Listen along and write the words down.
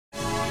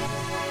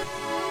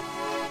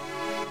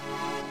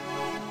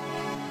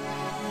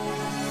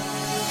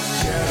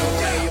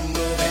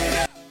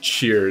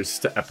Cheers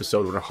to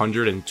episode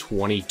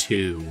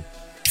 122.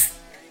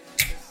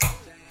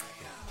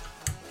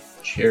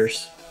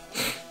 Cheers.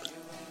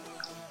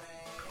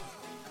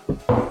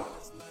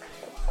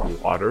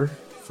 Water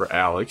for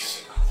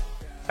Alex.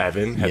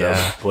 Evan had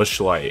a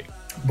Busch Light.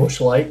 Busch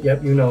Light,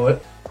 yep, you know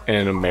it. And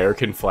an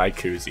American flag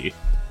koozie.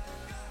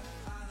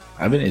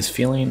 Evan is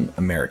feeling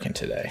American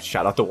today.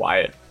 Shout out to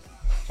Wyatt.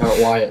 Shout out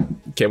Wyatt.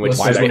 Can't wait to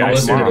see Listeners, that when guy you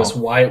listen to tomorrow. this,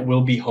 Wyatt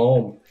will be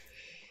home.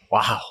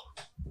 Wow.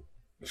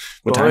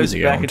 What time is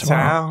he back going in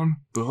tomorrow?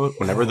 town?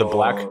 Whenever the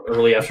black...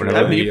 Early afternoon.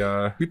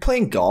 Whenever We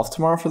playing golf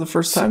tomorrow for the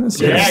first time this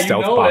year? Yeah, you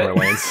stealth know bomber it.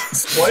 lanes.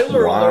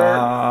 Spoiler alert.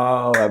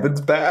 Wow, Evan's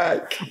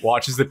back.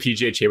 Watches the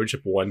PGA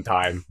Championship one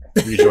time.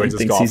 Rejoins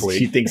his golf He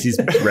league. thinks he's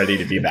ready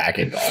to be back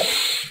in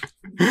golf.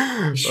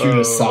 Shoot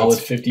a solid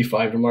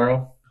 55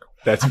 tomorrow.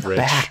 That's I'm rich.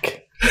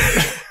 back.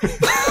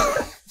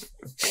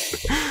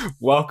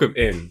 Welcome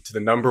in to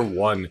the number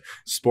one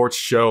sports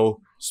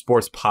show,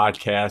 sports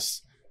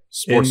podcast,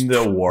 sports In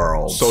the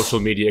world. social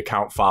media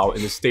account file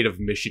in the state of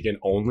Michigan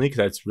only, because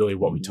that's really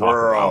what we talk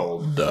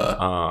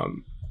about.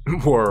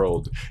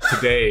 World.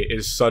 Today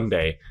is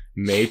Sunday,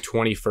 May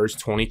 21st,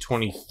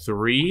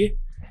 2023.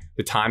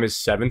 The time is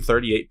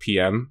 7:38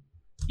 p.m.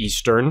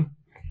 Eastern.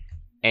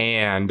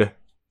 And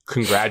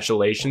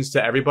congratulations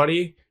to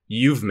everybody.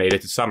 You've made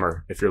it to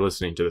summer if you're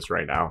listening to this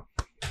right now.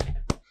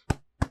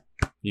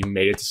 You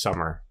made it to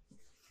summer.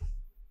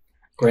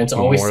 Grant's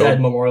always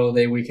said Memorial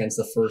Day weekend's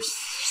the first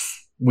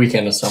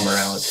weekend of summer,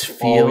 Alex.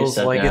 Feels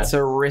like it's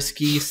a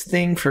risky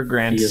thing for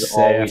Grant to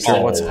say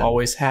after what's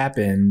always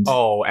happened.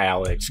 Oh,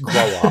 Alex, grow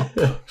up.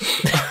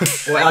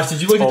 Well, Alex,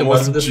 did you look at the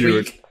weather this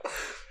week?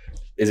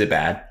 Is it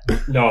bad?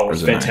 No, Or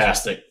it's is it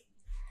fantastic.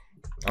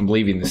 I'm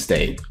leaving the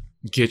state.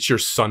 Get your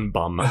sun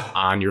bum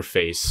on your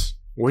face.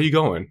 Where are you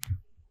going?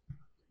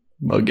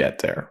 We'll get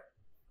there.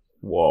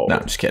 Whoa. No,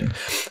 I'm just kidding.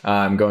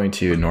 I'm going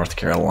to North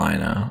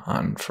Carolina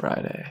on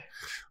Friday.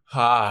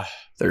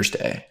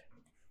 Thursday.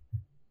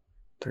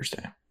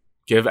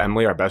 Give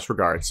Emily our best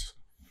regards.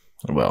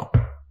 I will.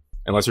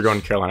 Unless you're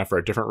going to Carolina for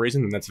a different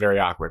reason, then that's very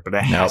awkward. But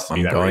it has to be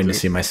I'm that going reason. to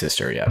see my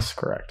sister. Yes,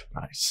 correct.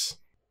 Nice.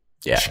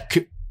 Yeah.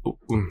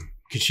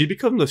 Could she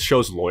become the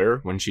show's lawyer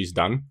when she's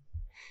done?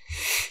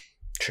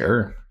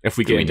 Sure. If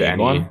we Do get we into need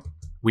any, one?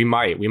 we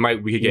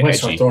could You get might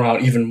start edgy. throwing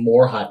out even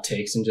more hot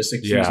takes and just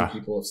accusing Yeah.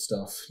 people of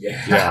stuff.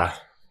 Yeah. Yeah,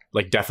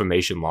 like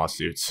defamation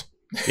lawsuits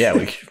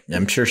Yeah,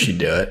 I'm sure she'd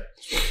do it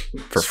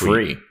for Sweet.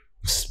 free.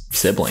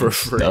 Siblings. for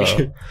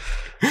free.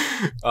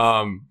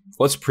 Duh.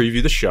 Let's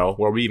preview the show.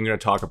 What are we even going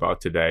to talk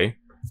about today?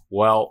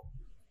 Well,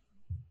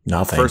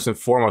 Nothing. first and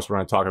foremost, we're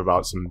going to talk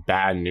about some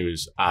bad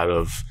news out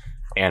of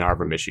Ann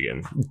Arbor,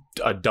 Michigan.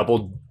 A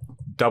double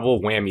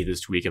whammy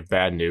this week of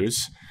bad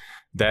news.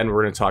 Then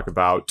we're going to talk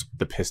about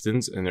the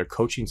Pistons and their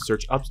coaching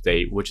search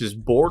update, which is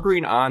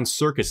bordering on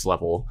circus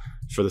level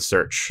for the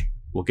search.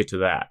 We'll get to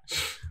that.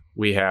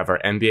 We have our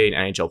NBA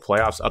and NHL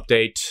playoffs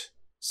update.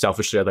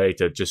 Selfishly, I'd like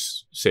to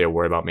just say a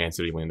word about Man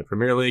City winning the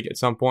Premier League at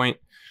some point.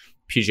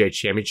 PGA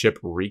Championship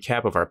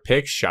recap of our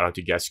picks. Shout out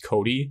to guest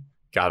Cody.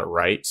 Got it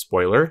right.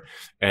 Spoiler.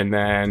 And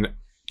then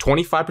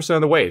 25%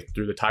 of the way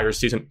through the Tigers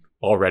season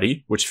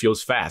already, which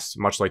feels fast,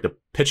 much like the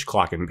pitch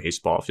clock in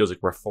baseball. It feels like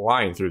we're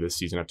flying through this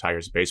season of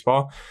Tigers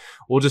baseball.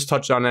 We'll just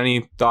touch on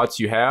any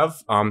thoughts you have.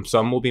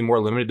 Some will be more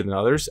limited than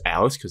others.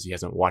 Alex, because he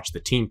hasn't watched the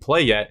team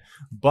play yet,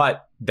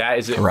 but that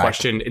is a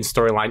question and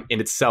storyline in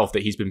itself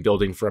that he's been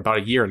building for about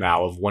a year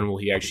now of when will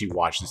he actually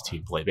watch this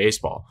team play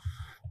baseball.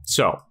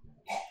 So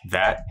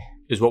that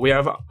is what we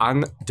have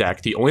on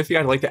deck. The only thing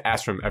I'd like to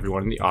ask from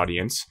everyone in the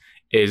audience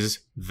is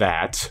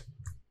that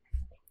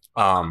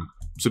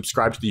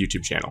subscribe to the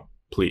YouTube channel.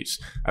 Please.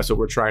 That's what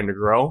we're trying to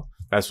grow.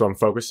 That's what I'm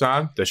focused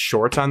on. The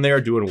shorts on there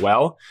are doing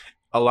well.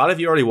 A lot of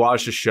you already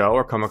watched the show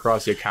or come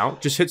across the account.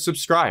 Just hit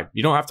subscribe.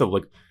 You don't have to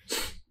look.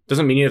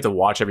 Doesn't mean you have to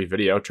watch every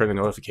video, turn the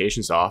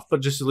notifications off,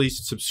 but just at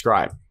least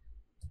subscribe.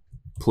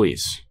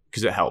 Please.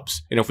 Because it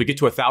helps. And if we get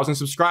to 1,000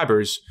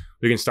 subscribers,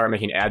 we can start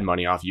making ad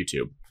money off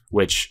YouTube,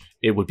 which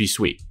it would be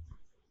sweet.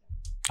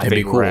 It'd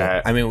be cool.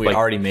 We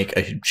already make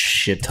a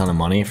shit ton of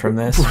money from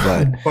this,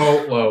 but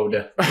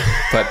Boatload.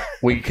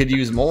 we could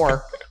use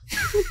more.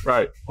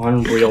 Right.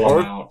 Unreal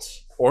amount.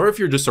 Or if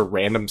you're just a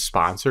random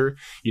sponsor,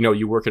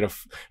 you work in a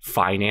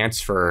finance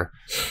for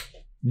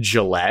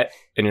Gillette,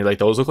 and you're like,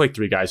 those look like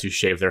three guys who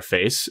shave their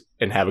face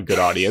and have a good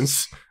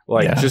audience.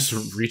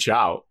 Just reach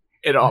out.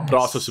 But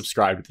also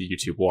subscribe to the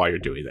YouTube while you're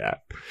doing that.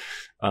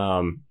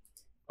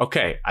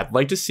 Okay, I'd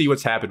like to see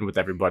what's happened with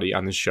everybody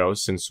on the show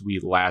since we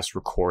last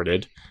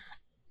recorded.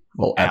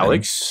 Well,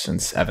 Alex,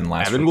 since Evan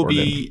last Evan recorded.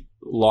 will be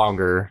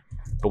longer,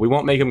 but we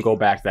won't make him go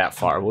back that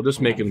far. We'll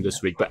just make him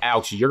this week. But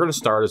Alex, you're going to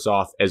start us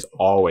off as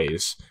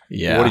always.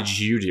 Yeah. What did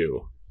you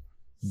do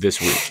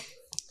this week?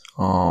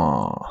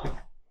 Oh.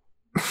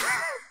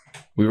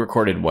 We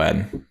recorded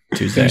when?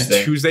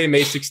 Tuesday,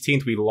 May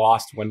 16th, we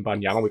lost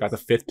Wembanyama. We got the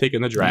 5th pick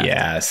in the draft.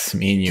 Yes,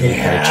 me and you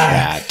had a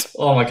chat.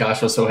 Oh my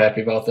gosh, I was so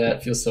happy about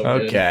that. Feels so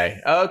good. Okay.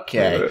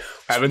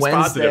 Evan's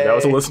positive. That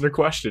was a listener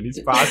question. He's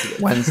positive.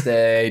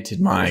 Wednesday,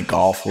 did my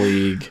golf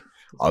league,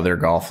 other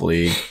golf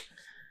league.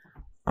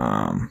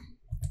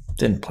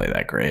 Didn't play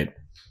that great.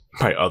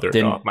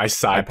 My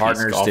side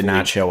partners did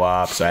not show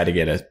up, so I had to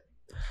get a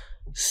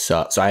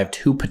sub. So I have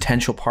 2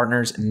 potential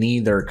partners.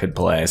 Neither could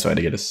play, so I had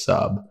to get a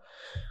sub.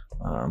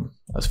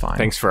 That's fine.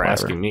 Thanks for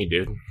asking me,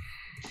 dude.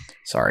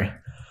 Sorry.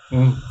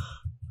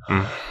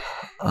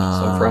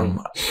 I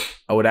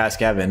would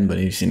ask Evan, but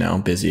he's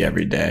busy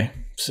every day.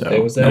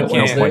 So no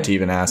point to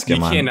even ask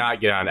him. You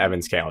cannot get on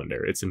Evan's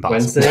calendar. It's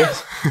impossible. Wednesday?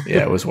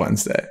 Yeah, it was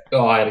Wednesday.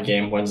 Oh, I had a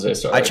game Wednesday.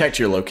 Sorry. I checked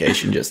your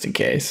location just in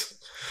case.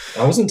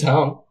 I was in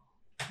town.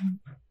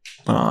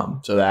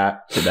 So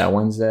did that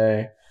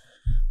Wednesday.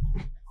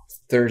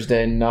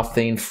 Thursday,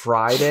 nothing.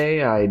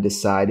 Friday, I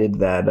decided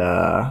that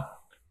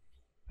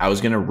I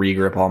was going to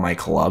regrip all my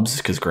clubs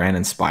because Grant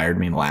inspired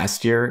me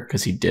last year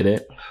because he did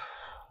it.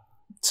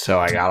 So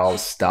I got all the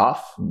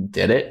stuff,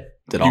 did it.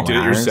 You did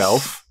it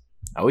yourself?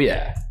 Oh,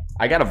 yeah.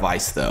 I got a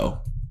Vice, though.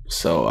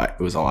 So it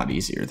was a lot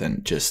easier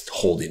than just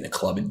holding the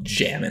club and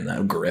jamming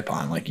the grip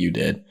on like you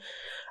did.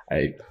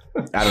 I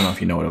don't know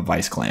if you know what a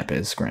Vice clamp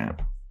is,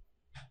 Grant.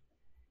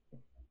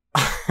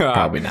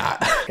 Probably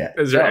not. Okay.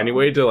 Is there any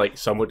way to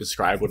somewhat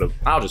describe what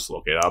I'll just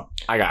look it up.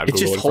 I got it.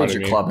 Just holds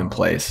your club in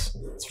place.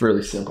 It's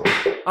really simple.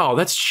 Oh,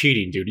 that's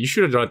cheating, dude. You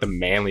should have done it the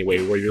manly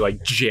way where you're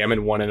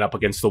jamming one end up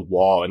against the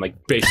wall and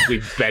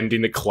basically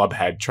bending the club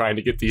head trying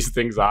to get these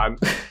things on.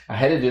 I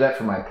had to do that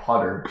for my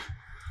putter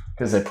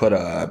because I put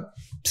a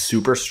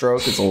Super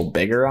Stroke. It's a little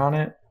bigger on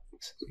it.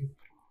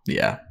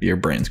 Yeah, your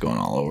brain's going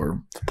all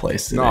over the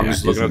place today. No, I'm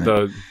just looking at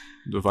the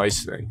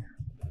device thing.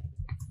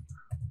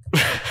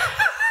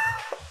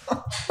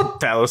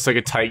 That looks like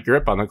a tight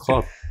grip on the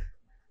club.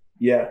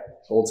 Yeah,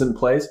 holds in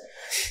place.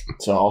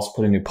 So I also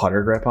put a new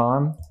putter grip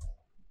on.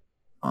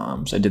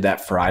 So I did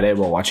that Friday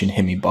while watching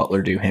Hemi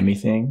Butler do Hemi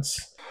things.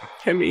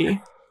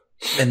 Hemi.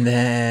 And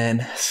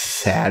then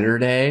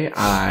Saturday,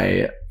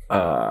 I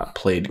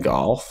played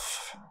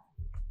golf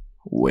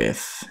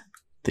with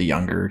the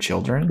younger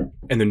children.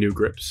 And the new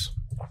grips.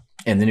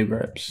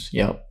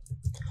 Yep.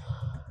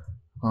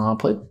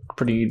 Played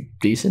pretty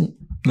decent.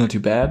 Not too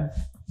bad.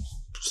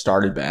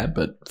 Started bad,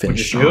 but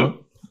finished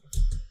strong.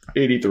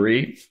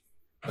 83.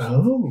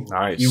 Oh,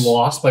 nice. You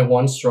lost by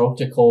 1 stroke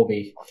to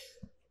Colby.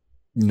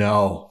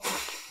 No.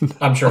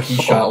 I'm sure he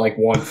shot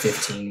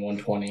 115,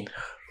 120.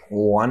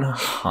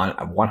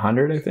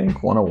 100, I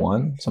think.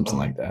 101, something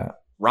like that.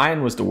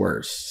 Ryan was the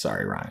worst.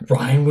 Sorry, Ryan.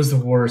 Ryan was the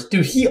worst.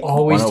 Dude, he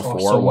always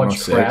talks so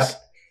much crap.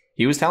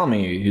 He was telling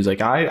me, he was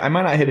like, I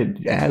might not hit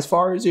it as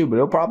far as you, but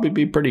it'll probably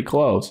be pretty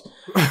close.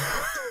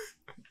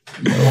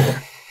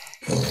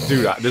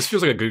 Dude, this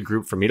feels like a good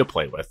group for me to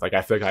play with.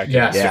 I feel like I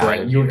can.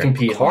 Yeah, you would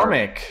compete.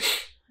 Cormac,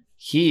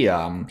 he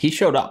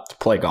showed up to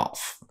play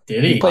golf.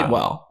 Did he? He played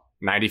well.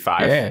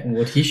 95. Yeah.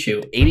 What'd he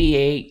shoot?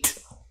 88.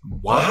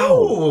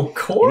 Wow,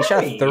 Corey. He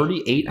shot a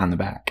 38 on the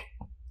back.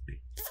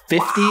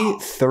 50,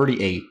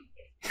 38.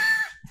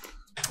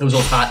 It was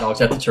those hot dogs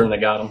at the turn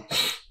that got him.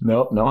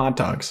 Nope, no hot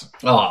dogs.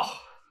 Oh.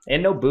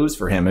 And no booze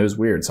for him. It was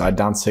weird. So I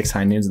downed 6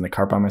 high noons in the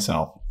cart by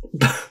myself.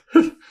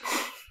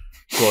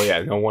 Well,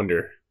 yeah, no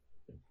wonder.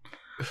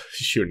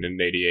 He's shooting an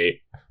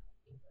 88.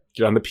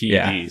 Get on the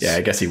PEDs. Yeah,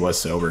 I guess he was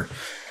sober.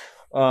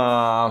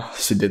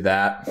 So did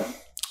that.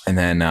 And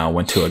then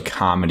went to a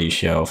comedy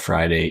show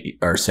Friday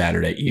or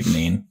Saturday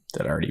evening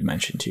that I already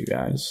mentioned to you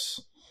guys.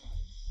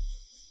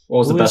 What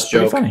was the best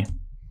joke? Funny.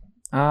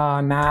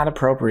 Not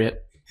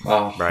appropriate.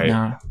 Oh, right.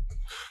 No.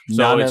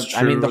 So it's true,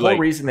 I mean, the whole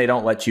reason they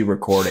don't let you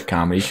record at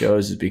comedy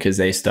shows is because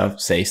they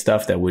say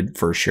stuff that would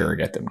for sure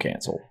get them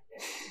canceled.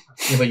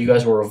 Yeah, but you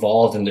guys were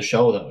involved in the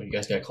show, though. You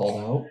guys got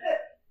called out.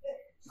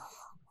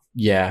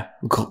 Yeah,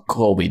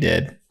 Colby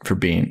did for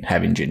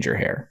having ginger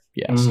hair.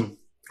 Yes,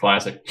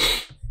 classic.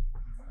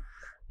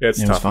 Yeah,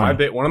 it's tough.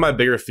 One of my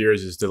bigger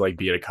fears is to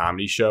be at a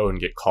comedy show and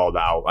get called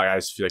out. I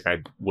just feel like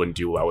I wouldn't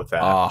do well with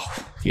that. Oh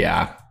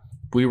yeah,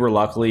 we were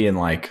luckily in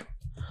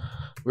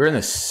we were in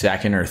the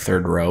second or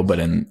third row, but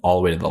all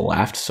the way to the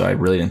left. So I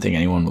really didn't think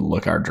anyone would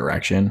look our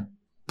direction.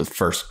 The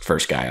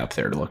first guy up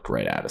there looked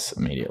right at us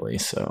immediately,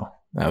 so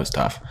that was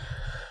tough.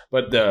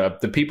 But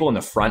the people in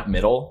the front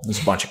middle,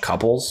 there's a bunch of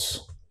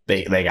couples.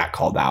 They got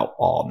called out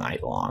all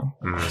night long.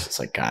 It's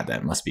like, God,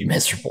 that must be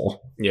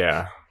miserable.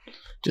 Yeah.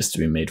 Just to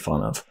be made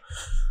fun of.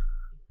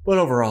 But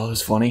overall, it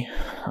was funny.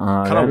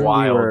 Kind of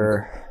wild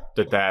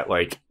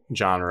that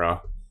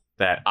genre,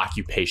 that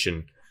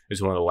occupation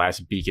is one of the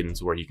last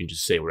beacons where you can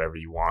just say whatever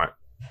you want.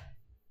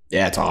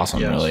 Yeah, it's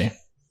awesome, really.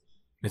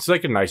 It's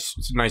a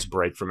nice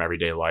break from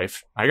everyday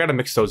life. I got to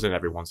mix those in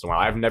every once in a while.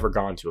 I've never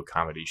gone to a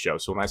comedy show.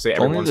 So when I say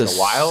every once in a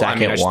while, I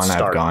mean, one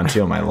I've gone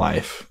to in my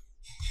life.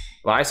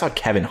 Well, I saw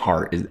Kevin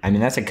Hart.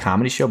 That's a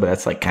comedy show, but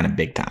that's kind of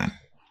big time.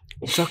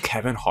 You saw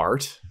Kevin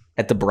Hart?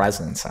 At the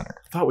Breslin Center.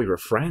 I thought we were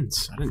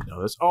friends. I didn't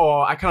know this.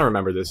 Oh, I kind of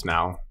remember this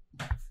now.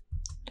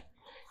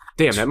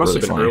 Damn, that must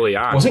have been early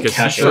on. Wasn't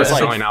Kesha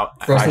selling out?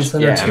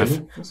 Kesha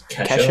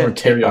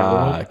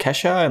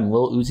and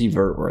Lil Uzi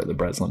Vert were at the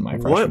Breslin my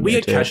freshman year. We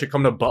had Kesha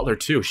come to Butler,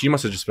 too. She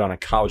must have just been on a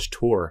college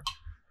tour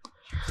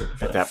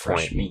at that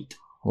point.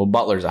 Well,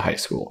 Butler's a high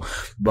school.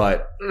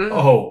 But...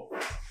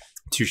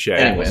 Touche.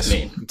 Anyways,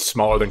 It's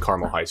smaller than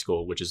Carmel High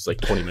School, which is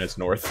like 20 minutes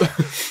north.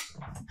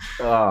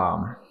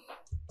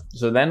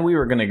 So then we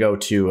were going to go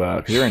to,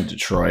 because we were in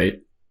Detroit,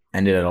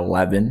 ended at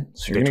 11.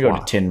 So you're going to go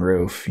to Tin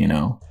Roof,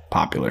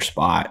 popular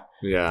spot.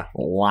 Yeah.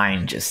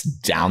 Line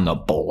just down the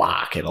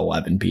block at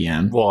 11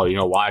 p.m. Well, you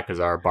know why? Because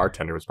our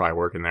bartender was probably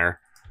working there.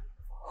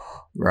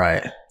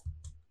 Right.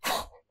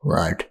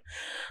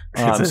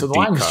 It's so the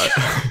line was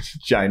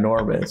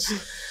ginormous.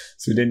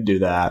 So we didn't do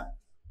that.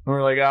 And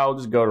we're like, we'll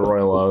just go to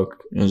Royal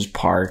Oak, just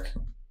park,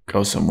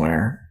 go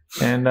somewhere.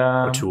 And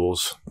no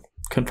tools.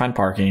 Couldn't find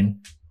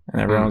parking.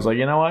 And everyone was like,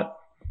 you know what?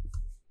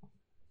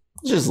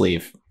 Let's just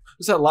leave.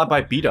 There's a lot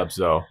by beat-ups,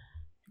 though.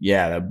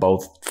 Yeah, they're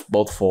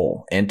both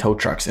full and tow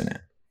trucks in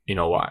it. You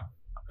know why?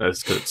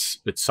 That's because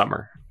it's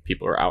summer.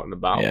 People are out and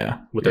about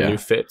with their new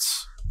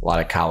fits. A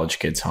lot of college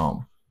kids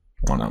home.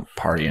 Want to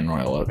party in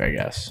Royal Oak, I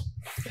guess.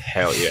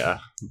 Hell yeah,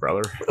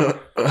 brother.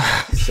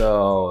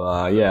 So,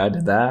 I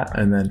did that.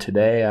 And then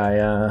today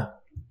I...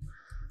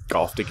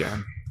 golfed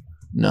again.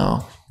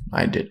 No,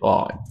 I did.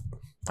 Well,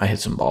 I hit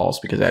some balls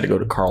because I had to go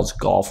to Carl's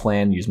Golf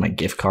Land, use my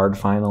gift card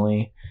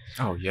finally.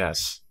 Oh,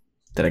 yes.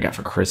 That I got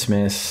for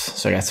Christmas.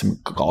 So I got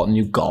some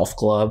new golf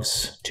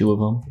gloves, 2 of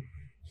them.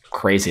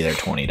 Crazy, they're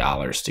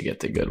 $20 to get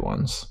the good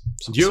ones.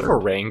 Do you have a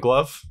rain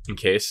glove in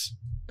case?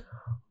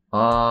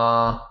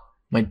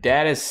 My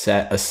dad has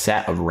a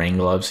set of rain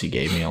gloves he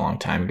gave me a long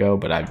time ago,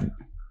 but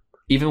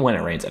even when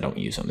it rains, I don't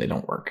use them. They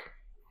don't work.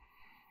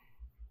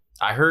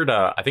 I heard,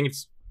 I think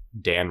it's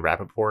Dan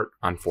Rappaport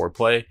on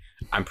Foreplay.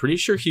 I'm pretty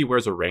sure he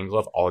wears a rain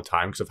glove all the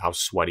time because of how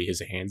sweaty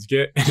his hands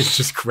get. And it's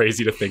just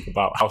crazy to think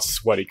about how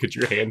sweaty could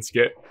your hands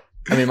get.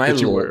 I mean,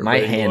 my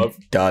hand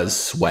does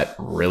sweat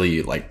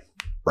really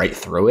right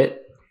through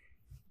it,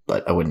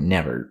 but I would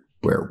never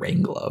wear a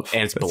rain glove.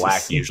 And it's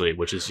black usually,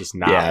 which is just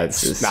not. Yeah,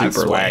 it's not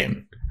super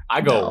lame.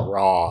 I go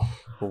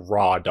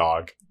raw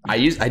dog. I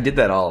did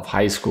that all of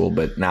high school,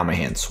 but now my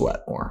hands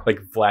sweat more. Like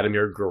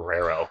Vladimir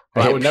Guerrero.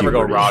 But I would never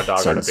go raw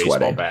dog on a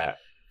baseball bat.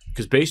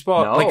 Because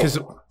baseball,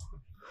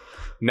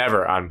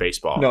 never on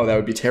baseball. No, that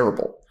would be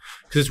terrible.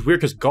 Because it's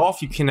weird. Because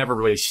golf, you can never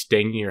really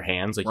sting your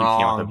hands like you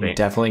can with the You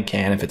definitely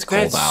can if it's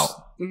cold out.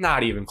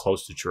 Not even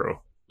close to true.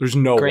 There's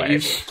no way.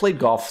 You've played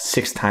golf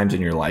 6 times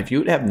in your life. You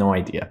would have no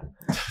idea.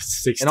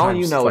 6 and times.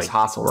 all you know is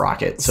Hassel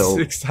Rocket. So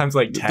 6 times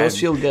 10. Those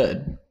feel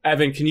good.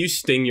 Evan, can you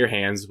sting your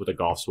hands with a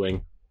golf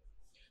swing?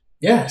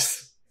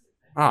 Yes.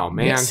 Oh,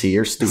 man. Yeah, see,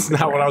 you're stupid.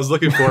 That's not what I was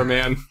looking for,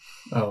 man.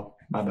 Oh,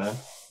 my bad.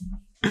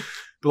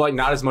 But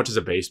not as much as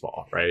a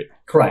baseball, right?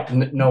 Correct.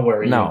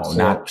 Nowhere. No,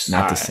 not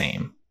the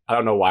same. I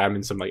don't know why I'm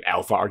in some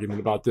alpha argument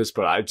about this,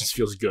 but it just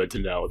feels good to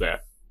know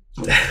that.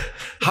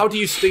 How do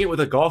you sting it with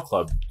a golf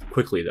club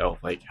quickly, though?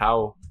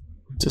 How?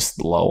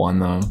 Just low on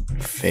the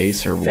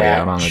face or way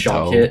out on the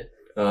toe. Hit,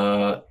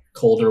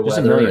 colder There's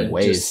weather. A million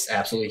ways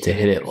absolutely to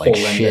hit it like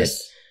shit.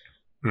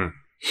 Oh,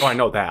 I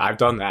know that. I've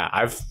done that.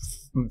 I've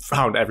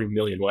found every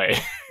million way.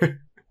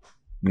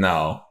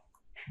 No.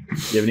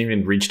 You haven't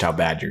even reached how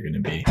bad you're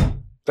going to be.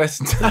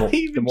 That's not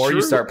even the more true.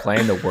 You start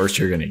playing, the worse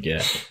you're going to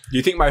get. Do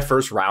you think my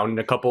first round in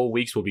a couple of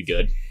weeks will be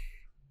good?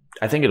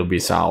 I think it'll be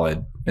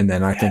solid. And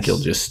then I think you'll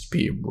just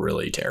be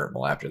really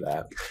terrible after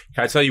that.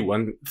 Can I tell you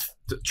one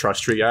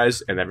trust tree,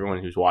 guys, and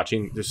everyone who's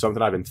watching? There's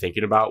something I've been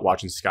thinking about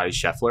watching Scotty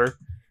Scheffler.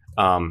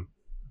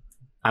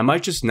 I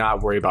might just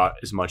not worry about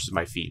as much as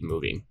my feet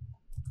moving.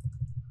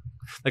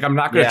 I'm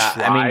not going to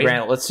try. I mean,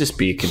 Grant, let's just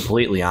be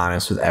completely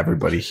honest with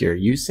everybody here.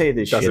 You say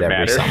this shit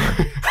every summer.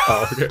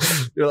 Oh, okay.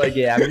 You're like,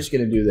 yeah, I'm just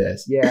going to do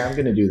this. Yeah, I'm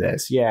going to do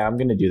this. Yeah, I'm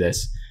going to do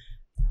this.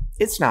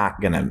 It's not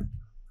going to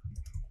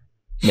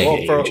make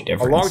a huge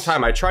difference. A long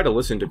time, I try to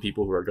listen to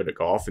people who are good at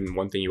golf, and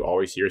one thing you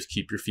always hear is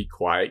keep your feet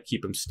quiet,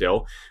 keep them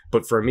still.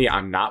 But for me,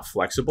 I'm not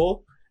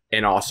flexible.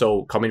 And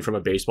also, coming from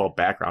a baseball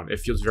background, it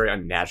feels very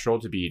unnatural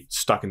to be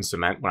stuck in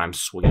cement when I'm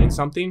swinging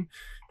something.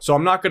 So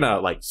I'm not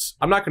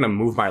gonna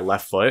move my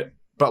left foot.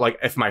 But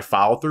if my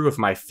follow through, if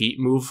my feet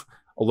move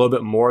a little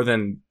bit more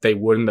than they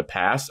would in the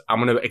past,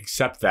 I'm going to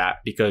accept that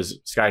because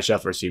Sky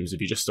Scheffler seems to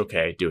be just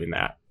okay doing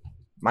that.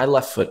 My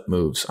left foot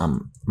moves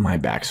on my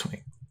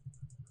backswing.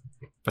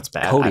 That's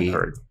bad. Cody, I've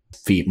heard.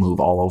 Feet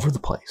move all over the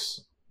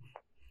place.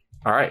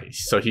 All right.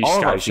 So he's all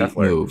Sky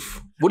Scheffler.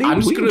 Move. What are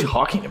you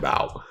talking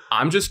about?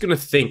 I'm just going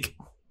to think,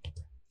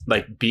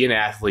 be an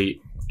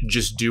athlete.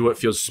 Just do what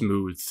feels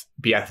smooth.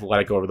 Be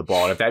athletic over the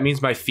ball. And if that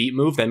means my feet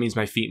move, that means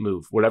my feet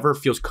move. Whatever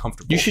feels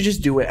comfortable. You should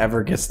just do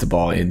whatever gets the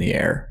ball in the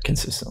air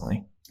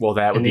consistently. Well,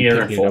 that would be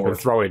picking it up and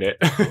throwing it.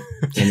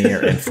 In the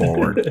air and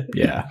forward.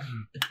 Yeah.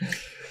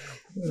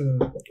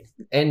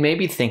 And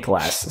maybe think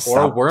less.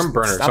 Or a worm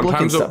burner. Stop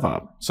looking stuff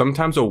up.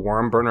 Sometimes a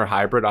worm burner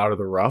hybrid out of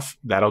the rough,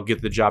 that'll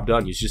get the job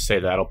done. You just say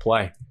that'll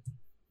play.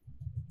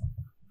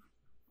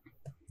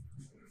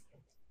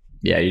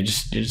 Yeah, you're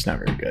just not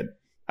very good.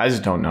 I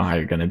just don't know how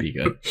you're going to be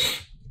good.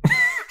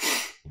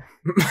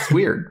 It's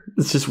weird.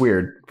 It's just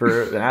weird.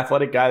 For an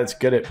athletic guy that's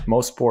good at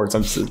most sports,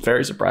 it's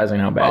very surprising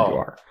how bad you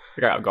are.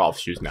 I got golf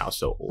shoes now,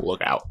 so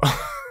look out.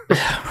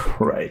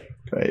 Right.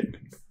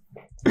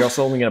 You're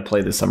also only going to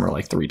play this summer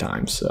like 3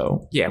 times,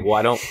 so. Yeah,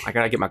 well, I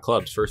got to get my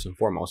clubs first and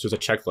foremost. There's a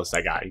checklist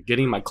I got.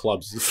 Getting my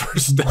clubs is the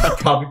first step.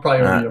 Probably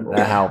priority number one.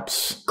 That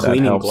helps.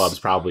 Cleaning gloves,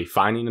 probably.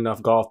 Finding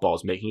enough golf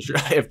balls. Making sure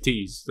I have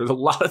tees. There's a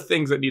lot of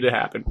things that need to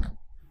happen.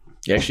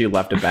 You actually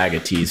left a bag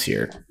of teas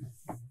here.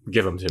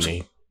 Give them to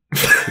me.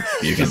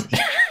 You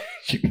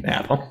can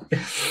have them.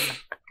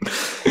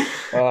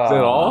 Is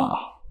that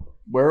all?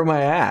 Where am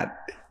I at?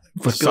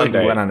 I feel like Sunday.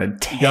 we went on a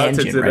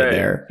tangent right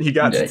there. You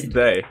got to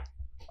today.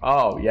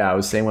 Oh, yeah. I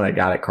was saying what I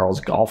got at Carl's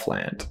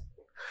Golfland.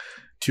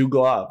 2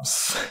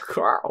 gloves.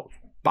 Carl.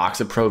 Box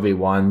of Pro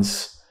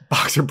V1s.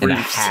 Boxer And a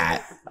briefs.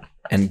 hat.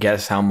 And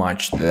guess how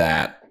much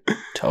that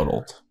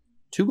totaled?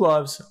 2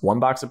 gloves, 1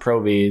 box of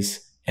Pro Vs,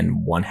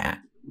 and 1 hat.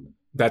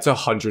 That's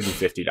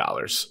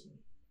 $150.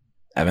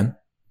 Evan?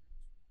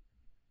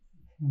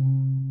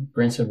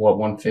 Grant said what,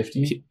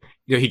 150?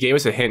 He gave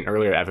us a hint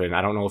earlier, Evan.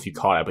 I don't know if you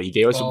caught it, but he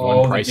gave us Oh,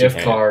 one the pricey gift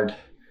hint. card.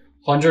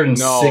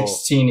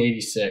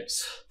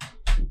 116.86.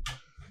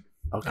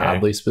 Okay.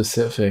 Oddly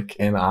specific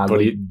and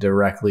oddly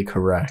directly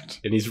correct.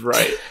 And he's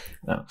right.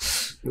 No.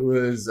 It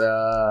was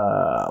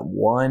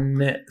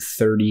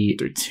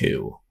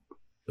 132.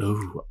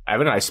 Ooh.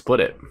 Evan and I split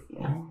it.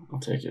 I'll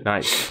take it.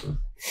 Nice.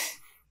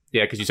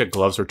 Yeah, because you said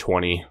gloves are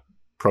 20.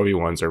 Pro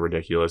V1s are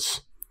ridiculous.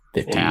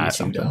 50 Yeah,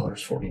 something.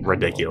 $49.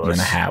 Ridiculous. And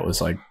a hat was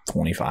like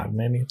 25,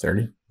 maybe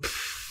 30.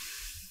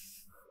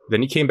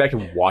 Then he came back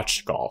and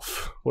watched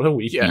golf. What a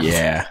weekend.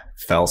 Yeah.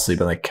 Fell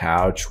asleep on the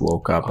couch,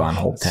 woke up on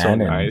hole 10, So and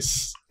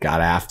nice.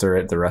 got after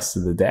it the rest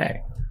of the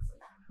day.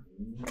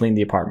 Cleaned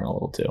the apartment a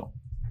little too.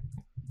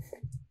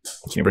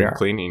 Here we Spring are.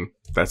 cleaning.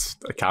 That's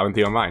a common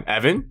theme of mine.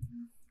 Evan,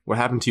 what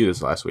happened to you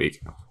this last week?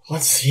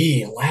 Let's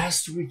see.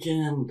 Last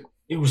weekend,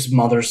 it was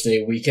Mother's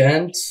Day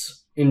weekend.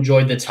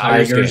 Enjoyed the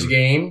Tigers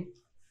game.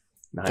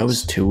 Nice. That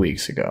was 2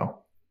 weeks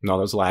ago. No,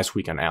 that was last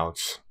weekend,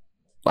 Alex.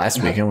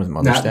 Last weekend was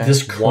Mother's Not Day.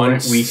 this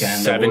current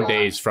weekend. 7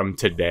 days from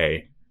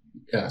today.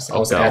 Yes, I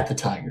was Okay. at the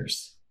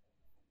Tigers.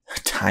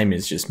 Time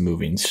is just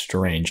moving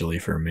strangely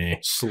for me.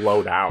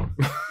 Slow down.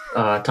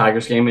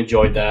 Tigers game,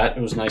 enjoyed that.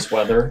 It was nice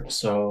weather,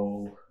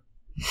 so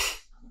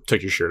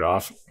Took your shirt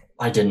off.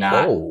 I did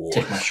not Oh.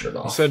 take my shirt You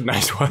off. said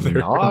nice weather.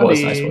 No. It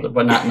was nice weather,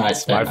 but not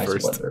nice. My That nice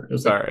first. weather. It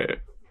was All like right.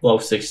 low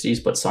 60s,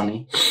 but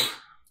sunny.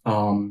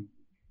 And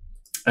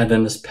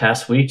then this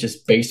past week,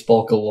 just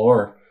baseball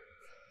galore.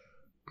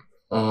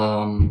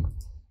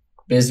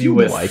 Busy You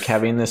with like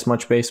having this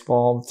much baseball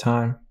all the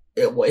time?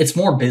 it's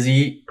more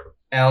busy,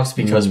 Alex,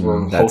 because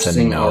we're that's a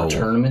hosting our no.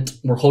 tournament.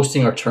 We're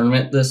hosting our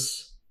tournament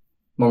this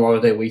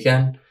Memorial Day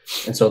weekend,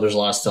 and so there's a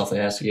lot of stuff that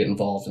has to get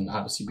involved. And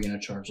obviously, being in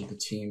charge of the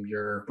team,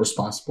 you're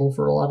responsible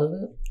for a lot of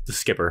it. The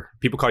skipper.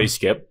 People call you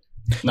Skip.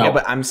 No, Yeah,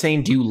 but I'm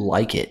saying, do you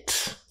like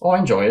it? I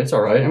enjoy it. It's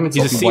all right. I mean, it's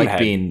He's a Do you seam like head.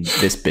 being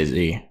this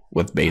busy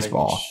with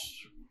baseball?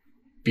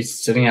 Be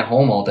sitting at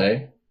home all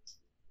day.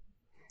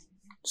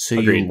 So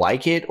Agreed. you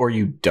like it or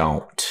you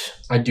don't?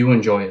 I do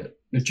enjoy it.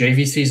 The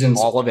JV season's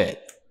All of it.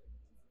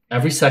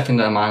 every second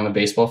that I'm on the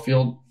baseball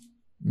field,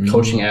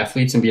 coaching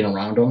athletes and being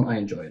around them. I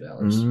enjoy it,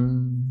 Alex.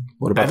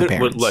 What about the Evan,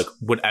 parents?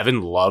 would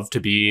Evan love to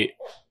be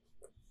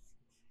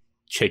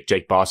kick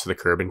Jake Boss to the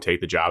curb and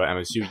take the job at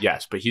MSU?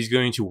 Yes, but he's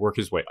going to work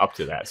his way up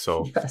to that.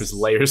 So Yes. there's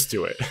layers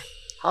to it.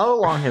 How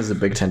long has the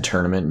Big Ten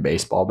tournament in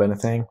baseball been a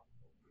thing?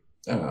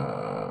 I don't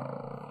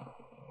know.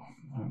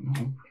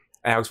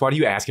 Alex, why do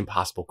you ask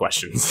impossible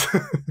questions?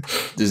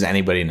 Does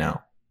anybody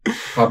know?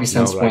 Probably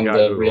since but I when got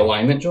the Google.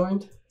 realignment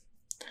joined.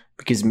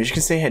 Because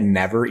Michigan State had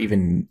never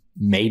even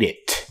made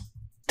it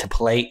to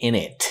play in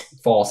it.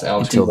 False,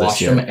 Alex. Until We this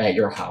watched year. them at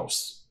your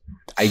house.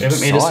 I They haven't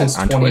made it saw since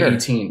on Twitter.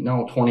 2018.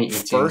 No, 2018.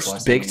 was the First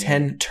last Big time we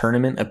Ten made it.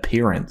 tournament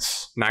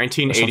appearance.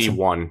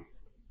 1981.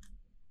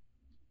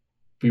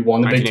 We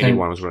won the Big Ten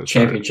 1981 was when it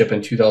started. championship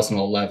in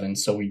 2011,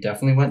 so we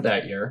definitely went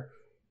that year.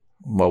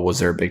 What was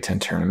there a Big Ten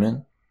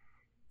tournament?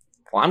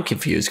 Well, I'm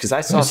confused because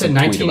I saw You said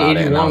some tweet about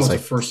it, and I 1981 was was the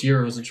like, first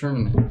year it was a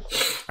tournament.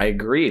 I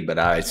agree, but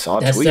I saw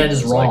a That tweet. stat and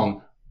is I was like,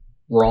 wrong.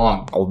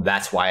 Wrong. oh,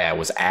 that's why I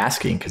was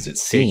asking because it Fake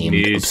seemed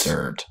news.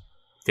 absurd.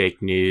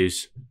 Fake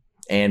news.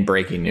 And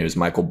breaking news: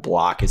 Michael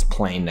Block is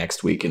playing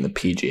next week in the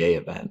PGA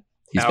event.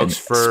 He's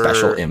Alex, been a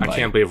special I invite.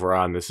 can't believe we're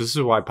on this. This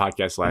is why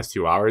podcast lasts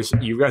 2 hours.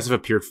 You guys have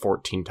appeared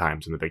 14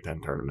 times in the Big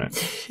Ten tournament.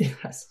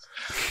 Yes.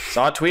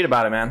 Saw a tweet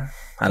about it, man.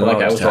 I I don't like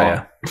know I what was to tell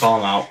wrong. you. Call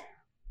him out.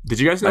 Did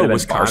you guys Might know have been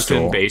Wisconsin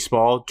Barstool.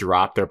 baseball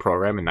dropped their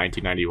program in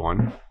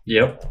 1991?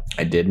 Yep.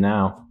 I did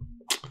now.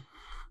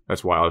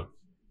 That's wild.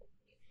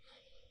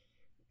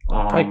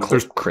 Probably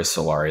Chris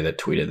Solari that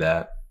tweeted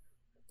that.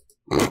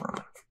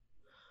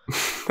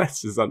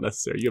 That's just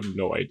unnecessary. You have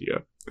no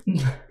idea.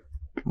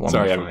 One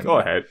Sorry, more Evan. time. Go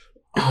ahead.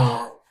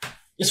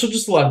 So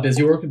just a lot of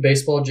busy work with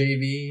baseball,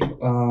 JV,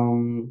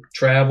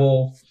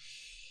 travel.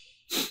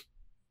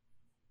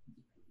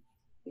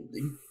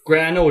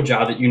 Grant, I know a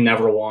job that you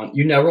never want.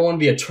 You never want to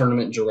be a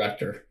tournament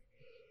director.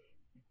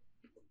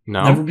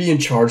 No? Never be in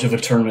charge of a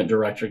tournament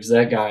director because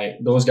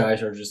those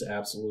guys are just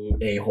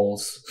absolute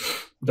a-holes.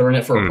 They're in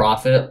it for a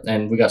profit,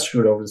 and we got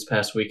screwed over this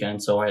past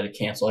weekend, so I had to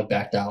cancel. I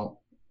backed out.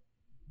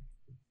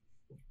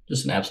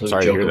 Just an absolute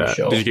Sorry to joke hear of a that.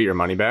 show. Did you get your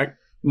money back?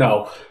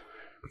 No,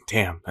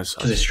 Damn, that's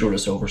because they screwed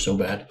us over so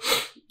bad.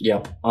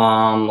 Yep.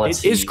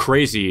 it is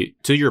crazy.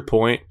 To your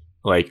point,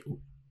 like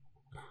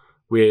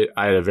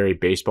I had a very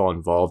baseball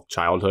involved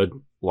childhood.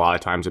 A lot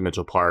of times at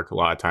Mitchell Park, a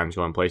lot of times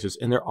going places,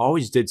 and there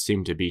always did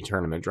seem to be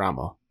tournament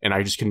drama. And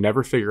I just can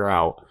never figure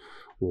out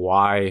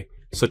why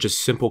such a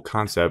simple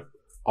concept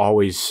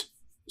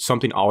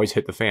something always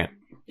hit the fan.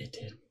 It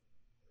did.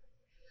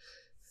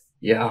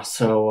 Yeah,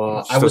 so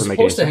Just I was doesn't make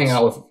supposed to any hang sense.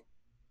 out with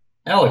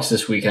Alex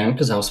this weekend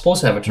because I was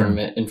supposed to have a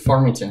tournament in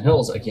Farmington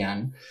Hills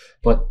again,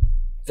 but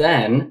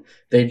then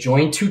they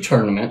joined 2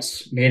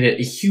 tournaments, made it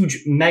a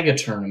huge mega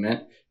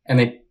tournament, and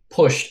they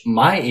pushed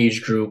my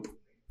age group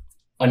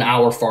an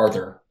hour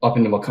farther up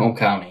into Macomb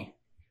County.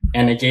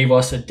 And it gave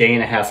us a day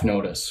and a half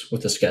notice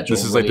with the schedule.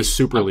 This is like the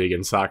Super League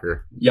in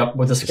soccer. Yep,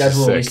 with the This is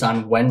schedule sick. released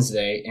on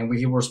Wednesday, and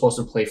we were supposed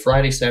to play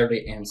Friday,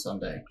 Saturday, and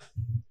Sunday.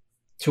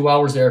 2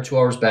 hours there, 2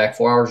 hours back,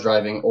 4 hours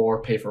driving,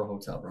 or pay for a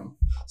hotel room.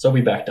 So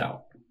we backed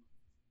out.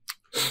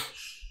 That's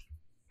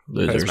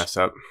Losers. messed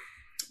up.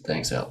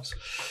 Thanks, Alex.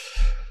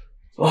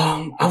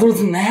 Other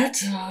than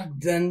that,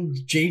 then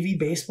JV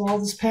baseball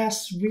this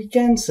past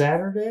weekend,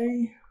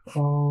 Saturday.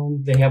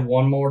 They have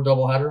one more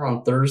doubleheader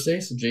on Thursday,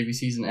 so JV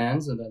season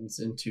ends, and then it's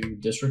into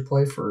district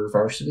play for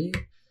varsity.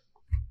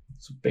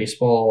 So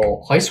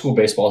baseball, high school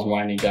baseball is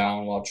winding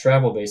down, while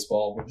travel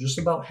baseball, we're just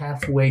about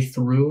halfway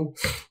through.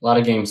 A lot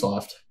of games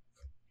left.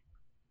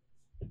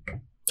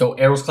 So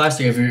Arrows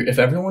Classic, if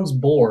everyone's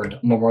bored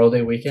Memorial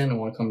Day weekend and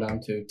want to come down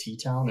to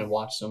T-Town and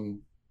watch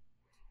some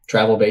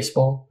travel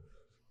baseball,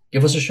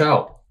 give us a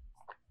shout.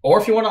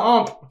 Or if you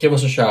want to give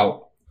us a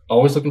shout.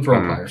 Always looking for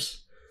umpires.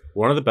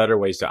 One of the better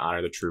ways to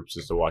honor the troops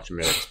is to watch them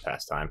in its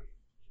pastime.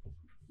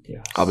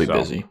 Yeah. I'll be So-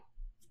 busy.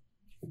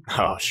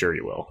 Oh, sure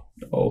you will.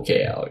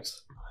 Okay,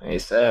 Alex. I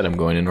said I'm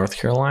going to North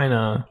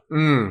Carolina.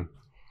 Damn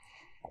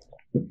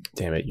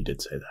it, you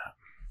did say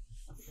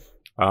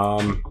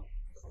that.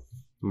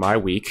 My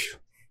week.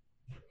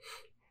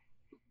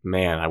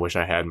 Man, I wish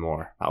I had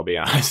more. I'll be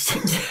honest.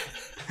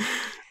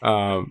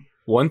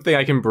 One thing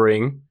I can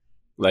bring,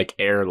 like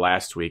Air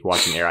last week,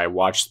 watching Air, I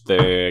watched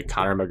the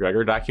Conor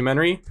McGregor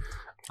documentary.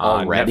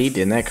 on Already?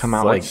 Didn't that come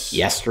out like Netflix.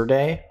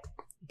 yesterday?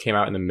 Came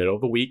out in the middle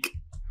of the week.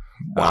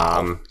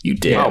 Wow. You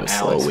did have a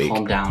slow Alex, week.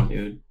 calm down,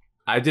 dude.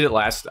 I did it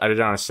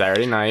on a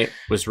Saturday night.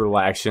 Was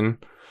relaxing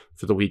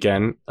for the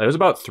weekend. It was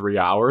about 3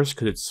 hours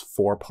because it's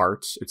 4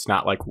 parts. It's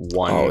not like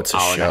one Oh, it's a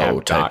hour and a half show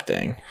type doc.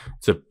 thing.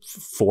 It's a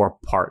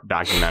 4-part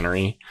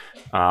documentary.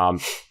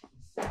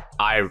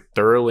 I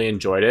thoroughly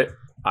enjoyed it.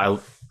 I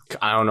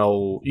don't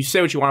know. You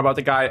say what you want about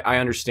the guy. I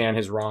understand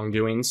his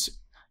wrongdoings.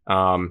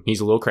 He's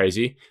a little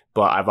crazy,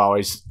 but I've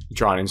always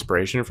drawn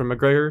inspiration from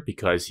McGregor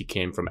because he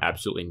came from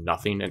absolutely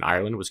nothing in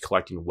Ireland, was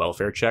collecting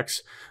welfare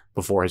checks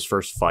before his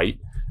first fight.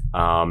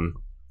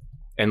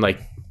 And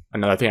like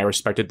another thing I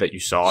respected that you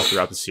saw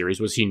throughout the series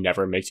was he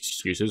never makes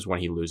excuses when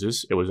he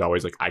loses. It was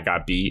always like, I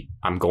got beat.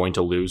 I'm going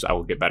to lose. I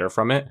will get better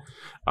from it.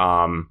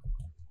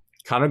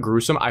 Kind of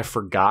gruesome. I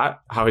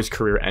forgot how his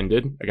career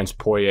ended against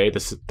Poirier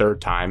this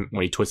third time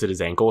when he twisted his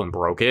ankle and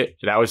broke it.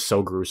 That was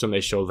so gruesome.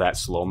 They showed that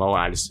slow-mo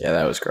and I just, Yeah,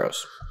 that was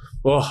gross.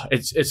 well,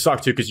 it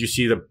sucked too because you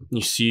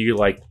see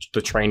like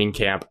the training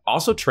camp.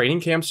 Also,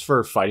 training camps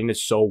for fighting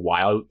is so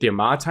wild. The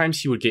amount of times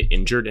he would get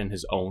injured in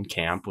his own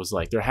camp was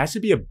like, there has to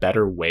be a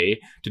better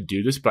way to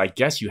do this, but I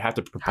guess you have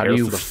to How prepare do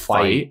you for the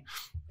fight fight.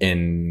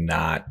 and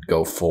not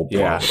go full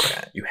blown? Yeah.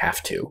 You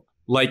have to.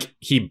 Like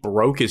he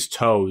broke his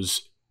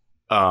toes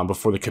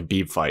before the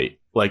Khabib fight,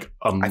 like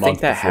a month I think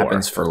that before.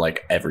 happens for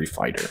like every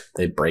fighter.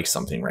 They break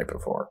something right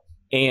before.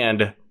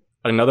 And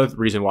another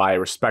reason why I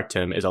respect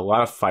him is a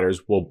lot of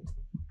fighters will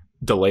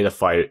delay the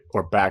fight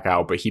or back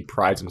out, but he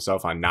prides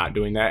himself on not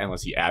doing that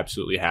unless he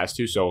absolutely has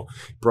to. So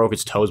broke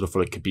his toes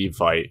before the Khabib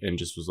fight and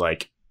just was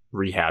like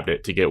rehabbed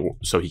it to get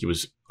so he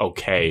was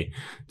okay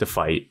to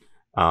fight.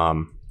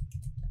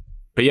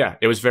 But yeah,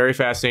 it was very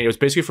fascinating. It was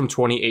basically from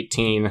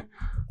 2018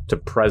 to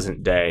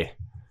present day.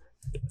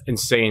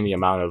 Insane the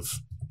amount of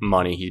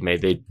money he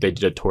made. They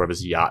did a tour of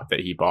his yacht that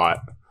he bought.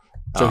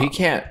 So he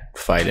can't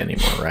fight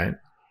anymore, right?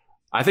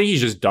 I think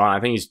he's just done. I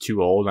think he's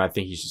too old, and I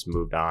think he's just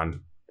moved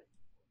on.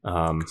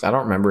 'Cause I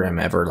don't remember him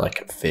ever like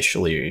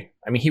officially.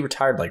 I mean, he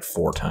retired like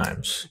 4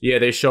 times. Yeah,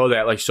 they show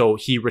that like so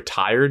he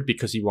retired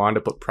because he wanted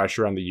to put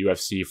pressure on the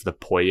UFC for the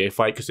Poirier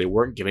fight because they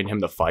weren't giving him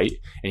the fight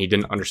and he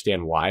didn't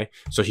understand why.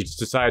 So he just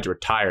decided to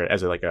retire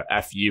as like a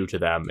FU to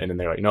them, and then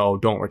they're like, "No,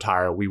 don't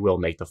retire. We will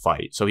make the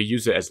fight." So he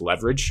used it as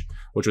leverage,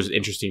 which was an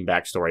interesting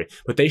backstory.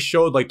 But they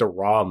showed like the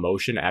raw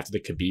emotion after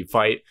the Khabib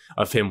fight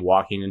of him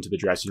walking into the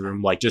dressing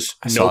room, like just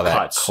I no saw that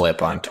cuts.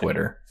 clip on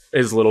Twitter.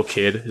 His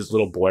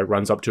little boy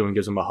runs up to him and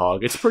gives him a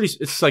hug.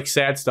 It's like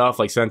sad stuff,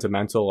 like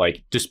sentimental,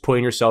 like just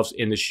putting yourself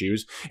in the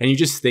shoes. And you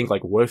just think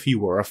like, what if he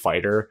were a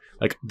fighter?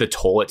 Like the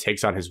toll it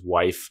takes on his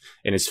wife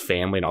and his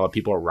family and all the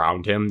people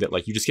around him, that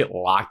like you just get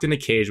locked in a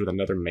cage with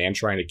another man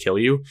trying to kill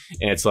you.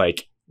 And it's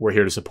like, we're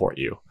here to support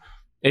you.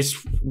 It's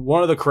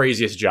one of the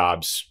craziest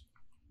jobs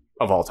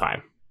of all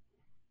time.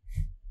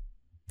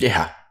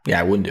 Yeah,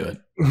 I wouldn't do it.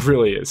 It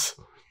really is.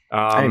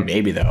 I mean,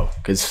 maybe though,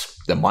 because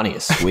The money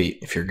is sweet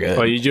if you're good.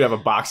 Well, you do have a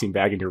boxing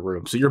bag in your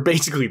room, so you're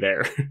basically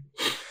there.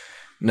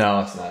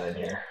 No, it's not in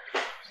here.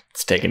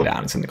 It's taken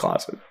down. It's in the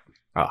closet.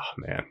 Oh,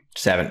 man.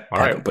 Just haven't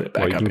put it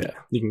back up yet.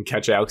 You can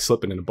catch Alex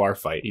slipping in a bar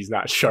fight. He's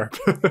not sharp.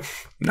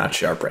 Not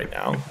sharp right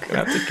now.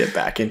 Gonna have to get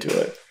back into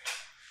it.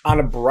 On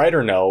a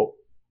brighter note,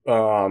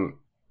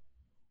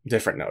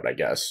 different note, I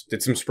guess.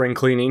 Did some spring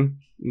cleaning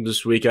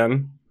this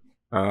weekend.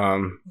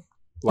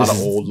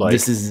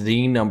 This is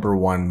the number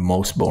one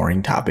most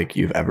boring topic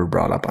you've ever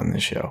brought up on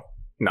this show.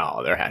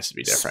 No, there has to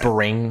be different.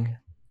 Spring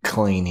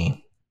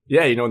cleaning.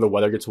 Yeah, when the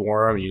weather gets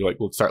warm, you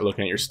will start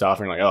looking at your stuff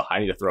and you're like, oh, I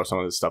need to throw some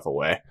of this stuff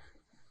away.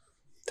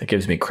 That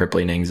gives me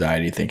crippling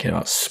anxiety thinking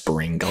about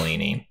spring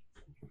cleaning.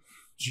 You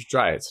should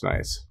try it. It's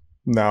nice.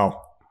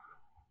 No.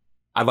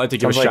 I'd like to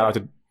give a shout out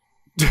to...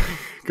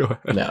 Go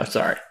ahead. No,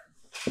 sorry.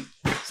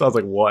 Sounds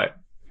like what?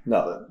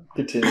 No,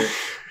 continue.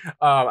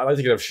 I'd like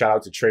to give a shout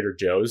out to Trader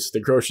Joe's,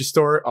 the grocery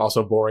store.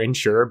 Also boring,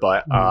 sure,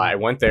 but I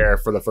went there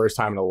for the first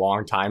time in a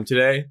long time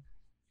today,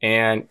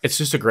 and it's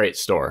just a great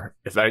store.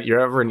 If you're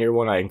ever near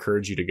one, I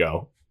encourage you to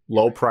go.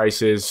 Low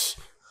prices.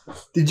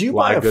 Did you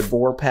buy a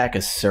 4-pack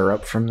of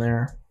syrup from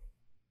there?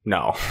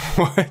 No.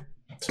 What?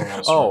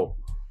 Oh.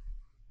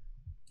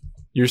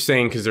 You're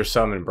saying because there's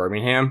some in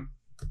Birmingham?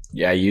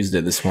 Yeah, I used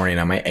it this morning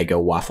on my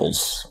Eggo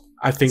waffles.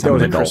 I think that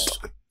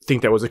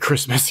was a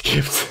Christmas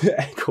gift.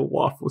 Eggo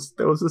waffles.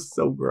 Those are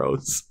so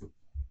gross.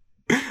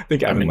 I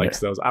think Evan likes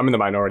those. I'm in the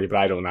minority, but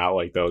I do not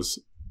like those.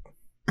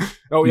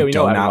 Oh yeah, we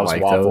know Evan loves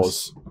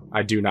waffles. Those?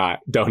 I do not.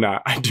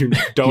 I do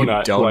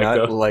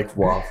donut. Like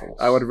waffles.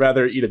 I would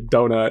rather eat a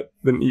donut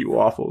than eat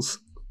waffles.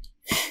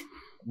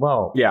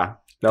 Well, yeah,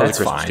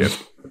 that's fine.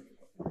 Gift.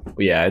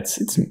 Yeah,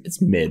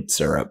 it's mid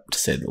syrup to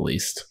say the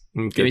least.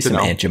 Give me some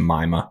Aunt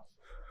Jemima.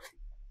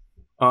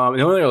 The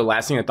only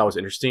last thing I thought was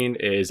interesting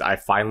is I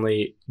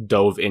finally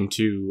dove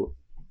into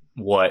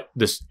what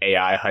this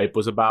AI hype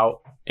was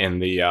about,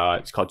 and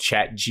it's called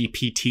Chat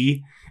GPT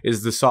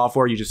is the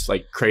software. You just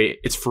create,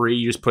 it's free.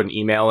 You just put an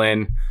email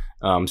in,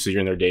 so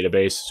you're in their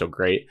database. So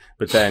great,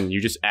 but then you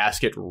just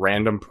ask it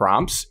random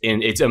prompts,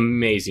 and it's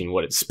amazing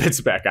what it spits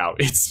back out.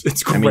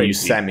 It's crazy. I mean, you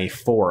sent me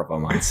 4 of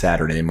them on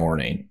Saturday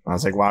morning. I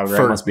was like, wow,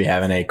 Greg must be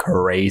having a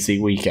crazy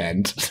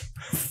weekend.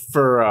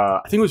 For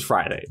I think it was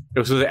Friday. It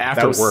was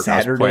after work.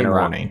 Saturday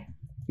morning.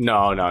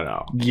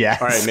 No.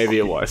 Yes. All right, maybe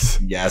it was.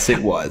 Yes, it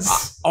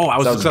was. I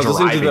was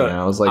driving.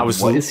 I was like,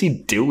 what is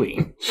he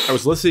doing? I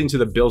was listening to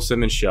the Bill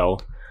Simmons show,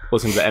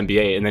 listening to the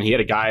NBA, and then he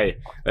had a guy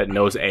that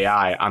knows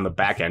AI on the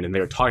back end, and they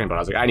were talking about it.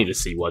 I was like, I need to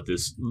see what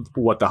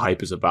the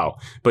hype is about.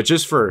 But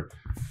just for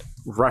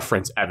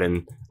reference,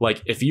 Evan,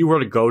 if you were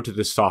to go to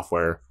this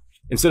software,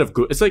 instead of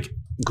it's like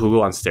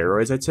Google on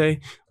steroids, I'd say.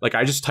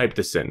 I just typed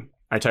this in.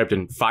 I typed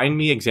in, find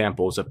me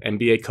examples of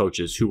NBA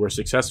coaches who were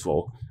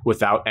successful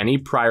without any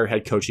prior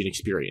head coaching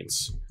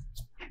experience.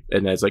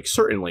 And it's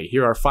certainly,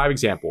 here are 5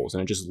 examples.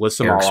 And it just lists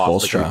them all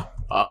off. Spoelstra.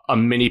 A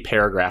mini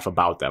paragraph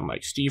about them,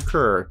 like Steve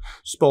Kerr,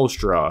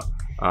 Spoelstra,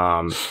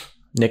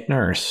 Nick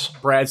Nurse,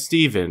 Brad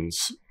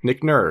Stevens,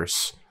 Nick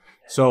Nurse.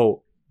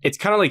 So it's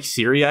kind of like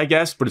Siri, I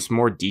guess, but it's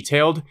more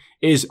detailed.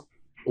 It is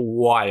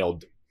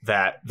wild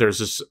that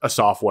there's a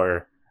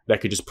software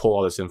that could just pull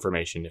all this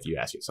information if you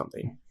ask it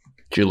something.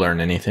 Did you learn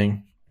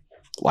anything?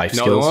 Life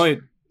skills? No,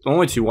 the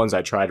only 2 ones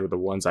I tried were the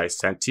ones I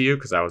sent to you,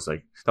 because I was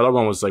the other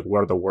one was what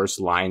are the worst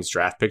Lions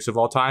draft picks of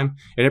all time?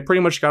 And it pretty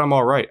much got them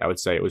all right, I would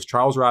say. It was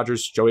Charles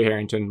Rogers, Joey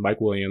Harrington,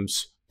 Mike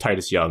Williams,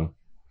 Titus Young.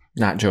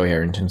 Not Joey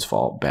Harrington's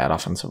fault. Bad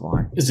offensive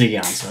line.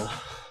 Ziganza.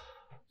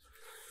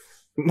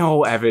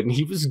 No, Evan.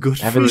 He was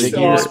good. Evan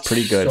Ziggy was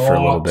pretty good for a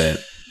little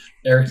bit.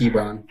 Eric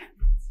Ebron.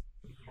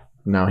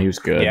 No, he was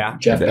good. Yeah.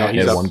 Jeff he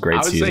had one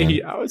great season.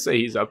 I would say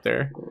he's up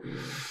there.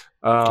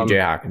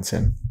 TJ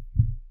Hawkinson.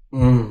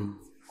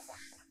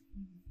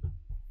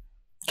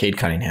 Cade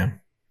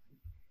Cunningham.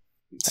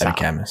 Evan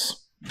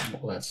Camus.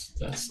 Well,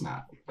 that's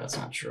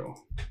not true.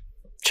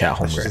 Chat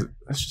Holmgren.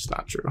 That's just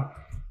not true.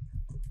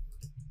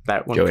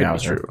 That one Joey could be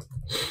true.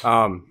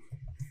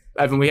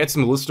 Evan, we had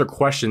some listener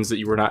questions that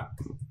you were not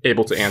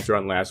able to answer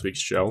on last week's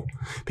show.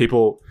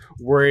 People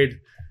worried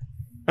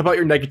about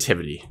your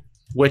negativity,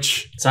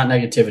 which... It's not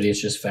negativity,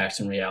 it's just facts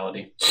and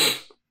reality.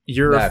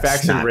 You're a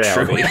facts and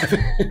reality.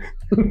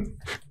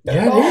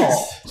 Yeah, it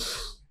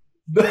is.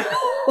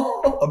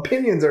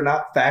 Opinions are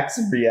not facts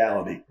and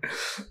reality.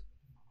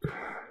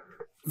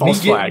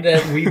 False flag.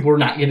 That we were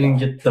not going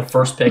to get the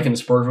first pick and the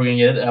Spurs were going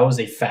to get it. That was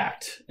a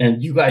fact.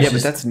 And you guys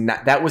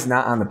but that was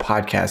not on the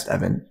podcast,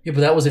 Evan. Yeah,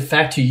 but that was a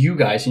fact to you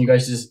guys, and you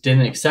guys just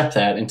didn't accept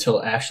that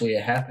until actually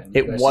it happened.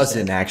 It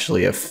wasn't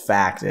actually a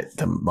fact at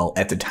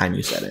the time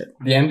you said it.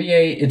 The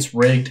NBA, it's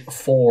rigged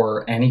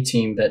for any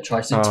team that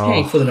tries to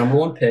tank for the number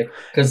 1 pick,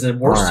 because the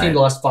worst team the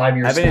last 5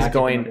 years Evan is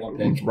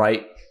going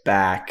right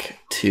back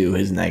to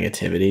his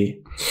negativity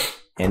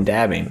and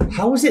dabbing.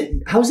 How is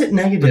it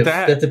negative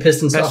that the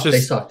Pistons suck? They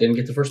suck. Didn't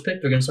get the first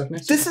pick. They're going to suck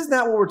next year. This is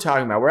not what we're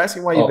talking about. We're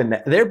asking why you've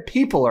been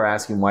people are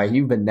asking why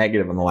you've been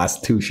negative on the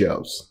last 2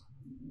 shows.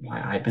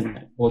 Why I've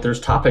been... Well,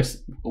 there's topics.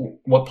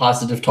 What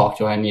positive talk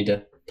do I need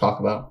to talk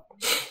about?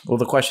 Well,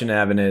 the question to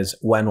Evan is,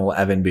 when will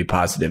Evan be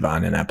positive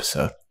on an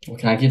episode? Well,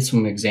 can I get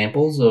some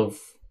examples of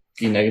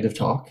the negative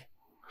talk?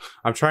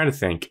 I'm trying to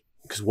think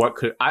because what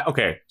could I?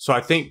 Okay, so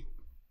I think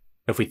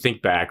if we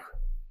think back,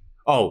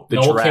 the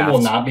Noah draft Kim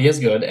will not be as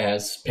good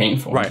as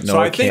Painful. Right. No, So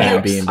I I think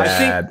think being I think-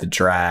 bad, the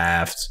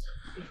draft.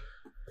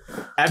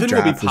 Evan The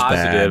will be draft is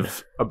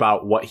positive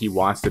about what he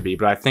wants to be,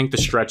 but I think the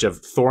stretch of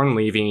Thorne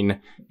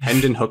leaving,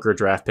 Hendon Hooker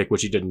draft pick,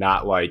 which he did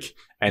not like,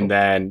 and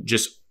then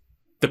just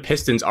the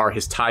Pistons are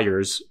his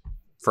tires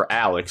for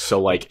Alex.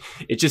 So like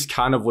it just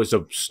kind of was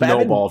a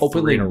snowball. Evan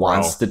openly 3 in a row.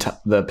 wants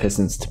the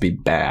Pistons to be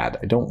bad.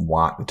 I don't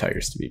want the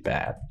Tigers to be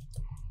bad.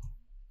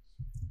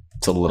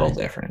 It's a little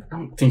different. I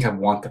don't think I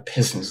want the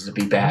Pistons to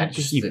be bad.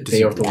 Just Does that he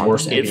they are the want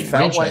worst. them? It NBA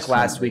felt like franchise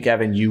last currently. week,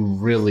 Evan, you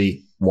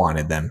really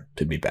wanted them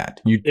to be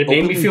bad. You It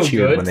made me openly feel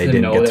cheered good when they to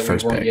didn't know get the that we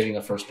first weren't pick. getting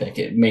the first pick.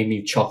 It made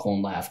me chuckle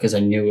and laugh because I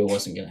knew it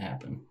wasn't going to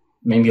happen.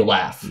 It made me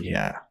laugh.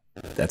 Yeah,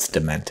 that's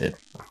demented.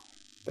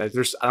 I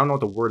don't know what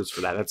the word is for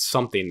that. That's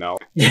something though.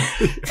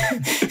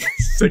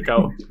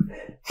 Sicko.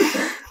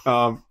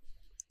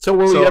 So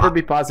will So we ever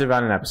be positive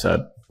on an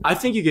episode? I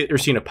think you're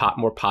seeing a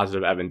more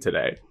positive Evan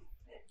today.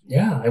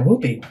 Yeah, I will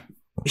be.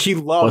 He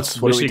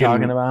loves What are we Michigan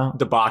talking about?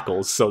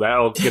 debacles, so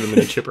that'll get him in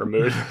a chipper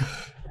mood.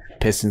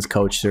 Pistons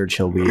coach search,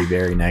 he'll be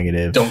very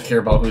negative. Don't care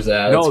about who's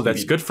that. No,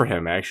 that's good for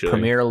him actually.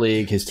 Premier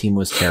League, his team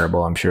was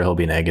terrible. I'm sure he'll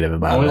be negative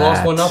about Only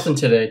that. lost 1-0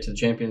 today to the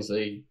Champions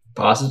League.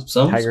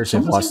 Tigers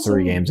have lost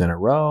 3 games in a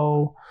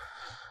row.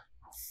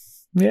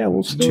 Yeah,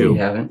 we'll see. Two. We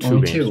haven't. Two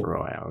Only games in 2. a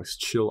row, Alex.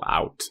 Chill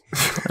out.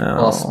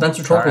 Well,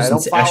 Spencer All right, I don't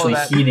Torkelson's follow actually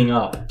that. heating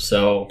up.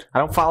 So I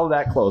don't follow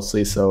that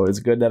closely, so it's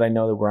good that I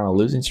know that we're on a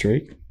losing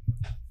streak.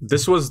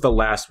 This was the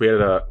last. We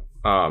had a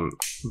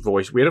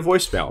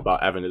voicemail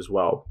about Evan as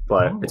well,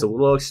 but it's a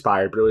little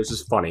expired, but it was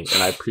just funny,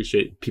 and I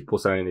appreciate people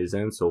sending these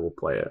in, so we'll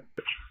play it.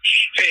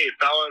 Hey,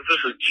 fellas, this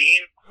is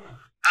Gene.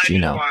 I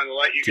Gino. just wanted to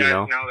let you guys Gino.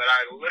 know that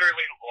I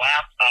literally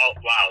laughed out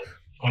loud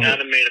when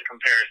Evan made a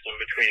comparison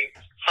between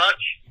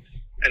Hutch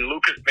and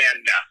Lucas Van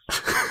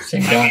Ness.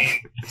 same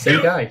guy.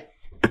 Same guy.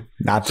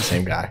 Not the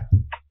same guy.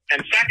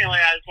 And secondly,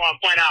 I just want to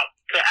point out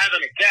to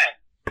Evan again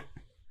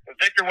that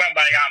Victor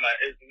Wembanyama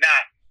is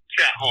not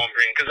Chet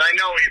Holmgren, because I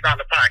know he's on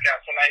the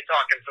podcast tonight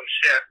talking some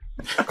shit.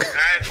 And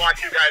I just want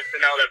you guys to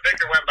know that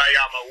Victor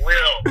Wembanyama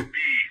will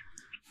be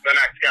the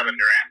next Kevin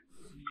Durant.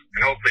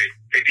 And hopefully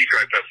a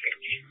Detroit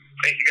Pistons.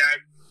 Thank you guys.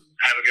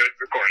 Have a good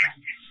recording.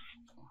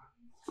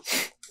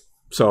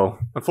 So,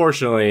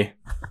 unfortunately,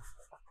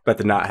 that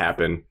did not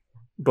happen.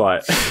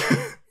 But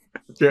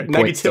your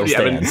Point still negativity,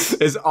 Evan, stands.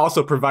 is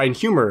also providing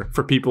humor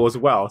for people as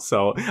well.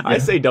 So, I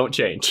say don't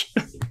change.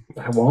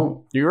 I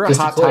won't. You were a Just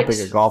hot the clicks.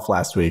 topic at golf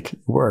last week. You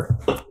were.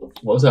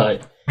 Was I?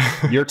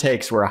 Your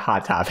takes were a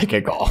hot topic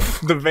at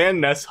golf. The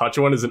Van Ness Hutch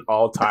one is an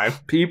all-time.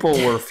 People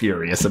were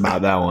furious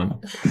about that one.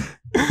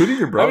 Who did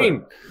your brother? I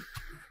mean,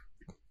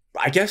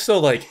 I guess so.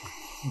 Like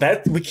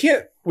that, we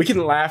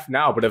can laugh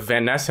now, but if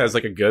Van Ness has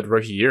like a good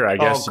rookie year, I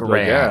guess you'd be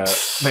like, yeah,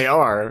 Grant. they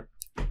are.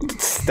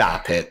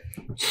 Stop it.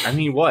 I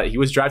mean, what? He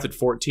was drafted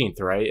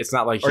 14th, right? It's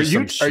not like Are he's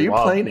you some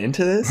schlub. playing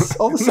into this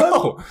all of a sudden?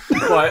 No,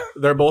 but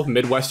they're both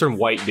Midwestern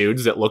white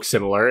dudes that look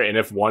similar, and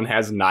if one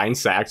has 9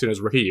 sacks in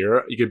his rookie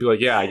year, you could be like,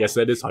 yeah, I guess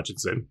that is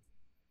Hutchinson.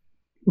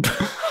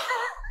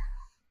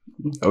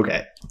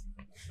 Okay.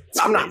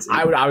 I'm not.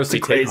 I would obviously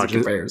It's a take crazy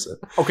Hutchinson. comparison.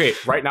 Okay,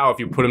 right now, if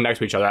you put them next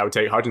to each other, I would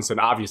take Hutchinson.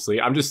 Obviously,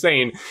 I'm just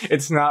saying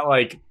it's not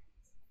like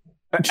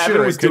Sure,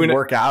 Evan was it could doing it.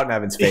 work out in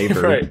Evan's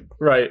favor.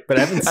 Right. But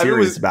Evan's Evan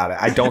serious was- about it.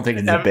 I don't think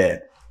it's a Evan-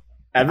 bit.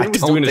 Evan I was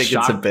don't doing a think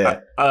it's shock, a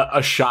bit.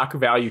 a shock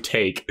value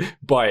take,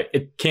 but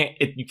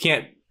you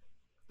can't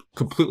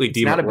completely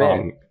deem not it a bit.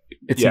 wrong.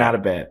 It's Yeah. not a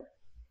bit.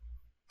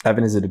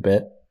 Evan, is it a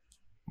bit?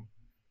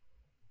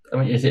 I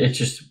mean, it's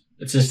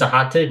just a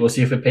hot take. We'll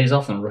see if it pays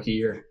off in the rookie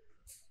year.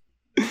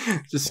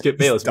 Just skip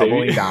Bayless,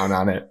 Doubling baby. down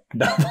on it.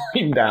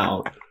 Doubling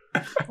down.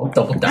 I'll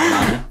double down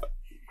on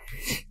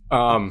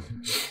it.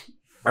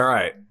 All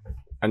right.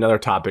 Another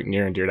topic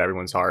near and dear to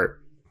everyone's heart.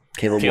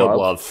 Caleb Field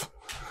Love.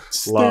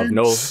 love.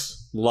 No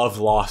love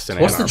lost in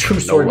What's the Ann true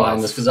Arbor. story No behind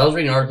love. this? Because I was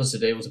reading articles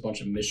today. It was a bunch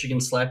of Michigan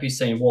slappies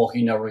saying, "Well,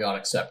 he never got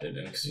accepted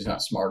because he's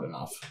not smart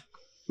enough."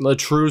 The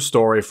true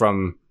story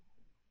from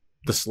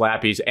the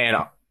Slappies and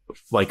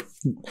like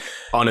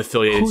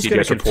unaffiliated Who's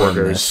gonna CBS confirm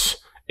reporters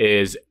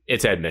is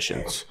it's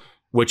admissions,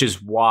 which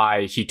is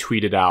why he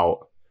tweeted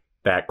out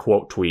that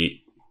quote tweet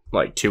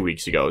like 2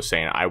 weeks ago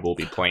saying I will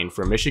be playing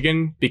for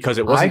Michigan because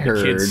it I wasn't the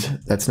heard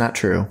kids. that's not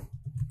true.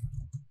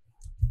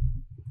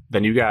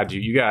 Then you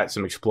got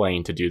some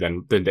explaining to do.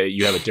 Then that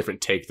you have a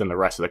different take than the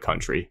rest of the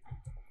country.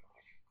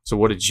 So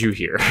what did you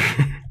hear?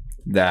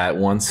 That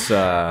once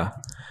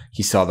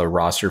he saw the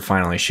roster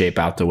finally shape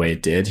out the way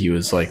it did, he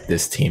was like,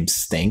 this team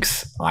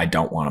stinks. I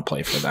don't want to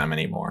play for them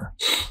anymore.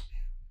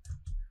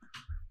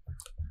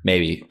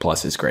 Maybe,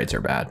 plus his grades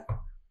are bad.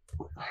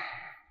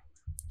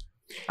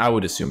 I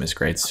would assume his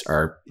grades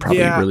are probably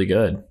Yeah. really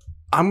good.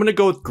 I'm gonna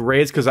go with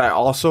grades because I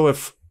also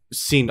have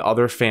seen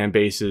other fan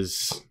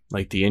bases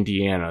like the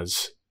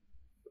Indianas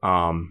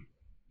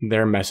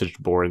their message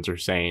boards are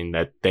saying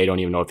that they don't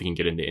even know if they can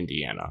get into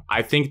Indiana.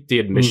 I think the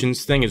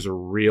admissions thing is a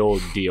real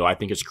deal. I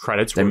think his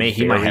credits were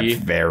he might have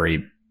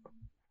very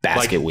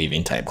basket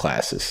weaving type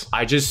classes.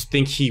 I just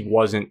think he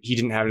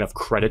didn't have enough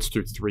credits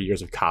through 3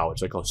 years of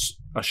college, like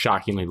a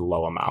shockingly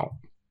low amount.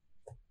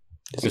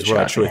 Is what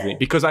I truly think.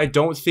 Because I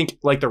don't think,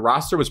 like, the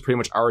roster was pretty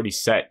much already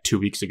set 2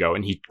 weeks ago,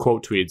 and he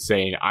quote tweeted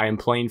saying, "I am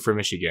playing for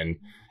Michigan."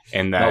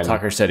 And then Mel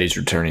Tucker said he's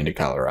returning to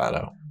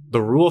Colorado.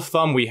 The rule of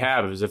thumb we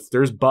have is if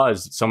there's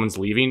buzz that someone's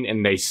leaving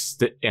and they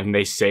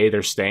say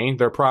they're staying,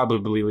 they're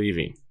probably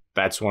leaving.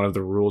 That's one of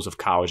the rules of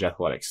college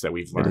athletics that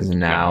we've learned. It is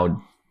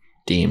now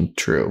deemed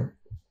true.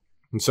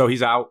 And so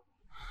he's out.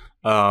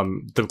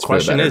 The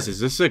question is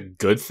this a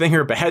good thing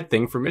or bad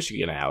thing for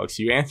Michigan, Alex?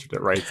 You answered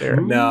it right there.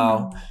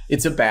 No,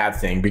 it's a bad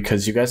thing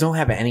because you guys don't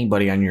have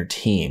anybody on your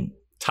team.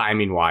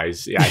 Timing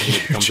wise, yeah, I think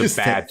it becomes a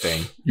bad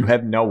thing. You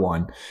have no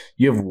one.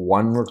 You have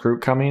one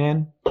recruit coming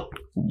in.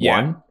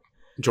 One?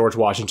 George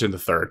Washington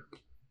III.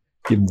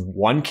 You have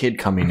one kid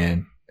coming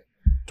in.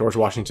 George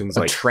Washington's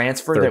a like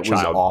transfer that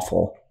was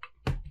awful.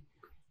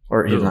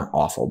 Or he's not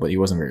awful, but he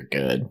wasn't very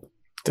good.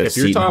 If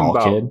you're talking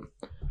about kid.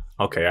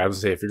 Okay, I would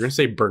say if you're going to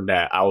say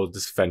Burnett, I will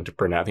defend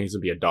Burnett. I think he's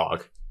going to be a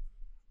dog.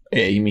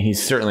 Yeah, you mean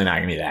he's certainly not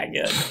going to be that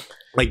good.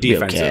 Like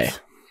defensive.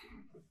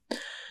 Okay.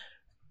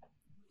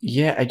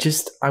 Yeah,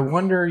 I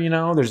wonder,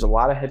 there's a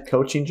lot of head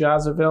coaching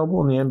jobs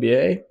available in the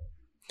NBA.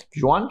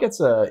 If Juwan gets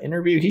an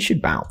interview, he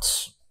should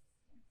bounce.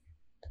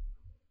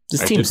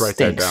 This team stinks. Write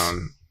that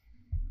down.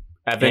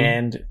 Evan,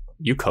 and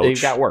you coach.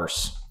 They've got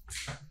worse.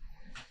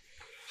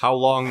 How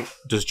long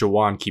does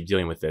Juwan keep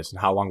dealing with this? And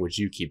how long would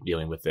you keep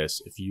dealing with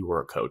this if you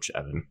were a coach,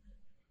 Evan?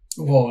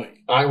 Well,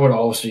 I would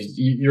always –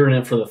 you're in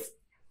it for the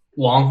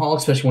long haul,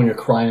 especially when you're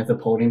crying at the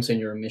podium saying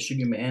you're a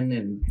Michigan man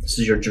and this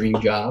is your dream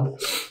job.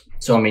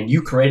 So, I mean,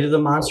 you created the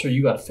monster.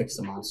 You got to fix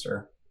the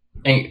monster.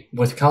 And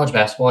with college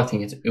basketball, I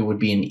think it would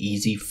be an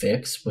easy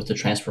fix with the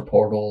transfer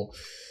portal,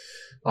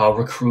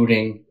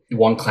 recruiting.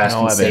 One class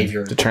can save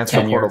your The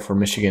transfer portal for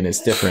Michigan is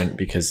different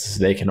because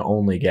they can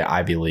only get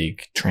Ivy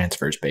League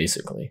transfers,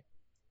 basically.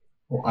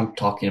 Well, I'm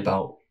talking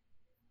about –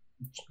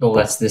 well,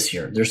 that's this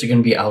year. There's going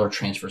to be other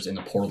transfers in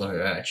the portal that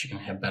are actually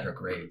going to have better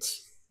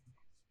grades.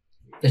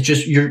 It's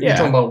just you're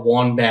talking about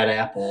one bad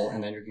apple,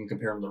 and then you're going to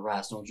compare them to the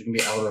rest. No, there's going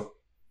to be other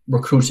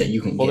recruits that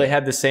you can get. Well, they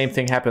had the same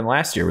thing happen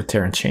last year with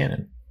Terrence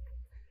Shannon.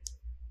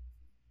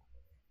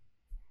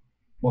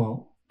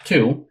 Well,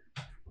 two.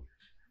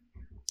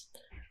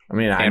 I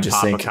mean, I'm just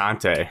saying.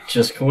 Conte.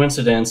 Just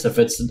coincidence. If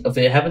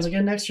it happens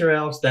again next year,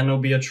 Alex, then it'll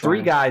be a try.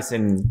 3 guys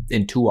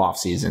in 2 off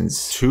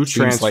seasons. 2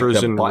 transfers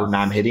like the button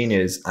I'm hitting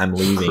is I'm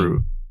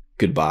leaving.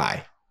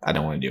 Goodbye. I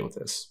don't want to deal with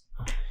this.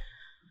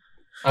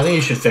 I think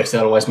you should fix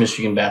that. Otherwise,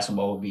 Michigan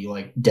basketball will be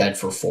like dead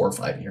for 4 or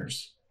 5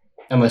 years,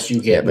 unless you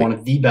get one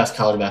of the best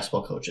college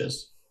basketball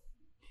coaches.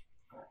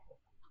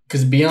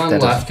 Because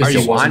Beilein left because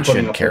he wasn't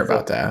putting up care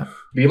about that.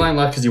 Beilein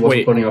left because he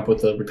wasn't putting up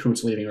with the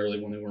recruits leaving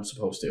early when they weren't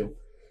supposed to.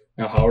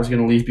 Now Howard's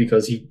going to leave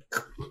because he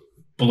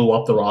blew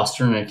up the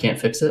roster and I can't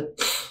fix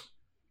it.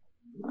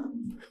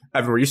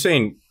 Evan, were you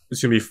saying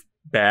it's going to be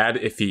bad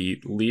if he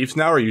leaves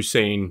now, or are you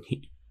saying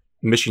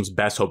Michigan's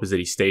best hope is that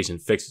he stays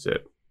and fixes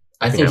it?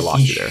 I think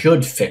he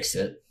should fix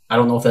it. I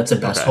don't know if that's the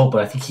best hope,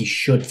 but I think he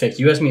should fix it.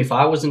 You asked me if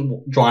I was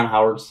in John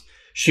Howard's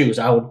shoes,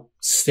 I would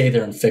stay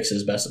there and fix it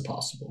as best as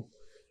possible.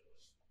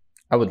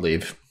 I would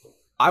leave.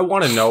 I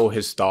want to know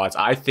his thoughts.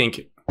 I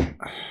think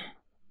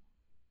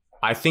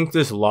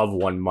this Love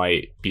one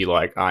might be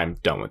like, I'm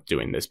done with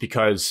doing this,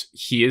 because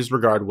he is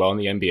regarded well in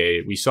the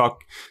NBA. We saw,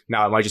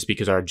 now it might just be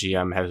because our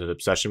GM has an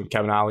obsession with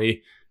Kevin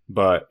Ollie,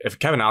 but if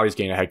Kevin Ollie's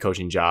getting a head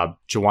coaching job,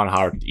 Juwan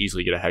Howard could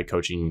easily get a head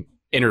coaching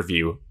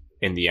interview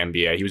in the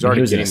NBA. He was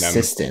already getting them.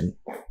 Assistant.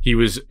 He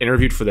was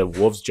interviewed for the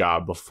Wolves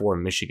job before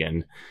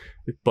Michigan,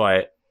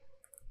 but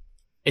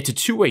it's a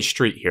two-way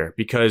street here,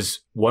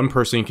 because one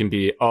person can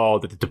be,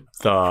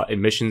 the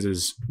admissions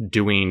is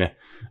doing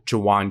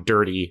Juwan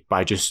dirty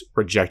by just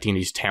rejecting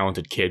these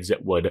talented kids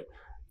that would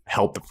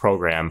help the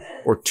program.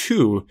 Or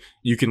 2,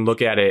 you can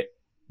look at it,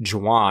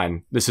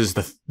 Juwan, this is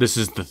the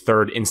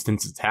 3rd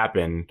instance it's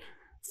happened.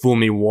 Fool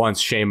me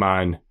once, shame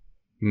on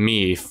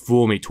me.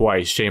 Fool me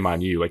twice, shame on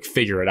you. Like,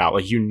 figure it out.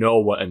 Like, you know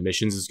what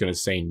admissions is going to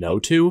say no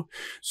to.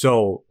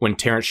 So when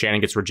Terrence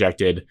Shannon gets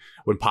rejected,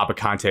 when Papa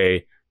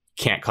Conte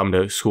can't come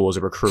to school as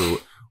a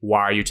recruit, why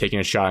are you taking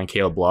a shot on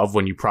Caleb Love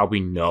when you probably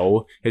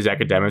know his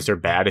academics are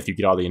bad if you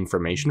get all the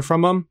information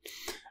from him?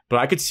 But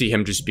I could see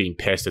him just being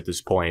pissed at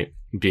this point,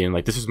 being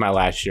like, this is my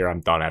last year. I'm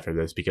done after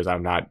this, because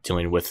I'm not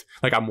dealing with,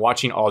 like, I'm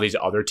watching all these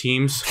other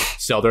teams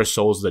sell their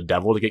souls to the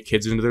devil to get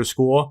kids into their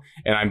school,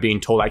 and I'm being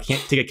told I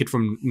can't take a kid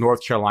from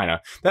North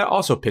Carolina. That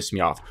also pissed me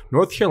off.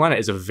 North Carolina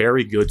is a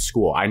very good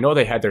school. I know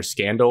they had their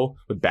scandal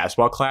with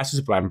basketball classes,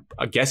 but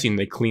I'm guessing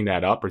they cleaned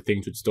that up, or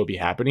things would still be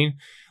happening.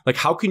 Like,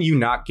 how can you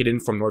not get in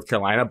from North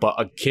Carolina, but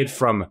a kid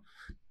from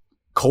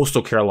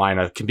Coastal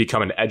Carolina can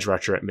become an edge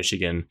rusher at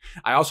Michigan?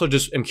 I also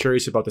just am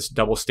curious about this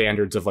double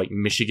standards of, like,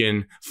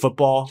 Michigan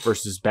football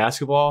versus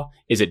basketball.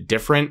 Is it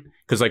different?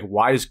 Because like,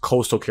 why does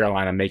Coastal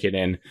Carolina make it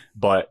in,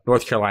 but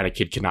North Carolina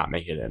kid cannot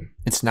make it in?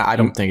 It's not. I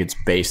don't think it's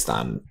based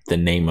on the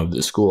name of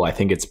the school. I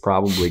think it's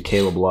probably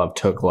Caleb Love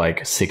took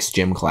like 6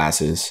 gym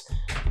classes,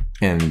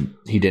 and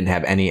he didn't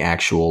have any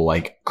actual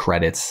like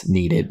credits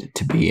needed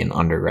to be in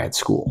undergrad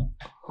school.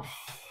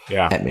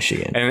 Yeah, at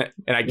Michigan, and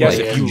I guess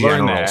like, if you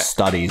learn that,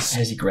 studies,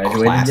 has he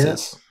graduated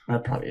classes. yet?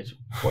 That probably is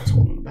what's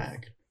holding him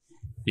back.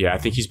 Yeah, I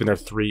think he's been there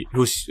 3.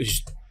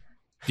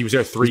 He was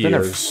there 3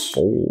 years.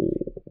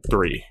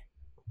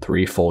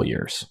 3 full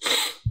years.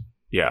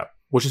 Yeah,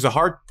 which is a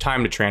hard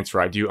time to transfer.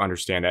 I do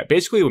understand that.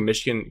 Basically, when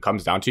Michigan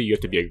comes down to, you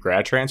have to be a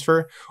grad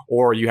transfer,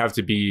 or you have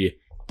to be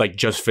like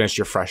just finished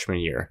your freshman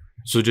year.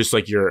 So just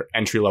like your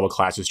entry level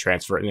classes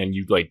transfer, and then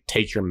you like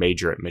take your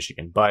major at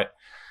Michigan. But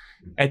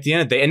at the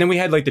end of the day, and then we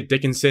had like the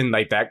Dickinson,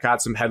 like that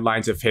got some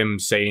headlines of him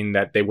saying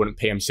that they wouldn't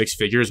pay him 6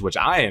 figures, which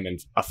I am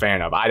a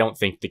fan of. I don't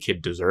think the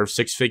kid deserves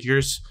 6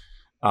 figures.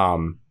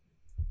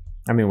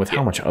 I mean, with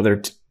how much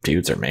other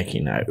dudes are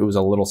making, it was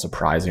a little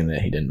surprising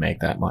that he didn't make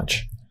that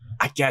much.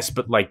 I guess,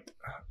 but like,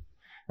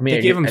 I mean,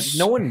 they gave him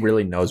no one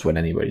really knows what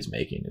anybody's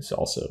making. It's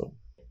also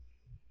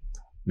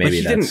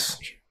maybe that's.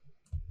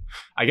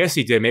 I guess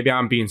he did. Maybe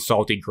I'm being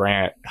salty,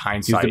 Grant.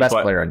 Hindsight, he's the best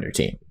player on your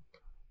team.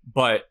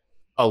 But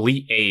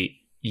Elite 8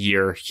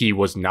 year, he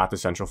was not the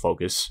central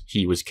focus.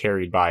 He was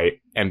carried by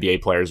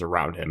NBA players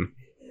around him.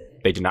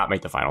 They did not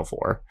make the Final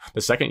Four.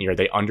 The second year,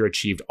 they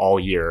underachieved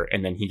all year,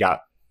 and then he got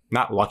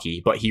not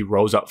lucky, but he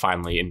rose up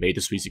finally and made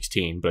the Sweet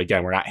 16. But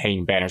again, we're not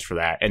hanging banners for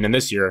that. And then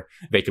this year,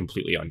 they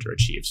completely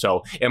underachieved.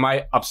 So am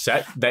I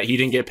upset that he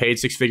didn't get paid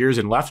 6 figures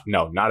and left?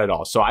 No, not at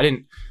all. So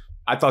I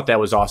thought that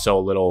was also a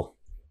little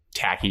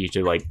tacky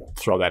to like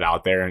throw that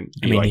out there. And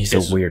I mean, like, he's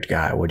a weird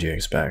guy. What'd you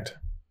expect?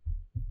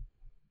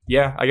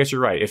 Yeah, I guess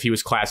you're right. If he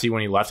was classy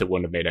when he left, it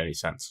wouldn't have made any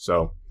sense.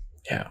 So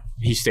yeah,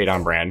 he stayed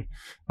on brand.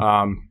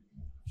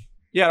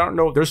 Yeah, I don't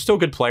know. There's still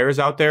good players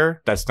out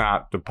there. That's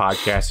not the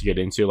podcast to get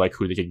into, like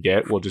who they could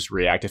get. We'll just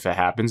react if it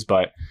happens.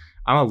 But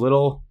I'm a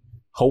little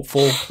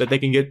hopeful that they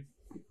can get.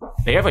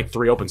 They have like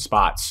 3 open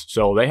spots,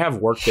 so they have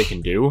work they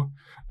can do.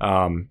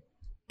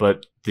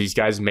 But these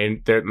guys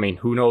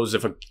who knows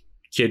if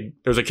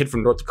there's a kid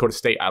from North Dakota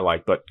State I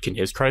like, but can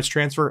his credits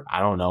transfer?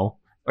 I don't know.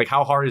 Like,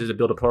 how hard is it to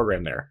build a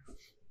program there?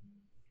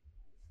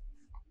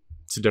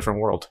 It's a different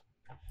world.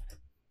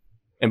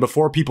 And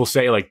before people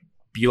say like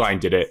Beeline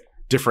did it,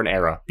 different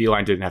era.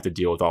 Beeline didn't have to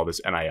deal with all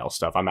this NIL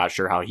stuff. I'm not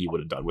sure how he would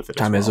have done with it.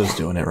 Tom Izzo's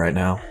doing it right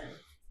now.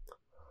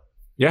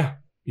 Yeah,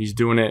 he's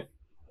doing it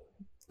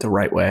the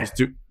right way.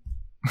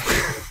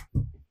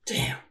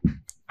 Damn.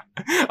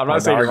 I'm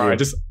not saying you're wrong.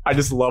 I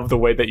just love the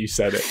way that you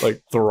said it,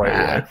 like the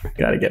right way.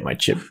 Got to get my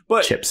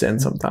chips in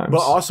sometimes. But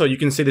also, you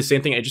can say the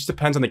same thing. It just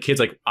depends on the kids.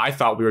 Like, I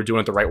thought we were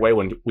doing it the right way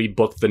when we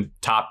booked the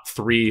top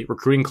 3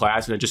 recruiting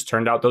class, and it just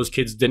turned out those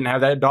kids didn't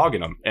have that dog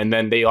in them, and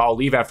then they all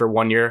leave after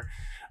 1 year.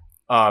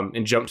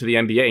 And jump to the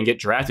NBA and get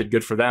drafted.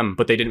 Good for them,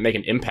 but they didn't make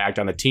an impact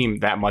on the team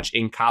that much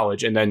in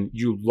college. And then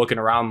you looking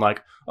around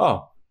like,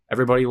 oh,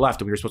 everybody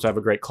left, and we were supposed to have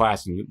a great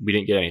class, and we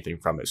didn't get anything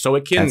from it. So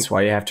it can. That's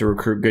why you have to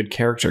recruit good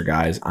character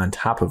guys on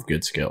top of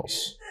good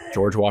skills.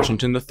 George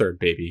Washington III,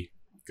 baby,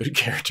 good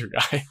character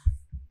guy.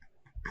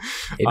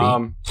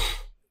 All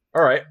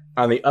right,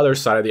 on the other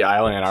side of the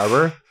aisle in Ann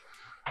Arbor,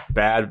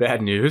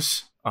 bad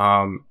news.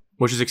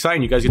 Which is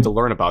exciting. You guys get to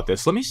learn about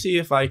this. Let me see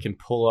if I can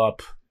pull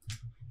up.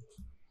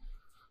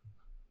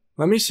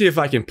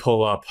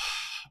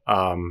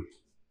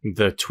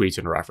 The tweets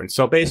in reference.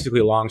 So basically,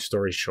 long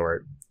story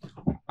short,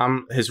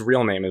 his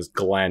real name is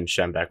Glenn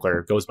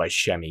Schembeckler. Goes by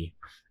Shemy,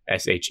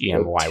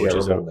 Shemy,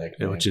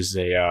 which is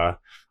a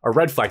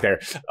red flag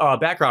there.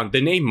 Background: the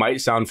name might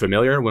sound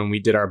familiar. When we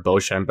did our Bo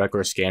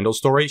Schembeckler scandal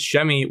story,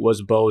 Shemy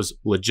was Bo's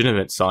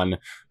legitimate son,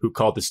 who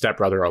called the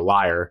stepbrother a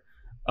liar.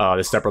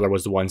 The stepbrother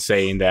was the one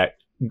saying that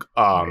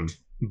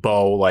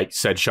Bo like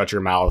said, "Shut your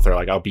mouth," or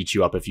like, "I'll beat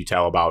you up if you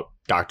tell about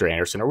Dr.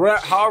 Anderson," or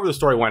however the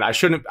story went. I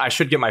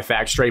should get my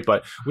facts straight,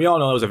 but we all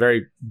know it was a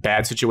very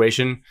bad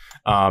situation.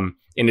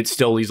 And it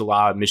still leaves a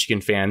lot of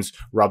Michigan fans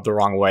rubbed the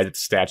wrong way that the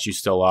statue's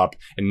still up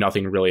and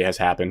nothing really has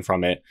happened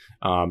from it.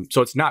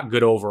 So it's not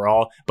good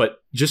overall, but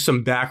just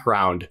some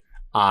background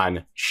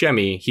on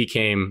Shemy. He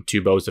came to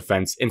Bo's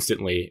defense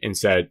instantly and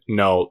said,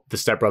 no, the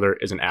stepbrother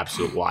is an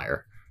absolute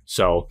liar.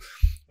 So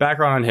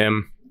background on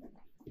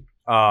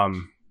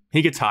him.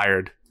 He gets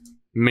hired.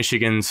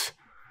 Michigan's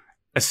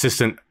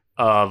assistant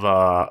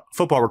of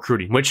football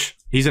recruiting, which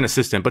he's an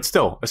assistant, but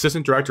still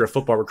assistant director of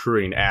football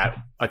recruiting at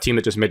a team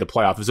that just made the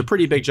playoff is a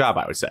pretty big job,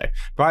 I would say.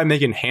 Probably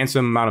making a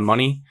handsome amount of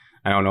money.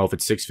 I don't know if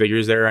it's 6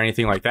 figures there or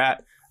anything like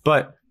that,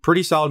 but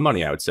pretty solid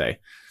money, I would say.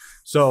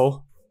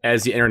 So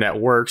as the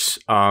internet works,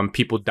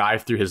 people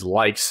dive through his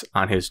likes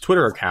on his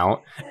Twitter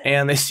account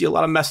and they see a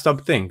lot of messed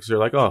up things. They're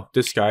like, oh,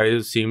 this guy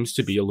seems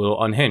to be a little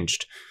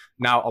unhinged.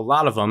 Now, a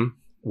lot of them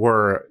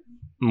were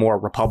more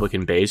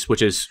Republican based,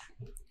 which is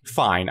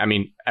fine. I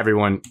mean,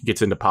 everyone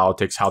gets into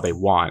politics how they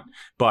want,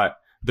 but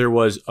there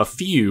was a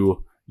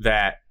few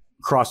that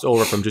crossed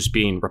over from just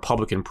being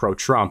Republican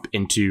pro-Trump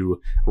into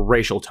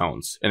racial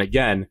tones. And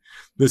again,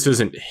 this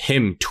isn't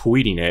him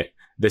tweeting it.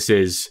 This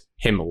is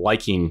him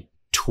liking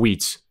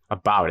tweet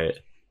about it.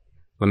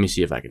 Let me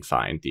see if I can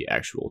find the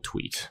actual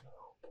tweet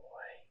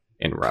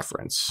in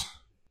reference.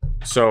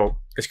 So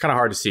it's kind of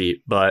hard to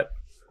see, but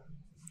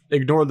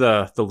ignore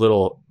the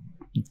little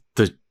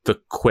the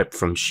quip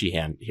from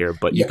Sheehan here.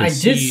 But you can I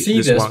did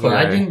see this, but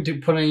guy. I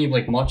didn't put any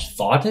like much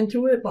thought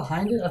into it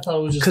behind it. I thought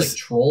it was just like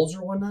trolls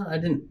or whatnot.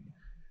 It didn't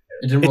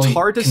It's really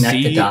hard to connect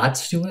the see.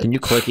 dots to it. Can you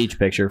click each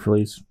picture,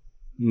 please?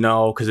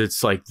 No, because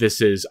it's like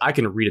I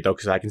can read it though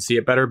because I can see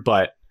it better.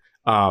 But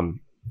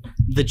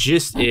the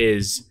gist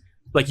is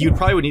like you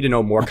probably would need to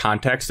know more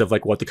context of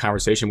like what the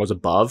conversation was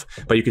above.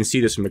 But you can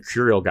see this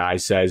mercurial guy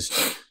says,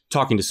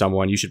 talking to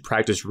someone, you should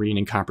practice reading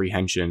and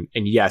comprehension.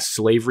 And yes,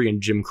 slavery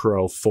and Jim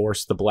Crow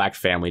forced the black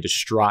family to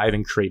strive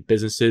and create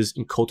businesses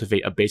and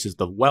cultivate a basis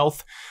of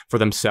wealth for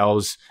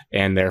themselves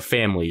and their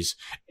families,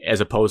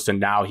 as opposed to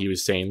now he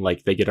was saying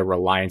like they get a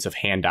reliance of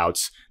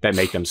handouts that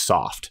make them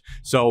soft.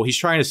 So he's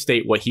trying to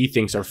state what he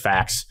thinks are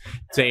facts,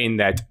 saying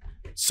that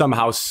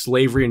somehow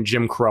slavery and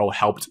Jim Crow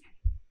helped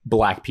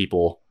black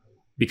people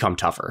become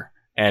tougher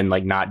and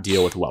like not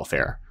deal with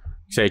welfare.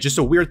 Say just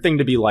a weird thing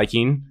to be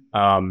liking.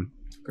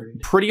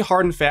 Pretty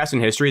hard and fast in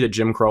history that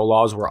Jim Crow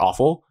laws were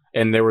awful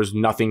and there was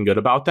nothing good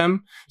about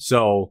them.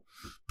 So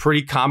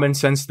pretty common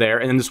sense there.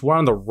 And then this one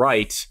on the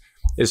right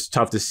is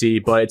tough to see,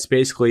 but it's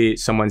basically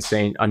someone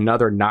saying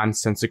another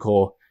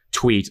nonsensical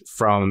tweet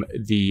from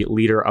the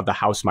leader of the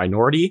House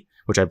minority,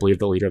 which I believe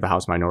the leader of the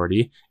House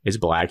minority is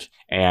black.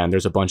 And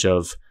there's a bunch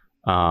of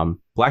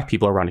black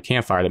people around a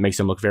campfire that makes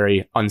them look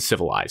very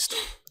uncivilized.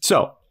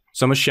 So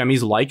some of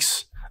Shemy's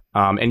likes,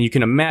 and you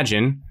can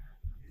imagine,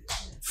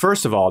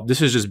 first of all,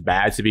 this is just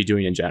bad to be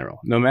doing in general.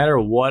 No matter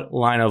what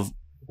line of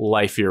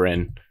life you're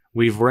in,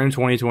 we're in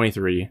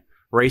 2023.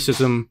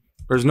 Racism,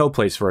 there's no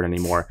place for it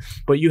anymore.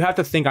 But you have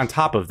to think on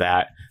top of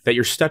that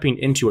you're stepping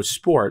into a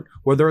sport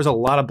where there is a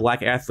lot of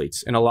black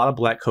athletes and a lot of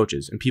black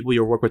coaches and people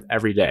you work with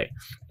every day.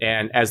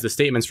 And as the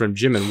statements from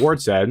Jim and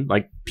Ward said,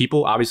 like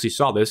people obviously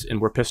saw this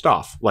and were pissed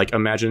off. Like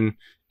imagine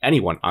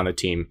anyone on the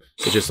team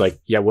is just like,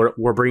 yeah,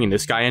 we're bringing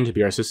this guy in to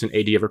be our assistant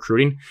AD of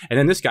recruiting. And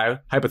then this guy,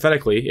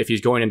 hypothetically, if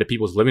he's going into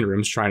people's living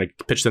rooms trying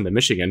to pitch them to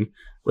Michigan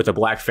with a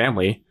black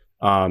family,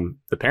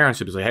 the parents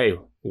would be like, hey,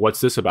 what's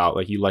this about?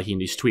 Like you liking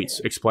these tweets?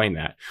 Explain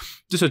that.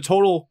 Just a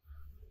total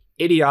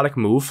idiotic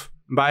move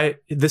by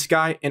this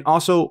guy, and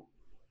also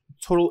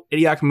total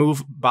idiotic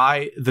move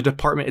by the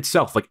department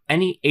itself. Like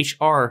any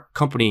HR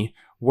company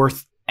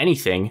worth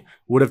anything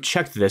would have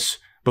checked this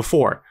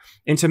before.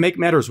 And to make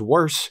matters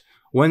worse,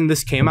 when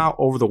this came out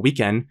over the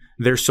weekend,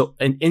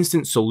 an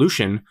instant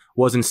solution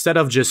was, instead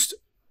of just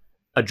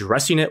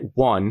addressing it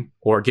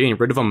or getting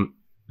rid of them,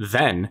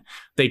 then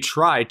they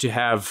tried to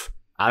have,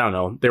 I don't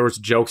know, there was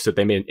jokes that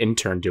they made an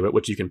intern do it,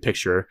 which you can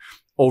picture,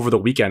 over the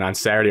weekend on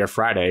Saturday or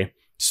Friday,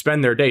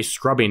 spend their day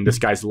scrubbing this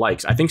guy's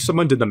likes. I think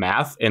someone did the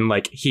math and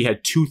like he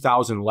had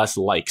 2,000 less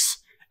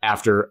likes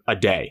after a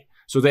day.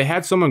 So they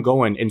had someone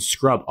go in and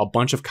scrub a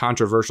bunch of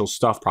controversial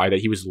stuff probably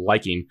that he was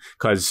liking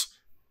because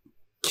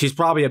he's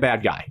probably a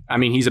bad guy. I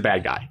mean, he's a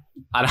bad guy.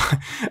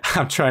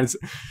 I'm trying to,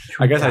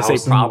 I guess I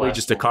say probably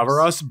just to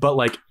cover us, but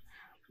like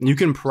you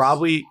can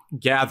probably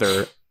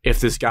gather if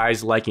this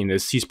guy's liking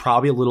this, he's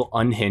probably a little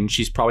unhinged.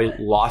 He's probably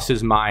lost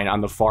his mind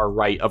on the far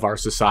right of our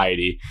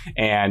society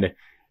and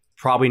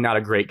probably not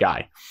a great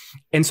guy.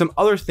 And some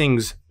other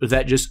things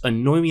that just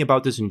annoy me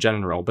about this in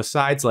general,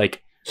 besides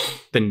like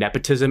the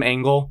nepotism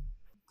angle,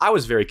 I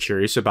was very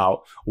curious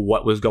about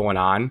what was going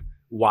on.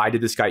 Why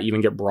did this guy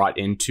even get brought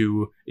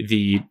into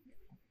the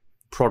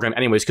program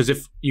anyways? Because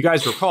if you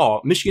guys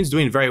recall, Michigan's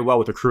doing very well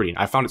with recruiting.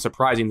 I found it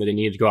surprising that they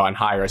needed to go out and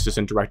hire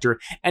assistant director.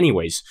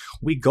 Anyways,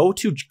 we go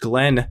to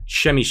Glenn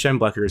Shemy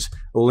Schemblecker's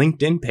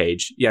LinkedIn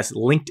page. Yes,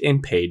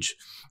 LinkedIn page.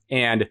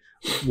 And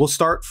we'll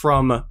start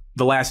from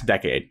the last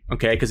decade,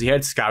 okay? Because he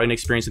had scouting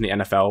experience in the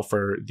NFL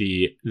for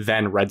the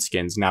then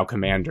Redskins, now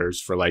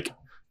Commanders, for like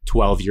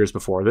 12 years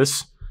before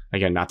this.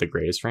 Again, not the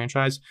greatest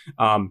franchise.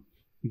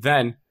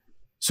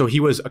 So he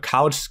was a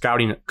college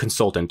scouting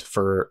consultant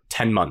for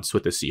 10 months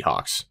with the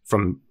Seahawks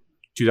from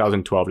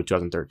 2012 to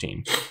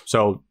 2013.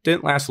 So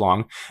didn't last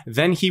long.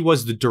 Then he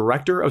was the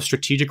director of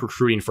strategic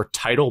recruiting for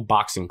Title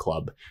Boxing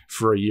Club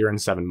for a year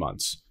and 7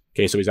 months.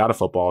 Okay, so he's out of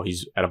football.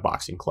 He's at a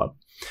boxing club.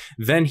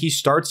 Then he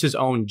starts his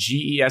own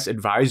GES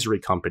advisory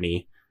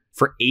company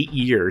for 8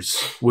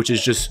 years, which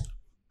is just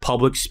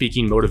public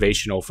speaking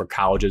motivational for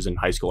colleges and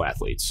high school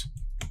athletes.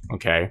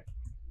 Okay.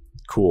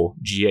 Cool.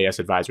 GAS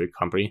advisory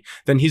company.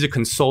 Then he's a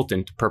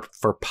consultant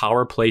for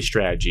power play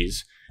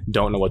strategies.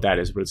 Don't know what that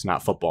is, but it's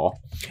not football.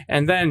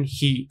 And then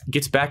he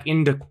gets back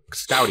into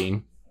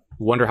scouting.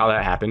 Wonder how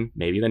that happened.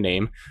 Maybe the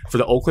name. For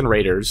the Oakland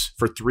Raiders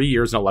for 3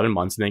 years and 11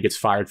 months, and then gets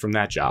fired from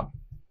that job.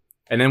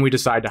 And then we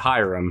decide to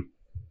hire him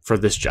for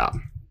this job.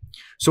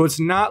 So it's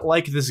not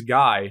like this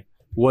guy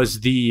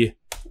was the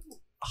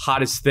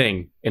hottest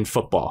thing in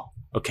football.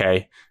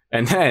 Okay.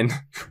 And then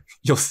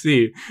you'll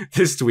see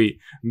this tweet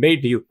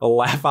made me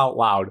laugh out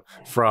loud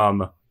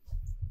from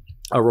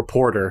a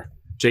reporter,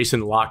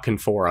 Jason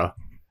Locke-Confora.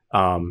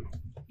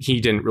 He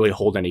didn't really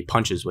hold any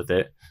punches with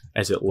it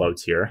as it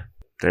loads here.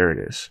 There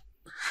it is.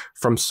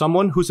 From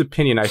someone whose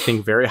opinion I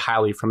think very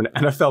highly from an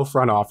NFL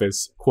front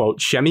office, quote,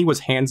 Shemy was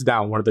hands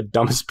down one of the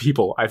dumbest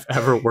people I've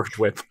ever worked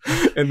with.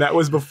 And that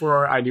was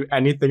before I knew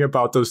anything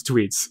about those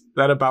tweets.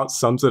 That about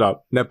sums it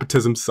up.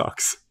 Nepotism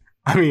sucks.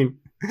 I mean,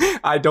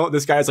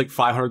 this guy has like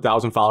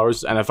 500,000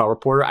 followers, NFL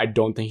reporter. I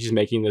don't think he's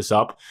making this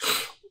up.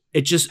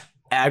 It just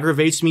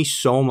aggravates me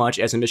so much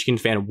as a Michigan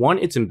fan. One,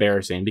 it's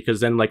embarrassing because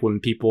then like when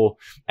people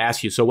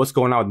ask you, so what's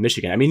going on with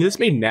Michigan? I mean, this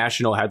made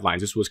national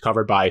headlines. This was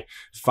covered by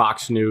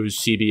Fox News,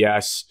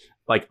 CBS,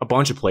 like a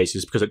bunch of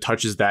places because it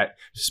touches that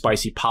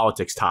spicy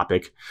politics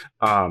topic.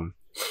 But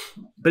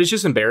it's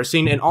just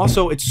embarrassing. And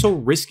also it's so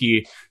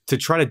risky to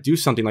try to do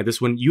something like this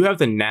when you have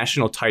the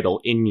national title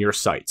in your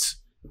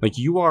sights. Like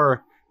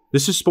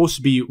this is supposed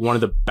to be one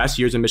of the best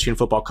years in Michigan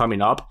football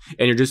coming up.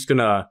 And you're just going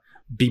to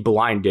be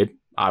blinded.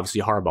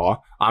 Obviously Harbaugh.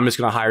 I'm just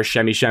going to hire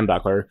Shemy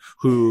Schembechler,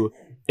 who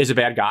is a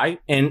bad guy.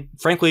 And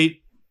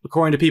frankly,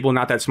 according to people,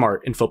 not that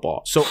smart in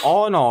football. So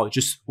all in all,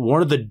 just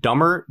one of the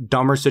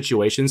dumber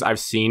situations I've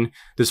seen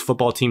this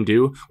football team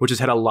do, which has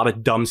had a lot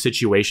of dumb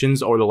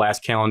situations over the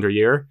last calendar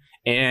year.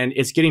 And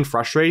it's getting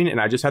frustrating. And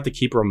I just have to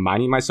keep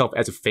reminding myself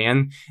as a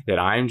fan that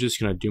I'm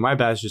just going to do my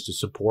best just to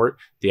support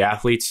the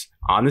athletes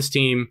on this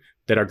team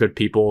that are good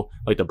people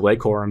like the Blake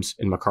Corums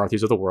and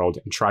McCarthy's of the world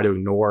and try to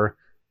ignore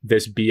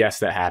this BS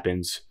that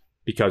happens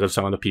because of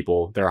some of the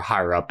people that are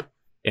higher up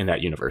in that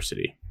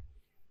university.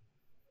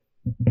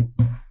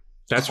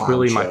 That's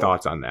really my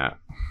thoughts on that.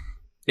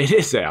 It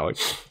is,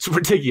 Alex. It's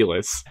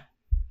ridiculous.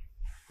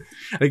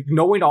 Like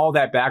knowing all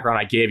that background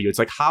I gave you, it's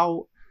like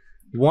how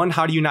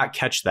do you not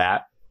catch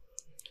that?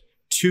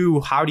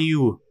 Two,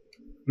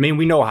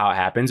 we know how it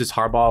happens. It's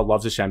Harbaugh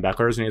loves the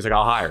Schembechlers and he's like,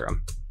 I'll hire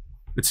him.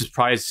 It's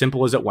probably as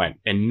simple as it went.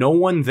 And no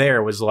one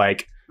there was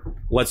like,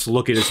 let's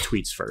look at his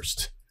tweets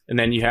first. And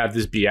then you have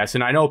this BS.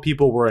 And I know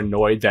people were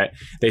annoyed that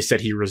they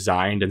said he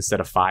resigned instead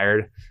of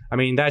fired. I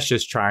mean, that's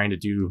just trying to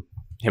do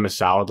him a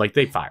solid. Like,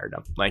 they fired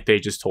him. Like, they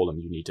just told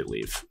him you need to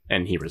leave.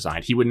 And he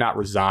resigned. He would not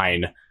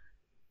resign.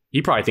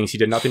 He probably thinks he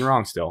did nothing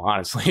wrong still,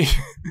 honestly.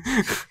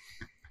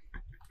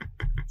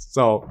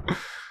 So,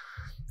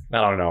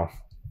 I don't know.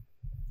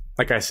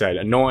 Like I said,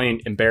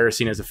 annoying,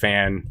 embarrassing as a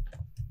fan,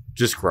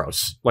 just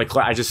gross. Like,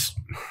 I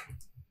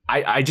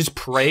just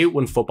pray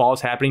when football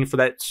is happening for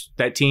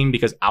that team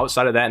because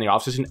outside of that in the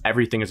offseason,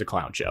 everything is a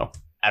clown show.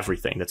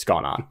 Everything that's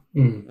gone on.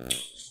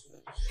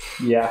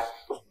 Yeah.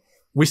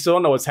 We still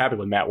don't know what's happening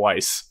with Matt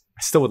Weiss.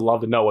 I still would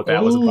love to know what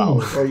that was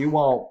about. Or you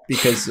won't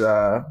because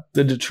the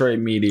Detroit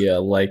media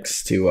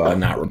likes to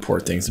not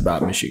report things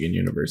about Michigan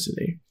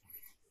University.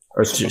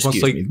 Or excuse me,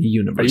 the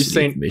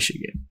University of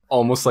Michigan.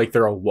 Almost like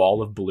they're a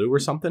wall of blue or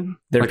something?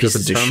 They're like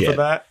pieces of shit. For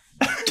that?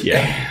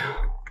 Yeah.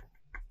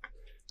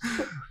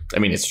 I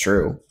mean, it's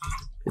true.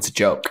 It's a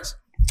joke.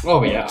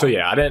 Oh yeah. So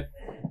yeah, I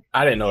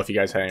didn't know if you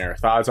guys had any other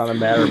thoughts on the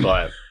matter,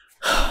 but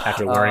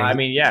after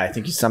learning, I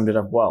think you summed it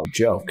up well.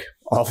 Joke.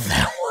 All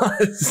that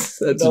was.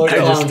 That's a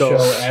clown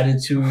show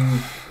added to.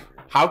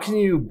 How can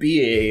you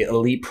be a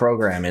elite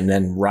program and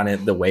then run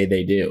it the way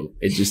they do?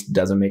 It just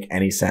doesn't make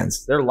any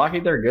sense. They're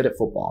lucky they're good at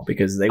football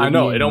because they would be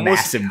a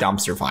massive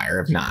dumpster fire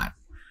if not.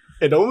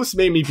 It almost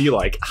made me be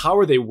like, how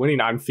are they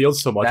winning on field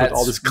so much with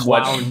all this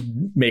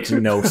clown? Makes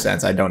no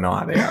sense. I don't know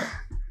how they are.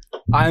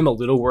 I'm a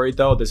little worried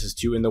though. This is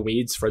too in the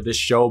weeds for this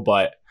show,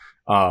 but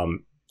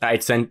I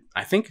sent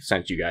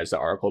you guys the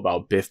article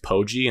about Biff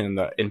Poggi and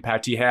the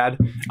impact he had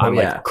on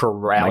like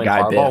corralling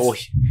Harbaugh. Well,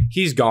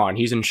 he's gone.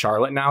 He's in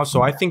Charlotte now,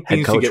 so I think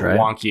things could get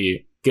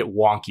wonky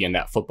in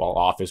that football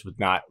office with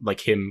not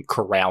like him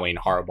corralling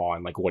Harbaugh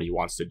and like what he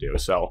wants to do.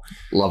 So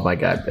love my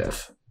guy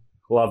Biff.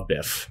 Love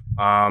Biff.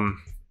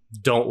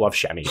 Don't love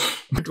Shemy.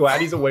 I'm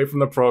glad he's away from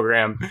the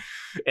program.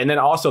 And then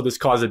also this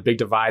caused a big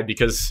divide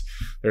because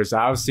there's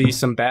obviously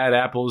some bad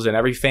apples in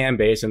every fan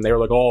base. And they were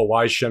like, oh,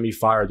 why is Shemy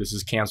fired? This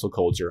is cancel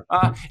culture.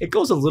 It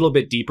goes a little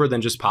bit deeper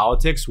than just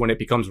politics when it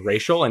becomes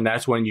racial. And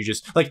that's when you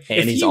just like.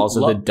 And he's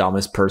also the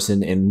dumbest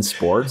person in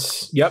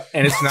sports. Yep.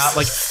 And it's not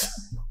like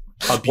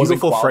a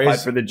beautiful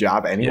phrase for the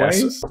job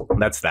anyways. Yes,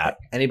 that's that.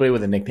 Anybody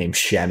with a nickname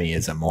Shemy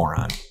is a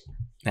moron.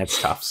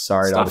 That's tough.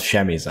 Sorry to all the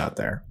Shemys out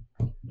there.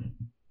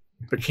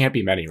 There can't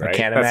be many, right? I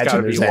can't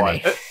imagine there's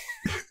any.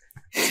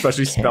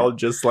 Especially spelled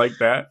just like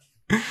that.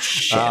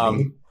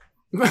 Shemy.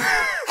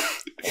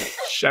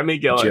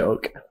 Shemy Gillen.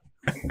 Joke.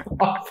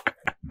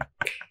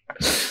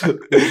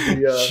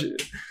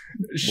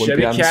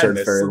 Shemy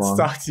Cadmus. Let's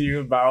talk to you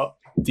about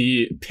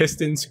the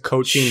Pistons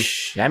coaching.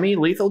 Shemy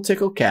Lethal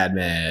Tickle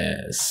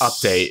Cadmus.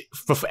 Update.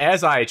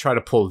 As I try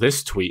to pull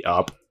this tweet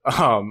up,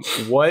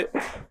 what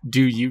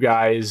do you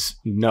guys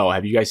know?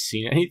 Have you guys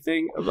seen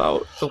anything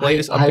about the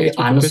latest updates?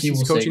 I honestly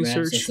will say,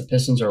 Grant, since the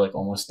Pistons are like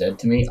almost dead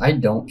to me, I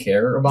don't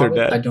care about it.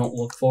 Dead. I don't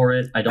look for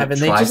it. I don't.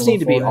 They just need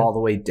to be all the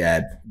way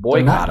dead.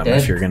 Boycott them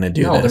if you're gonna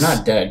do this. No, they're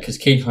not dead because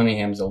Cade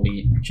Cunningham's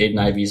elite. Jaden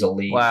Ivey's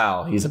elite.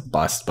 Wow, he's a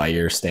bust by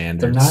your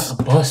standards. They're not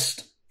a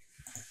bust.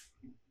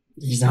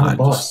 He's not a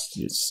bust.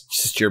 It's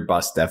just your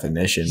bust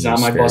definition. He's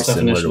not my bust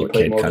definition. What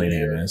Cade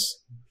Cunningham is.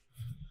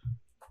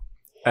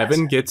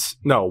 Evan gets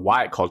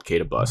Wyatt called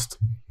Cade a bust.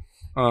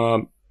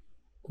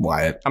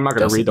 Wyatt. I'm not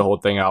going to read the whole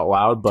thing out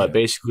loud, but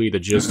basically the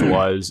gist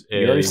was...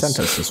 You already sent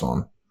us this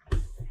one.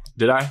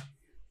 Did I?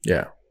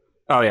 Yeah.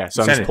 Oh, yeah.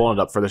 So I'm just pulling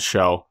it up for the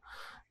show.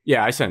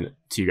 Yeah, I sent it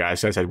to you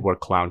guys. I said, what a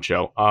clown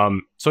show.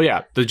 So,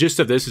 yeah, the gist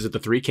of this is that the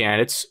three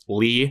candidates,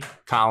 Lee,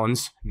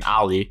 Collins, and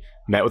Ali,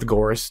 met with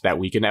Goris that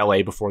week in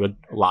L.A. before the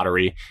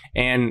lottery.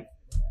 And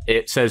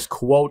it says,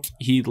 quote,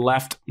 he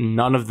left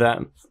none of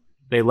them.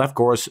 They left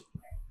Goris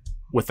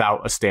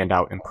without a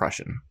standout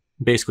impression.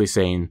 Basically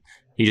saying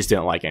he just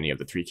didn't like any of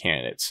the three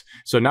candidates.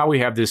 So now we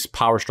have this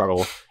power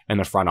struggle in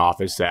the front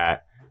office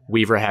that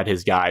Weaver had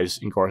his guys,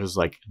 and Goris was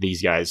like,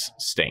 these guys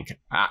stink.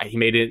 He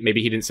made it.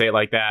 Maybe he didn't say it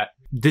like that.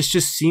 This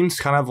just seems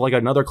kind of like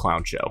another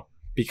clown show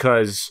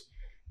because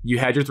you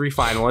had your three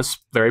finalists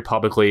very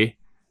publicly.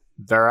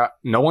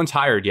 No one's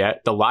hired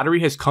yet. The lottery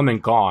has come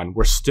and gone.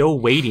 We're still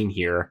waiting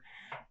here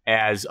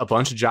as a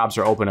bunch of jobs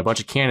are open, a bunch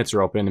of candidates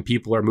are open, and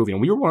people are moving.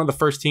 We were one of the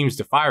first teams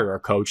to fire our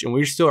coach, and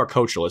we still are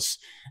coachless.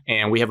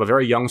 And we have a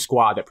very young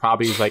squad that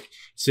probably is like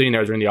sitting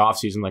there during the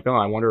offseason like, oh,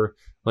 I wonder,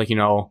 like, you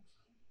know,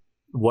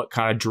 what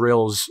kind of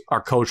drills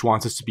our coach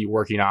wants us to be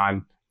working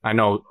on. I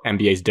know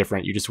NBA is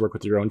different. You just work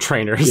with your own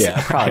trainers.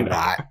 Yeah, probably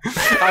not.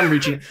 I'm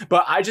reaching.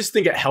 But I just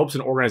think it helps an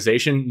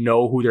organization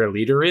know who their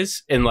leader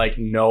is and like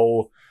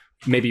know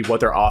maybe what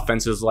their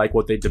offense is like,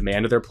 what they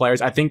demand of their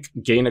players. I think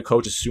getting a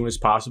coach as soon as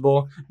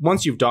possible,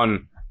 once you've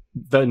done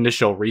the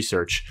initial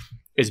research,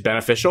 is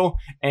beneficial.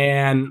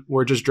 And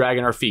we're just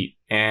dragging our feet.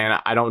 And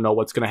I don't know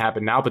what's going to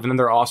happen now. But then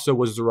there also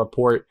was the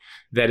report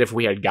that if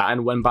we had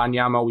gotten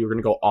Wembanyama, we were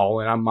going to go all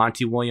in on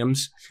Monty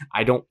Williams.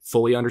 I don't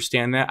fully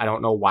understand that. I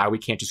don't know why we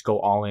can't just go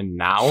all in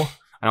now.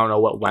 I don't know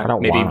what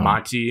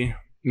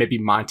maybe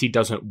Monty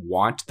doesn't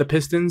want the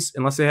Pistons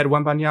unless they had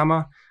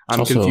Wembanyama.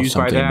 I'm confused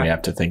by that. We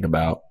have to think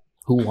about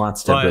who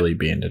wants to really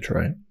be in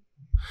Detroit.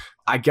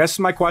 I guess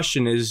my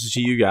question is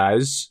to you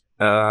guys,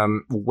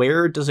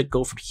 where does it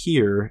go from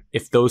here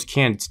if those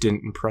candidates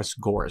didn't impress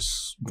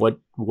Goris?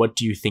 What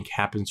do you think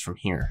happens from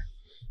here?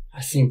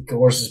 I think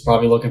Goris is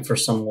probably looking for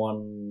someone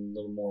a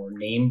little more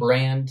name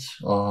brand,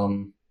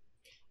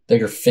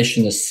 bigger fish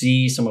in the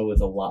sea, somebody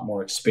with a lot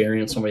more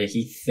experience, somebody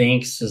he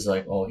thinks is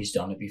like, oh, he's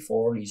done it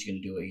before, he's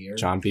going to do it here.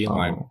 John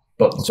Beeline.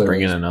 But let's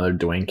bring in another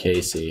Dwayne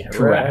Casey.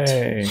 Correct.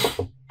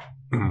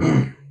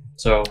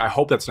 So I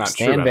hope that's not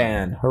Stan true.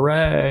 Van.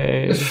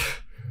 Hooray.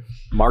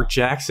 Mark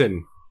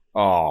Jackson.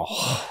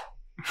 Oh,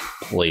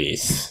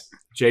 please.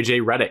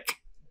 JJ Redick.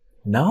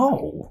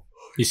 No.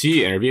 You see,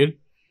 he interviewed?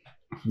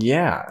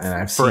 Yeah, and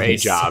I've for seen a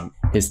job.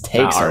 His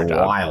takes are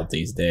job. wild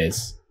these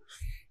days.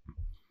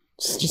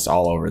 It's just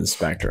all over the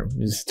spectrum.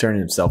 He's turning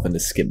himself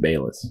into Skip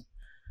Bayless.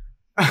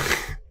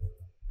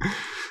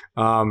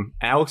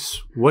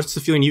 Alex, what's the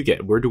feeling you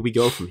get? Where do we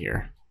go from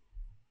here?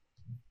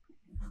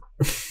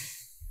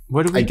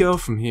 Where do we go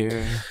from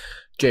here?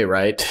 Jay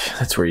Wright,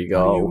 that's where you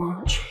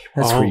go.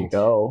 That's where you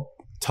go.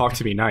 Talk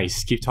to me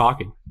nice. Keep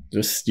talking.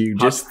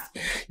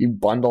 You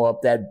bundle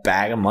up that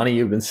bag of money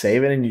you've been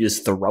saving and you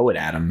just throw it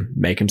at him.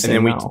 Make him say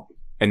no.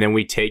 And then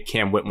we take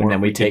Cam Whitmore. And then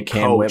we take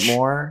Cam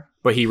Whitmore.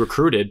 But he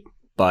recruited.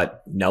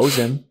 But knows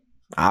him,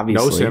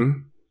 obviously. Knows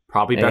him.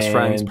 Probably best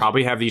friends.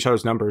 Probably have each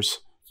other's numbers.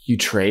 You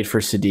trade for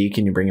Sadiq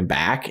and you bring him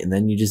back, and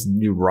then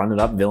you run it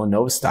up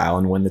Villanova style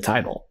and win the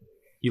title.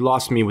 You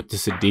lost me with the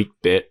Sadiq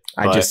bit.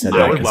 I just said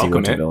that because he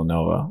went to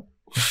Villanova.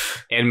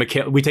 And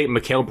we take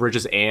Mikal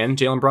Bridges and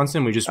Jalen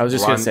Brunson. I was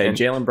just going to say,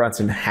 Jalen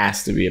Brunson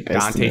has to be a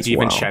Piston Dante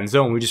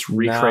DiVincenzo, and we just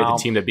recreate the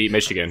team that beat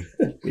Michigan.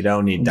 We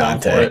don't need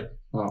Dante.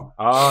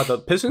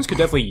 The Pistons could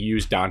definitely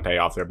use Dante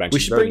off their bench. We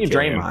should bring in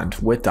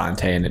Draymond with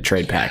Dante in a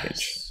trade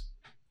package.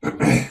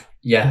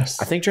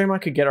 Yes. I think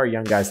Draymond could get our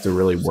young guys to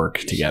really work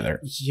together.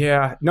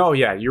 Yeah. No,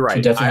 yeah, you're right.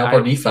 Could definitely help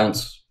our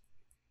defense.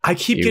 I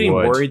keep getting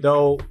worried,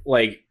 though,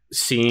 like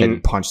seeing...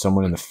 Didn't punch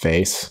someone in the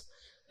face.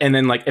 And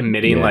then like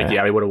admitting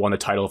we would have won the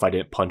title if I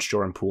didn't punch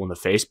Jordan Poole in the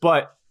face.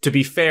 But to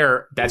be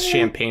fair, that's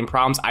champagne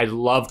problems. I'd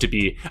love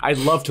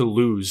to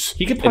lose.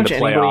 He could punch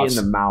anybody playoffs. in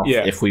the mouth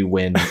if we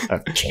win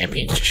a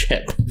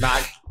championship.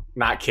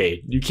 Not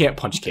Cade. You can't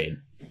punch Cade.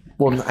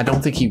 Well, I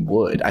don't think he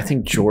would. I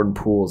think Jordan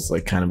Poole is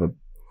like kind of a...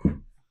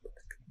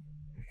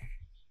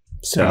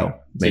 So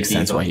makes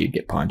sense why he'd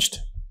get punched.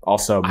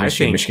 Also,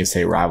 Michigan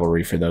State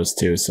rivalry for those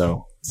two,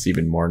 so it's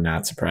even more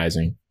not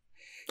surprising.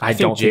 I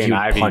don't think he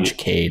would punch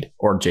Cade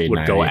or Jaden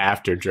would go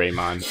after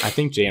Draymond. I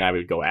think Jay and I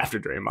would go after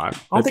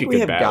Draymond. I don't think we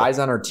have guys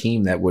on our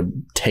team that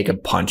would take a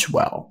punch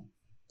well.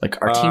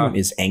 Like, our team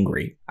is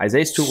angry.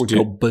 Isaiah Stewart would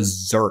go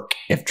berserk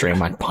if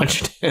Draymond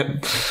punched him.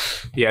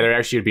 Yeah, there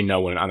actually would be no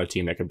one on the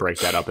team that could break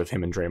that up if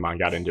him and Draymond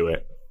got into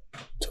it.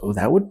 So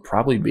that would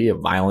probably be a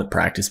violent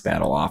practice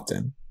battle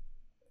often.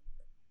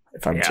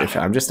 If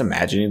I'm just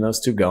imagining those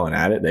two going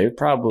at it, they would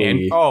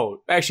probably...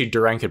 actually,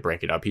 Durant could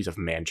break it up. He's a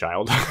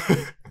man-child.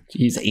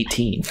 He's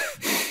 18.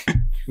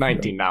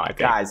 19 now, I think.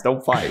 Guys,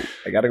 don't fight.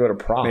 I got to go to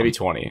prom. Maybe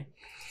 20.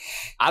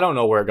 I don't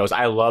know where it goes.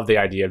 I love the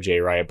idea of Jay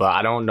Wright, but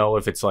I don't know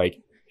if it's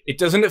like...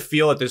 Doesn't it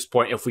feel at this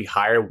point, if we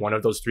hire one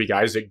of those three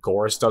guys that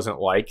Goris doesn't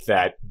like,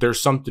 that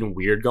there's something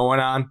weird going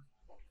on?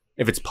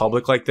 If it's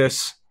public like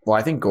this? Well,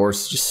 I think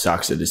Goris just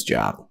sucks at his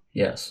job.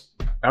 Yes.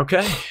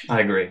 Okay.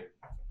 I agree.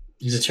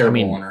 He's a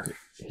terrible owner.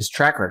 His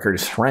track record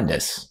is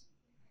horrendous.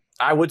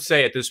 I would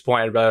say at this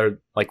point, I'd rather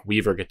like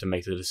Weaver get to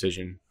make the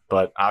decision.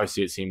 But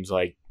obviously, it seems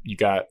like you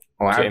got.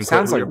 It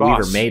sounds like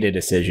Weaver made a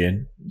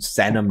decision,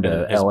 sent him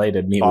to LA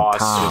to meet with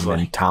Tom,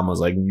 and Tom was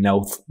like,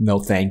 "No,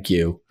 thank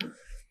you."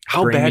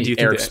 How bad do you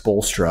think Eric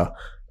Spoelstra?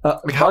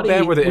 How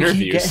bad were the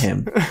interviews? Get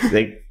him.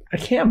 I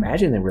can't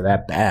imagine they were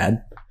that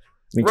bad. I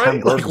mean, right? Tom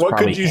Gordon was what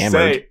probably could you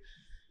hammered.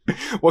 say?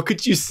 What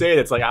could you say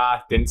that's like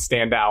didn't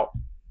stand out?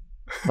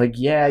 Like,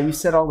 yeah, you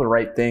said all the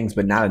right things,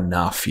 but not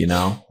enough.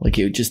 Like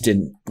it just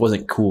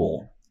wasn't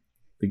cool.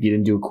 Like you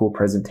didn't do a cool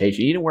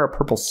presentation. You didn't wear a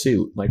purple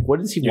suit. Like, what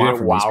does he want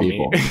from these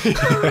people?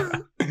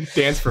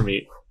 Dance for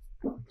me.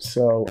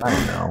 So I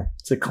don't know.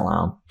 It's a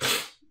clown.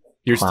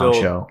 You're clown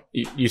still show.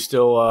 You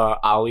still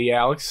Ali,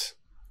 Alex?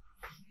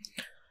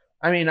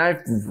 I mean,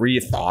 I've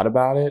rethought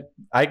about it.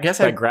 I guess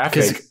that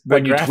graphic.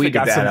 When you tweeted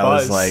that, I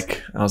was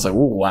like, "Oh,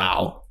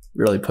 wow,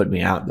 really put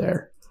me out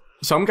there."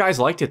 Some guys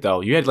liked it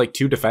though. You had like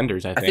 2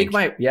 defenders. I think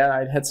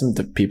I had some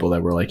people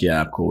that were like, "Yeah,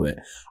 I'm cool with it."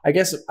 I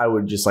guess I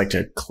would just like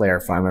to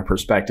clarify my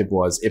perspective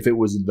was if it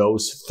was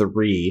those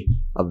 3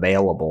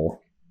 available,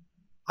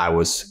 I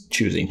was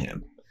choosing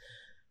him.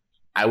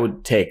 I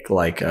would take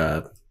like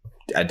a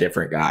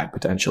different guy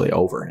potentially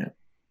over him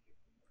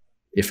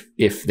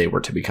if they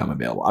were to become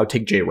available. I would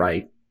take Jay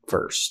Wright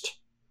first.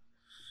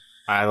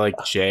 I like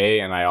Jay,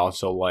 and I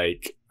also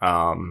like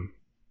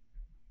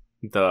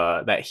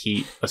that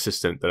Heat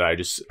assistant that I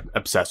just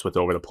obsessed with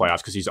over the playoffs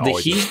because he's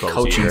always the Heat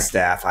coaching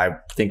staff. I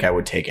think I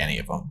would take any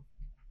of them.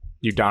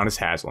 Udonis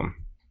Haslem.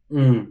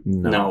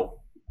 No.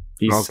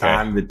 He's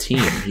on the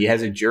team. He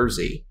has a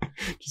jersey.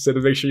 Just had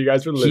to make sure you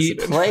guys were listening. He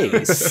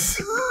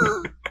plays.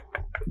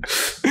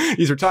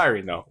 He's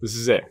retiring though. This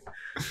is it.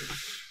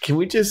 Can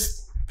we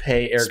just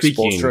pay Eric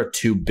Spoelstra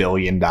 $2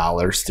 billion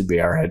to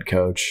be our head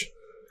coach?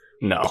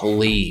 No.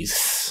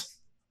 Please.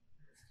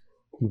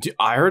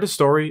 I heard a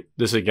story,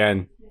 this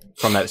again,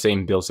 from that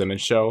same Bill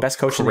Simmons show. Best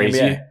coach in the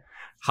NBA.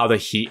 How the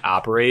Heat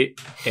operate,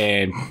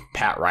 and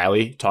Pat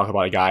Riley talk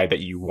about a guy that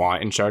you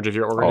want in charge of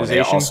your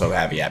organization. They also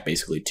have,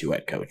 basically 2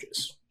 head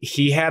coaches.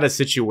 He had a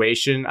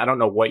situation, I don't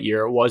know what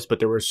year it was, but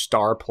there were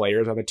star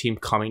players on the team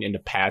coming into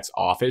Pat's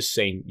office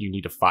saying you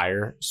need to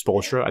fire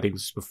Spoelstra. I think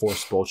this was before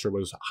Spoelstra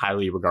was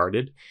highly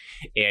regarded.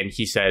 And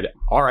he said,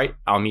 all right,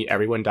 I'll meet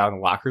everyone down in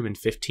the locker room in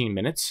 15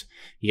 minutes.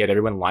 He had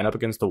everyone line up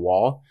against the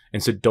wall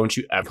and said, don't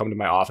you ever come to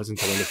my office and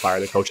tell me to fire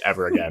the coach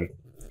ever again.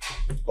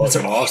 That's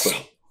awesome.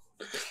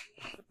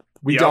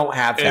 We don't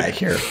have that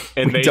here.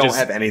 And we don't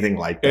have anything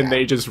like that. And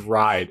they just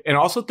ride. And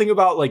also think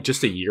about like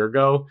just a year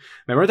ago.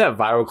 Remember that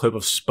viral clip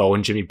of Spo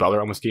and Jimmy Butler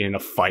almost getting in a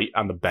fight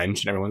on the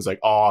bench, and everyone's like,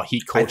 "Oh,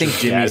 Heat coach." I think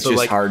Jimmy's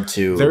just hard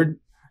to.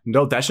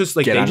 No, that's just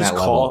like they just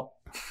call.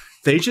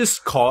 They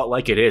just call it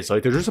like it is.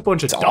 Like they're just a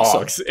bunch of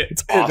dogs.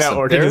 It's awesome. In that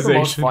organization. They're the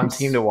most fun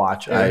team to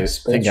watch. I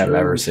think I've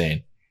ever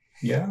seen.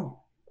 Yeah.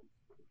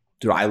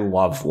 Dude, I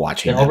love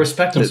watching. They all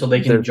respect them so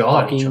they can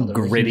jaw at each other.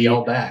 Gritty,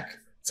 yell back.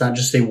 It's not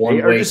just a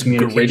one-way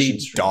communication. Gritty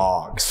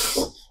dogs.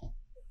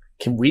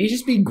 Can we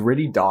just be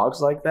gritty dogs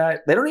like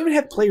that? They don't even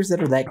have players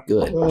that are that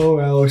good. Oh,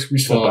 Alex, we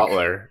saw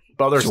Butler.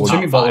 Butler's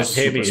Jimmy Butler's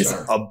is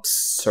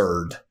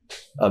absurd.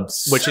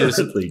 Which is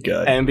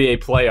good.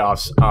 NBA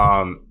playoffs.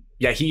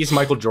 Yeah, he's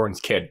Michael Jordan's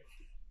kid,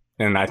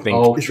 and I think.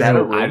 Oh, is that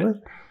a rumor?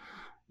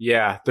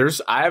 Yeah,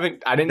 I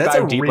didn't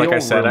dive deep like I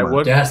said I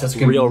would. Yes, that's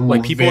real.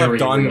 Like people have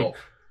done real.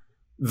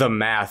 The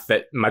math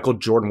that Michael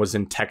Jordan was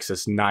in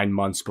Texas 9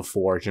 months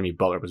before Jimmy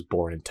Butler was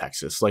born in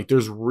Texas. Like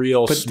there's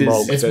real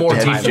smoke. It's more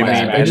deep than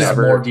that. It's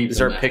more deep. Is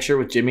there a picture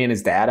with Jimmy and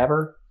his dad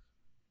ever?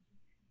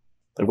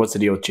 Like what's the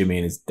deal with Jimmy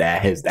and his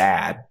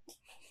dad?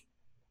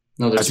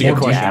 No, there's more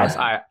deep.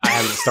 I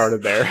haven't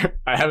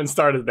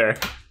started there.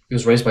 He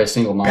was raised by a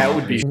single mom. That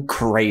would be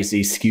crazy.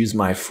 Excuse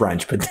my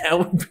French, but that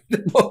would be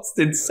the most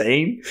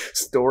insane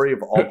story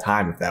of all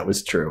time if that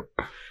was true.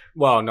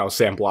 Well, no,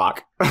 Sam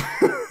Block.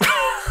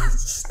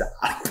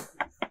 Stop.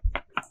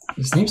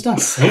 His name's not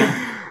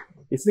Sam.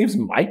 His name's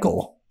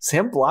Michael.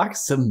 Sam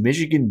Block's a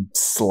Michigan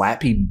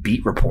slappy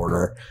beat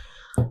reporter.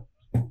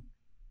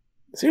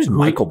 There's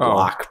Michael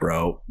Block,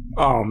 bro.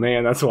 Oh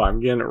man, that's why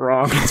I'm getting it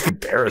wrong. It's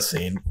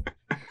embarrassing.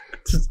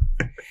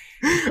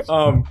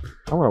 I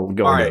want to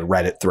go into the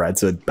Reddit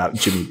threads about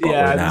Jimmy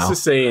Butler now.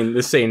 This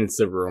saying it's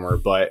a rumor,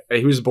 but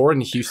he was born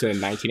in Houston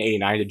in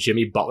 1989 to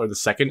Jimmy Butler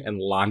II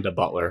and Londa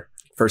Butler.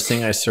 First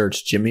thing I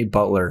searched, Jimmy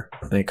Butler,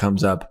 and it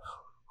comes up,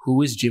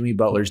 who is Jimmy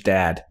Butler's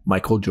dad?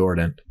 Michael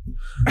Jordan.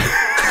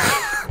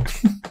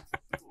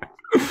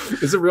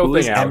 It's a real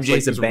thing, Alex.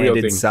 MJ's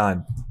abandoned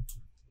son?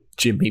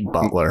 Jimmy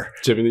Butler.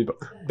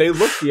 They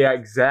look the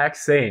exact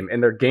same,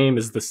 and their game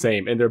is the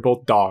same, and they're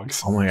both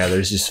dogs. Oh my god,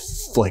 there's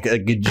just like a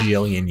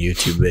gajillion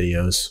YouTube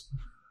videos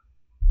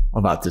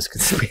about this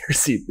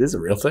conspiracy. This is a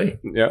real thing.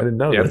 Yeah, I didn't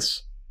know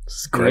this. This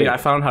is great. I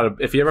found how to.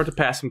 If you ever have to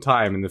pass some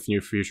time in the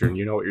near future, and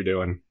you know what you're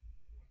doing.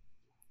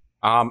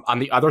 On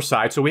the other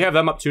side, so we have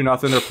them up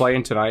 2-0. They're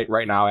playing tonight,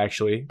 right now,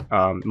 actually.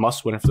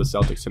 Must win for the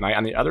Celtics tonight.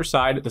 On the other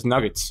side, the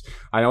Nuggets.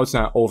 I know it's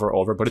not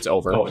over, but it's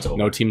over. Oh, it's over.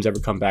 No team's ever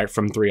come back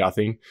from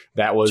 3-0.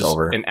 That was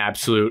an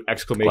absolute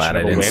exclamation Glad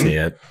of I a didn't win. see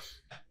it.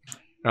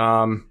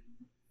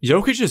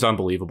 Jokic is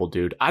unbelievable,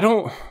 dude.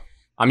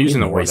 I'm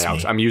using the word,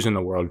 Alex. I'm using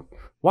the word.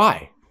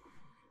 Why?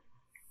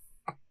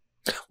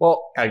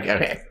 Well,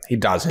 okay, he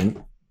doesn't.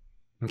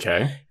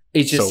 Okay.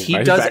 It's just So, he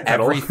right, does backpedal.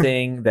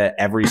 everything that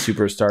every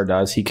superstar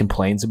does. He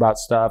complains about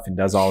stuff and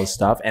does all this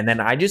stuff. And then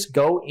I just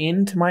go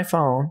into my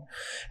phone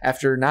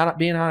after not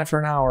being on it for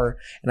an hour,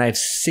 and I have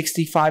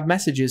 65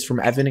 messages from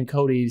Evan and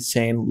Cody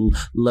saying,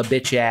 la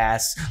bitch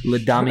ass, la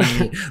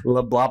dummy,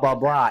 la blah, blah,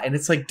 blah. And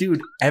it's like,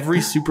 dude, every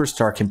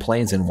superstar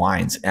complains and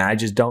whines. And I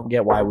just don't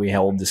get why we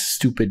held this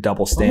stupid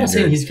double I'm not saying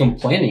standard he's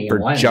complaining for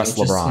and whining, just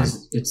it's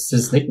LeBron. It's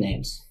his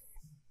nicknames.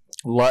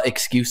 La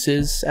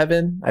excuses,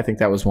 Evan. I think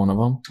that was one of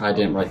them. I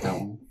didn't write that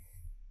one.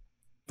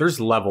 There's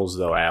levels,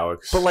 though,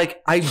 Alex. But,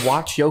 like, I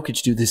watch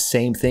Jokic do the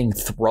same thing,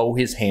 throw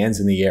his hands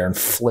in the air and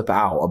flip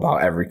out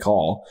about every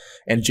call.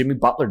 And Jimmy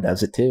Butler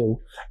does it, too.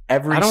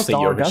 Every I don't think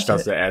star Jokic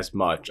does it. it as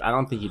much. I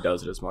don't think he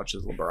does it as much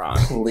as LeBron.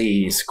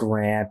 Please,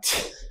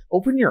 Grant.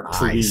 Open your eyes.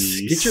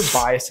 Please. Get your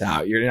bias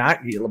out.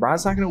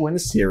 LeBron's not going to win a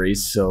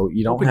series, so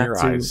you don't Open have your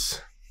to. eyes.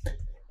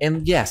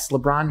 And yes,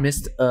 LeBron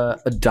missed a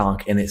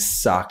dunk and it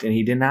sucked, and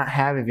he did not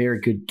have a very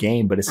good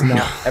game. But it's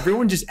not.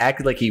 Everyone just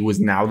acted like he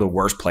was now the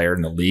worst player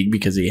in the league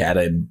because he had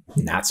a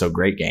not so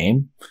great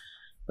game.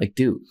 Like,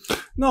 dude,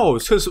 No,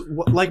 it's because,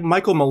 like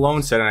Michael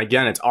Malone said, and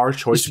again, it's our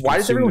choice to why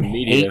does consume everyone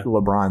the media. hate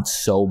LeBron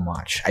so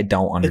much? I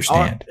don't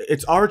understand.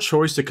 It's our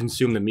choice to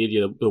consume the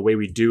media the way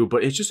we do,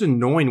 but it's just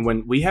annoying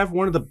when we have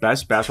one of the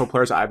best basketball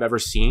players I've ever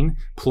seen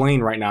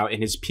playing right now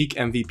in his peak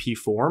MVP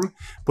form,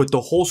 but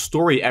the whole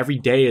story every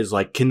day is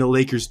like, can the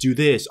Lakers do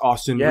this?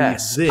 Austin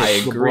Yes, Reeves this,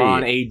 I agree.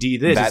 LeBron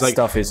AD this. That it's like,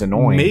 stuff is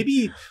annoying.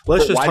 maybe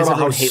let's But just why talk does about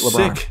how everyone hate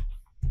LeBron? sick.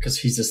 Because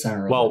he's the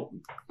center. Well,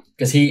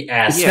 because he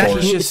asked yeah, for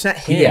he's it.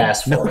 just He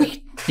asked for it.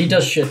 He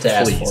does shit to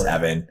ask Please, for it.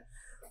 Evan.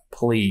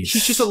 Please.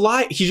 he's just a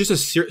lie. He's just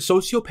a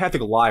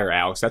sociopathic liar,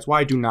 Alex. That's why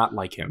I do not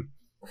like him.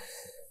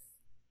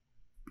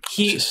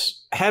 He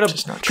had a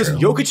just not because true.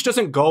 Jokic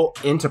doesn't go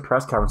into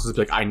press conferences and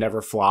be like, I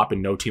never flop,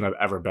 and no team I've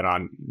ever been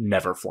on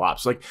never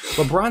flops. Like,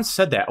 LeBron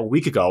said that a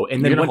week ago, and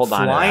You're then gonna went hold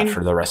on to flying. that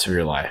for the rest of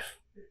your life.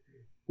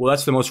 Well,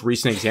 that's the most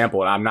recent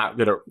example, and I'm not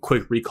gonna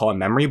quick recall in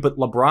memory. But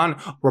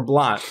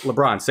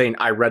LeBron saying,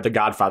 I read The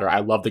Godfather, I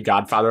love the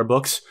Godfather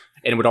books,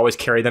 and would always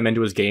carry them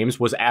into his games,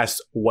 was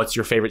asked, what's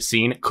your favorite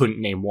scene?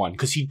 Couldn't name one,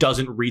 because he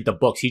doesn't read the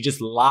books. He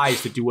just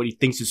lies to do what he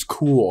thinks is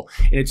cool.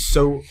 And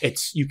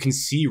it's you can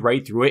see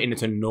right through it, and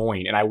it's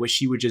annoying. And I wish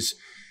he would just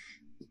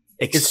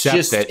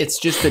accept it. It's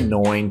just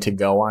annoying to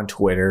go on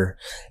Twitter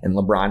and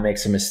LeBron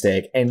makes a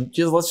mistake. And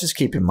let's just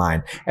keep in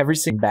mind, every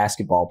single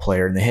basketball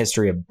player in the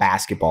history of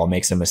basketball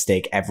makes a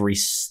mistake every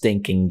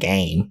stinking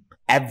game.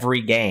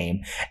 Every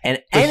game.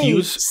 And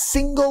any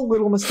single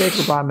little mistake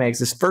LeBron makes,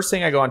 this first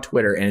thing I go on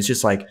Twitter and it's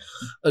just like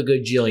a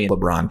gajillion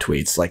LeBron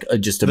tweets, like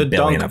just a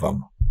billion of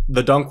them.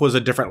 The dunk was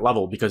a different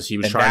level because he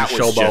was trying to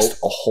showboat. Just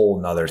a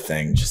whole nother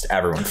thing. Just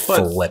everyone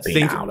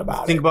flipping out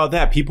about it. Think about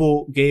that.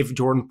 People gave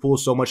Jordan Poole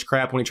so much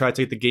crap when he tried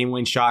to take the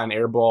game-winning shot and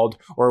airballed,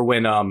 or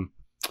when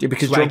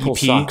because Swaggy Jordan Poole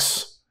P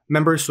sucks.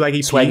 Remember Swaggy P?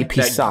 Swaggy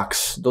P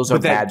sucks. Those are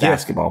bad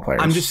basketball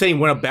players. I'm just saying,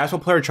 when a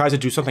basketball player tries to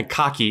do something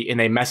cocky and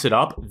they mess it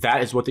up,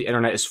 that is what the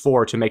internet is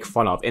for, to make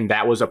fun of. And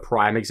that was a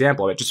prime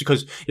example of it. Just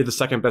because you're the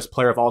second best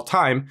player of all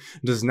time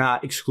does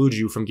not exclude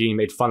you from getting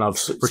made fun of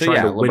for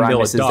trying to windmill a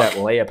misses duck that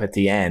layup at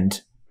the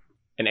end.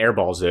 and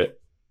airballs it.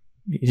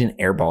 He didn't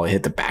airball. It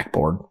hit the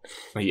backboard.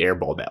 He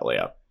airballed that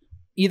layup.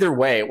 Either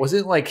way, it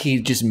wasn't like he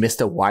just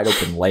missed a wide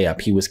open layup.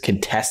 He was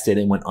contested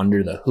and went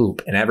under the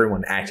hoop, and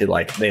everyone acted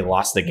like they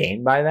lost the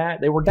game by that.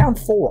 They were down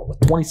 4 with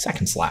 20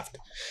 seconds left.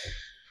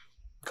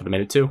 Could have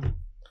made it 2.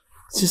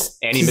 It's just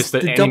And he missed the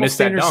that double dunk.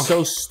 standard's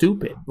so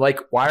stupid. Like,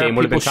 why Game are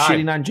would have people been tied.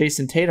 shitting on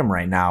Jason Tatum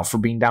right now for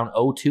being down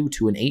 0-2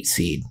 to an 8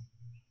 seed?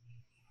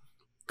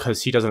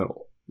 Because he doesn't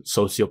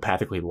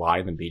sociopathically lie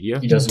in the media.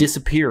 He doesn't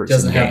Disappears.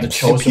 doesn't in have the games.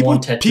 chosen one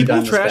tattooed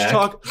on his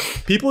back.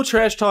 People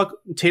trash talk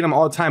Tatum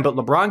all the time, but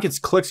LeBron gets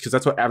clicks because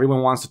that's what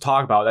everyone wants to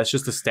talk about. That's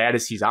just the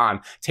status he's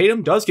on.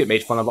 Tatum does get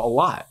made fun of a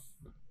lot.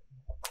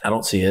 I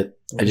don't see it.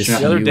 I just The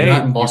see other you, day,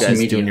 not in you Boston guys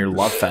media. doing your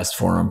love fest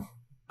for him.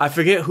 I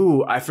forget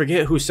who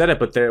said it,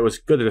 but it was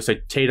good. It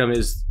said Tatum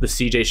is the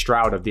CJ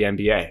Stroud of the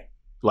NBA.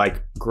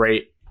 Like,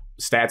 great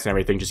stats and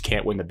everything, just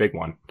can't win the big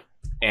one.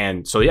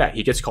 And so yeah,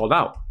 he gets called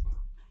out.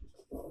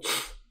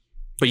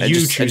 But I you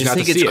just choose not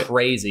think to see it's it.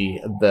 crazy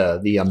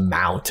the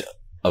amount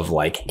of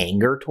like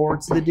anger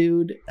towards the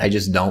dude. I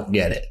just don't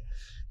get it.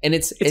 And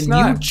it's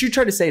not. You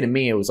try to say to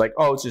me, it was like,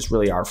 oh, it's just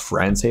really our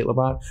friends hate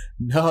LeBron.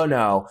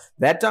 No,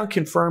 that dunk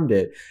confirmed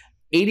it.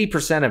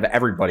 80% of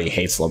everybody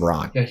hates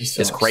LeBron. Yeah, he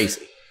sucks. It's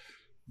crazy.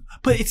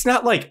 But it's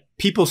not like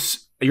people.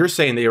 You're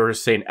saying they were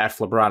saying F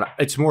LeBron.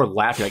 It's more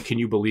laughing. Like, can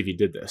you believe he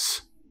did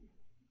this?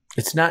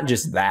 It's not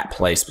just that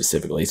play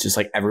specifically. It's just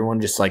like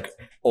everyone just like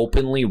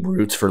openly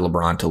roots for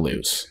LeBron to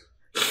lose.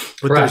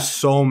 But Correct. there's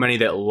so many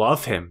that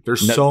love him.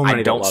 There's so many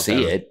I don't that love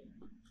see him. it.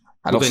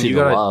 I don't then see you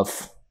the gotta-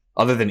 love.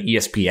 Other than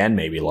ESPN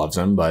maybe loves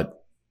him, but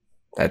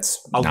that's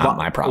not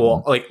my problem.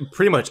 Well, like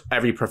pretty much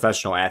every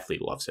professional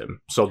athlete loves him.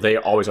 So they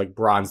always like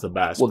Bron's the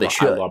best. Well, they but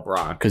should. I love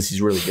Bron. Because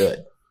he's really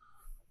good.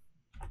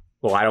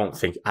 Well,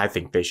 I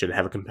think they should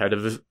have a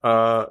competitive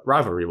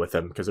rivalry with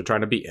him because they're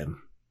trying to beat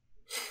him.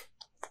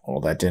 Well,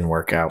 that didn't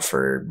work out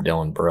for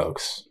Dylan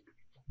Brooks.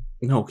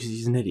 No, because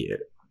he's an idiot.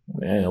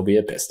 Yeah, he'll be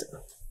a Piston.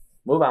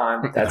 Move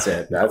on. That's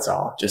it. That's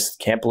all. Just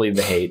can't believe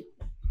the hate.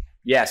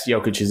 Yes,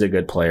 Jokic is a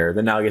good player.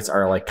 The Nuggets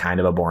are like kind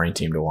of a boring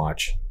team to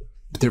watch.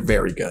 But they're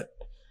very good.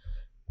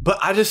 But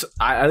I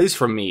at least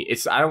for me,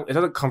 it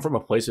doesn't come from a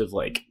place of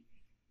like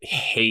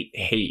hate.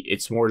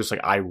 It's more just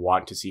like I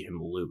want to see him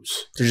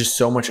lose. There's just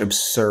so much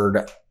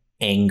absurd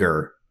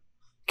anger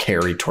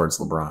carried towards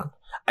LeBron.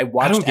 I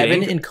watched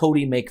Evan and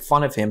Cody make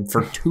fun of him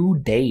for 2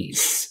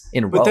 days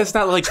in a row. But that's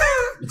not like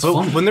but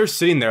funny. when they're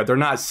sitting there, they're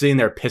not sitting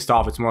there pissed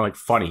off. It's more like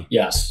funny.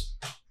 Yes.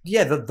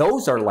 Yeah,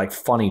 those are like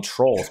funny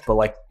trolls. But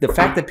like the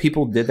fact that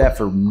people did that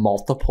for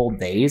multiple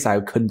days, I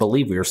couldn't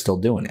believe we were still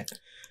doing it.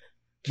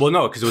 Well,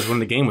 no, because it was when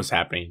the game was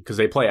happening because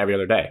they play every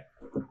other day.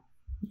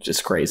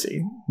 Just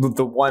crazy.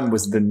 The one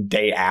was the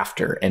day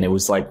after, and it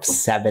was like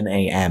 7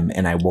 a.m.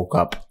 And I woke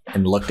up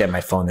and looked at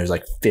my phone. There's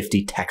like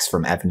 50 texts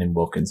from Evan and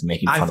Wilkins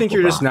making fun of I think LeBron.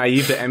 you're just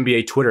naive to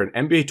NBA Twitter.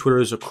 And NBA Twitter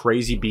is a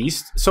crazy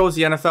beast. So is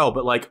the NFL.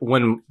 But like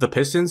when the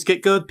Pistons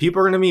get good, people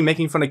are going to be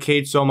making fun of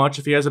Cade so much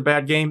if he has a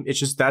bad game. It's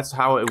just that's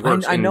how it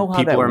works. I know and how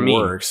people that are mean.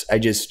 works. I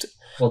just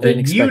Well,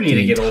 didn't then you expect need to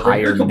the get over it. entire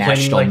You're complaining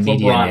national like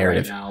media LeBron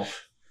narrative. right now.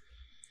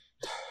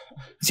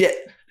 Yeah,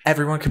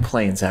 everyone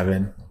complains,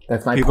 Evan.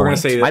 That's my People are point. gonna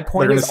say that- My they're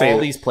point gonna is say all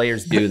that- these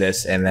players do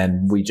this, and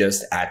then we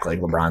just act like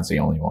LeBron's the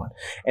only one.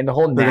 And the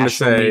whole They're gonna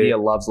national say- media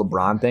loves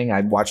LeBron thing.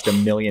 I watched a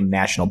million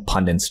national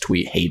pundits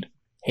tweet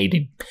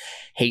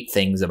hate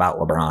things about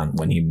LeBron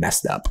when he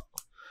messed up.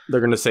 They're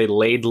going to say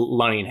Lade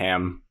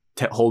Lunningham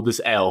to hold this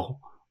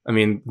L. I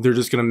mean, they're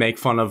just going to make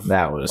fun of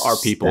That was our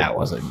people. That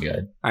wasn't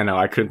good. I know.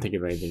 I couldn't think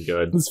of anything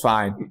good. It's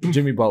fine.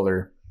 Jimmy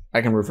Butler,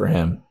 I can root for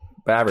him,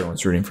 but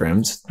everyone's rooting for him.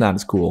 It's not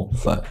as cool,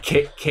 but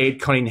Cade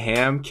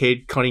Cunningham.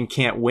 Cade Cunningham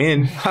can't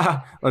win.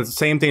 The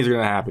same things are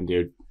going to happen,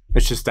 dude.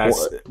 It's just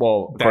that's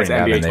well, that's according to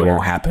NBA Evan, they Twitter.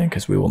 won't happen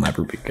because we will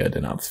never be good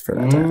enough for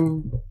that to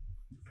happen.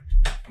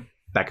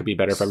 that could be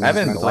better for everyone's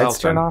Evan, the mental lights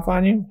health. turn off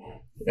on you?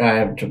 I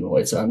haven't turned the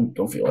lights on.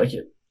 Don't feel like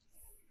it.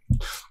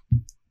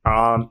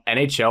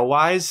 NHL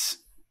wise,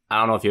 I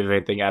don't know if you have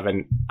anything,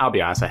 Evan. I'll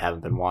be honest, I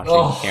haven't been watching.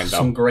 Oh, Hand up.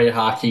 some great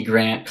hockey,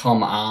 Grant.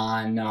 Come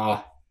on.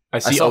 I I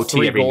see saw OT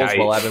 3 every goals night.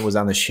 while Evan was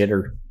on the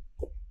shitter.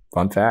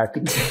 Fun fact.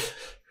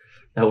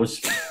 That was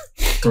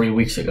 3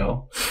 weeks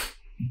ago.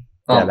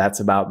 Yeah, that's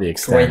about the Great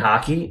extent.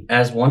 hockey.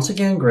 As once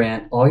again,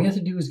 Grant, all you have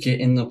to do is get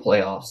in the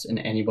playoffs and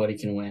anybody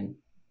can win.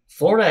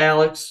 Florida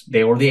Alex,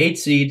 they were the 8th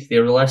seed. They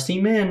were the last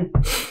team in.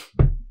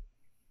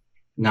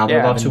 Now they're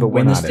Yeah, about to but we're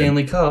win the not in.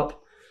 Stanley Cup.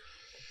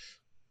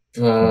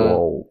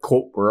 Whoa,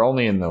 cool. We're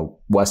only in the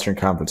Western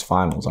Conference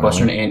Finals, aren't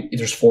Western we? and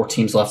there's 4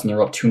 teams left and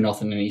they're up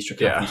 2-0 in the Eastern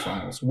Yeah. Conference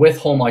Finals with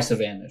home ice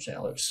advantage,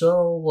 Alex.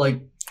 So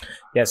like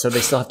Yeah, so they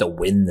still have to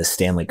win the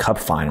Stanley Cup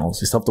Finals.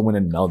 They still have to win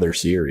another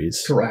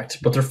series. correct,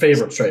 but they're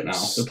favorites right now.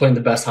 They're playing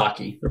the best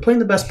hockey. They're playing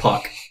the best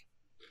puck.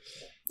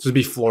 This would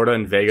be Florida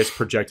and Vegas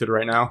projected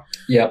right now.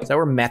 Yep. Is that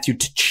where Matthew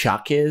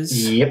Tkachuk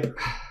is? Yep.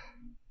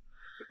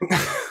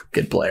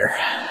 Good player.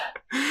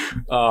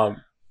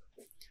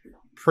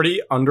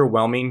 Pretty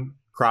underwhelming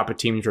crop of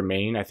teams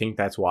remain. I think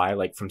that's why,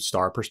 like from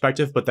star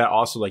perspective, but that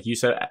also, like you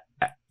said,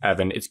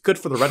 Evan, it's good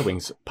for the Red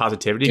Wings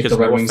positivity Get because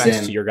the Red no Wings offense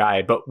in. to your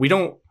guy, but we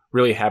don't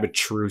really have a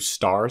true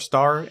star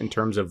in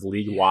terms of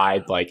league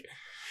wide like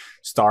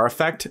star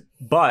effect.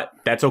 But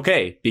that's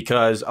okay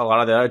because a lot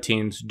of the other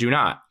teams do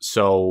not.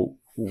 So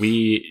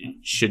we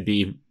should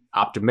be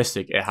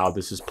optimistic at how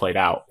this is played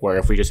out. Where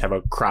if we just have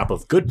a crop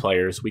of good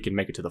players, we can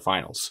make it to the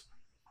finals.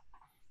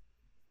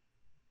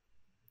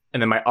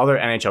 And then my other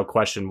NHL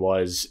question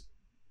was,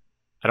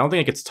 I don't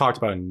think it gets talked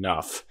about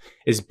enough.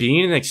 Is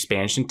being an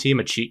expansion team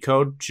a cheat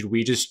code? Should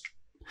we just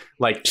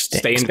like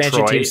stay in Expansion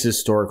Detroit? teams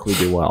historically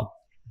do well.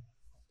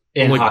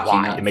 In Like, hockey,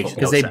 why? not It makes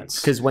football. no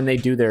sense. Because when they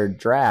do their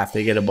draft,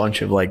 they get a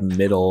bunch of like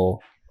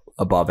middle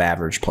above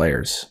average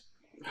players.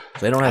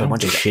 So they don't have a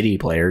bunch of shitty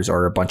players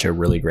or a bunch of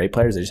really great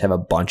players. They just have a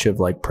bunch of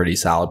like pretty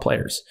solid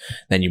players.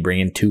 Then you bring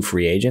in 2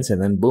 free agents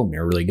and then boom,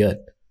 you're really good.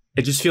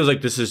 It just feels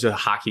like this is a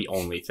hockey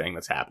only thing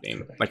that's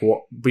happening. Like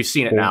we've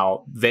seen it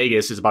now.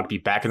 Vegas is about to be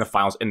back in the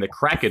finals, and the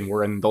Kraken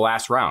were in the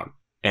last round,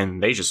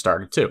 and they just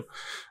started too.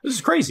 This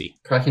is crazy.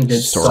 Kraken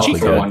did suck Historically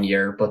for good. 1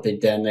 year, but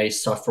they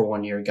sucked for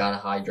 1 year, got a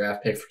high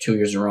draft pick for 2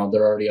 years in a row.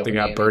 They're already up They in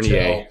got the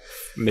Bernier, NHL.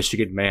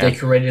 Michigan man. They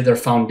created their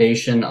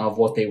foundation of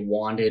what they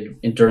wanted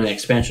during the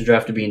expansion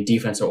draft to be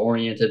defensive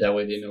oriented. That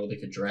way they know they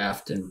could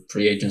draft and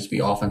free agents be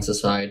offensive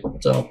side.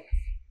 So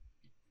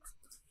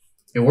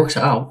it works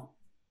out.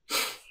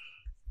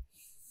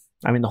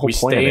 I mean, the whole We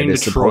point of stay it in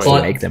is supposed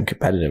Detroit. to make them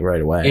competitive right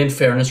away. In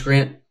fairness,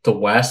 Grant, the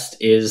West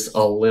is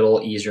a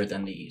little easier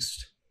than the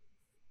East.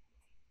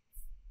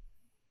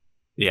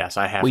 Yes,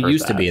 I have. We heard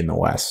used to that. be in the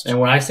West. And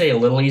when I say a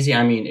little easy,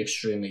 I mean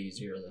extremely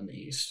easier than the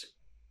East.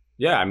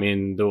 Yeah, I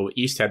mean the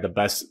East had the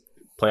best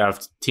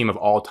playoff team of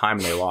all time,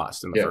 and they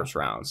lost in the first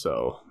round.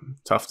 So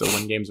tough to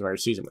win games in the regular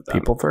season with them.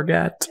 People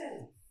forget.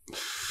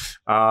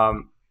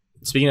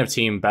 Speaking of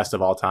team best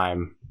of all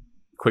time,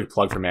 quick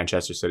plug for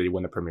Manchester City to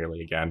win the Premier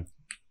League again,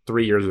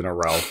 3 years in a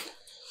row.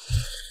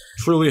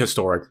 Truly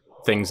historic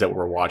things that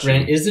we're watching.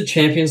 Grant, is the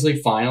Champions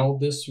League final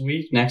this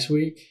week? Next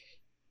week?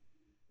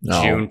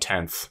 No. June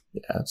 10th.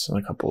 Yeah, it's in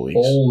a couple of weeks.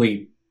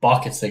 Holy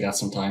buckets! They got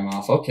some time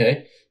off.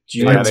 Okay,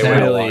 June Yeah, they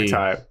went a 10th. long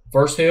time.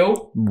 First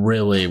who?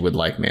 Really would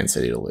like Man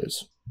City to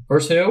lose.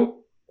 First who?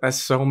 That's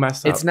so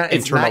messed up. It's not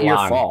Inter your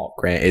Milan. fault,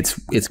 Grant. It's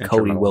Inter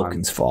Cody Milan.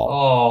 Wilkins' fault.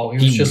 Oh,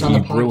 he was just on the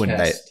podcast. ruined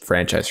that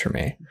franchise for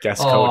me. Guess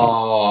Cody.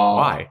 Oh,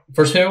 Why?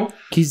 First who?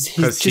 He's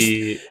Because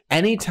just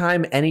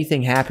anytime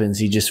anything happens,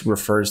 he just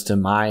refers to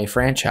my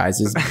franchise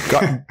as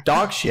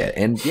dog shit.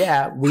 And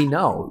yeah, we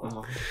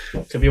know.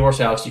 Could be worse,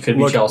 Alex. You could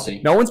be Look,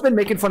 Chelsea. No one's been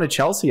making fun of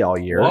Chelsea all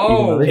year. Whoa,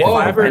 even though they whoa.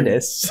 are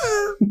horrendous.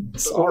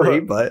 Sorry,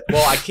 but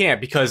Well, I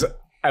can't because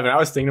Evan, I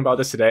was thinking about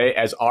this today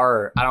as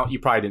you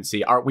probably didn't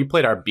see we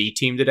played our B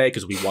team today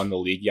because we won the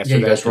league yesterday.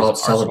 you guys were all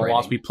because Arsenal celebrating.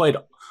 lost. We played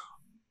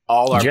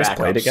all our did you guys backups.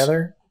 play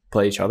together?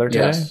 Play each other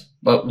today? Yes,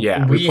 but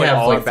Yeah, we we played have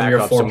all like our 3 or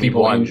backups 4 and we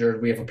people won.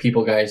 injured. We have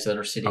people guys that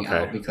are sitting Okay.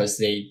 out because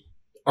they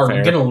are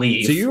Fair. going to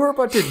leave. So you were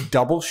about to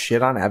double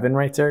shit on Evan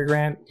right there,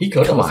 Grant? He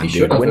could Come have. on, He dude.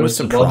 should have. Win It with was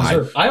some well pride.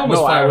 deserved. I almost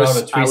No, fired out a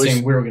I tweet was-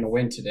 saying we were going to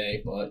win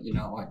today, but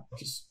I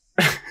just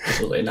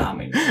really not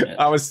mean it.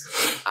 I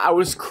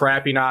was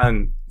crapping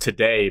on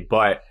today,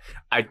 but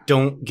I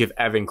don't give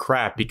Evan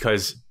crap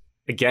because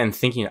again,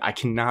 thinking I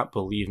cannot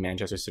believe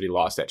Manchester City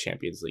lost that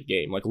Champions League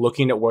game. Like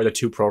looking at where the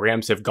two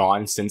programs have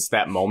gone since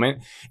that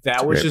moment,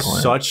 that was Great just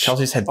point. such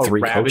Chelsea's had a 3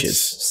 rabbit's-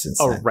 coaches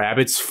since a then.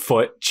 rabbit's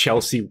foot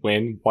Chelsea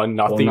win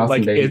 1-0. Well,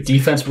 Like baby.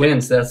 Defense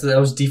wins. That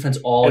was defense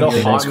all it'll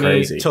year. haunt That's me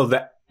crazy. till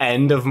the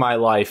end of my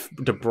life.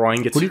 De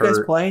Bruyne gets Who do you guys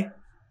hurt. play?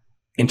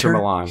 Inter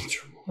Milan.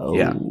 Oh.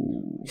 Yeah.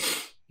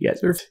 You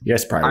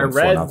guys probably I won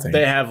read 4-0.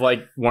 they have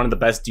like one of the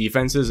best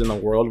defenses in the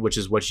world, which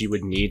is what you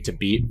would need to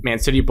beat Man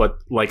City. But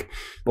like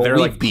they're we've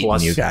like beaten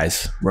plus you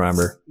guys.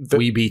 Remember,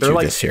 we beat they're you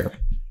like- this year.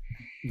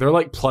 They're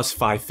like plus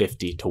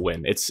 550 to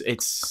win.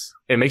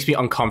 It makes me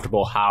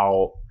uncomfortable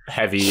how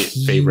heavy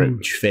favorite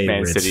Huge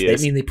favorites. Man City I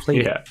is. mean, they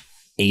played Yeah.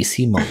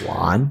 AC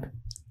Milan.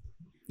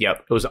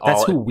 Yep. It was all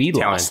That's who we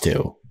Italian. lost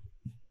to.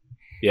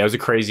 Yeah, it was a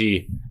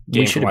crazy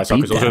game should from what I have saw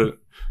beat because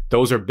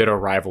those are bitter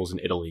rivals in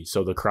Italy,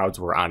 so the crowds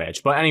were on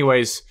edge. But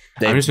anyways,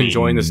 They I'm just beat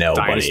enjoying this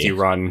nobody. dynasty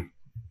run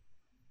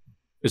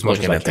as much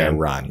Looking as at I their can.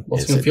 run. Well,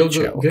 it's is going to a feel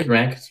joke. good,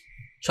 Grant.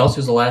 Chelsea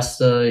was the last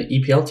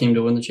EPL team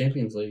to win the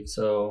Champions League,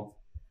 so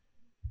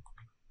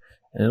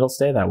And it'll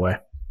stay that way.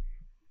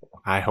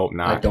 I hope I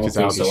not. don't because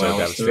that think would be so. so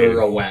Alex. They're devastating.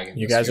 a wagon.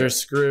 You this guys year. are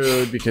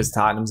screwed because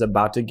Tottenham's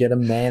about to get a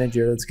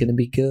manager that's going to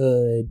be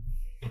good.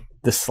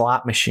 The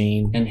slot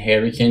machine. And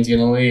Harry Kane's going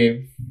to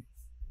leave.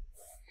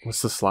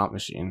 What's the slot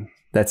machine?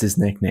 That's his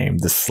nickname,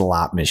 the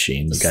slot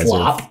machine. You guys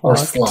Slop are or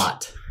fucked.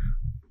 slot?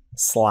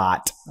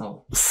 Slot.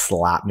 Oh,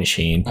 Slot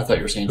machine. I thought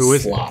you were saying Who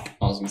is it? slop.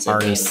 I was going to say Arnie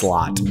that is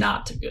Slot.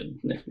 Not a good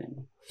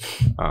nickname.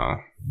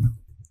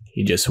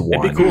 He just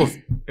won. It'd be cool.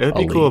 It'd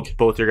be a cool league. if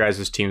both your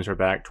guys' teams were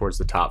back towards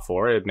the top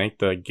 4. It'd make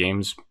the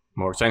games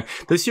more exciting.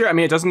 This year, I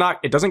mean, it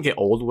doesn't get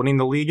old winning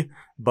the league,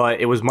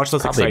 but it was much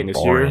less Probably exciting this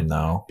boring, year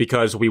though.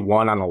 because we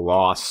won on a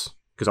loss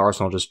because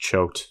Arsenal just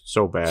choked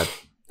so bad.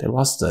 They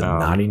lost to Um,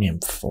 Nottingham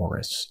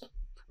Forest.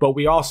 But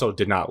we also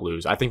did not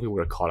lose. I think we would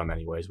have caught them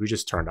anyways. We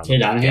just turned on Hey, the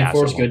Nottingham gas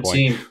Forest, at one good point.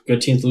 team.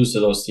 Good teams lose to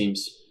those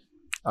teams.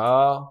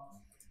 Oh.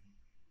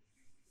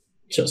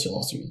 Chelsea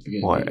lost them at the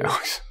beginning. Boy, of the year.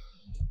 Alex.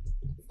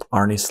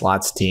 Arnie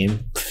Slot's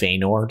team,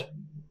 Feyenoord.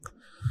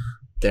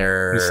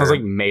 They're It sounds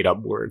like made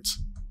up words.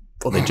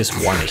 well, they just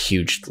won a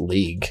huge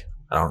league.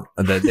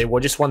 They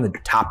just won the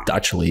top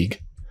Dutch league.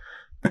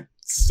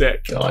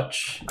 Sick.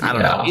 Dutch. I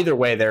don't know. Either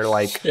way, they're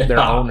like their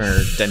Yeah. owner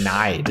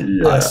denied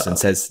us and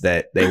says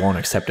that they won't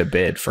accept a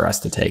bid for us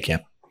to take him.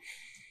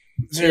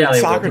 Yeah, they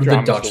Soccer will. The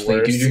drama's Dutch the league,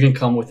 worst. dude. You're gonna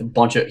come with a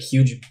bunch of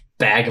huge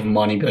bag of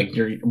money, be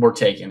like, we're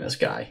taking this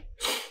guy.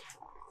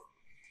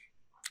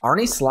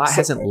 Arnie Slot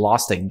hasn't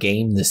lost a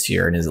game this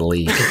year in his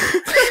league.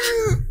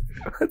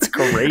 That's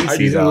crazy.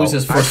 He's gonna though. lose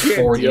his first I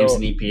can't 4 deal- games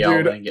in EPL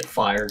dude. and then get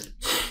fired.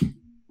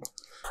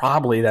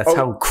 Probably that's Oh.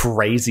 how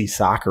crazy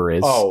soccer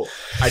is. Oh,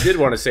 I did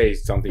want to say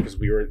something because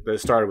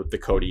this started with the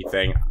Cody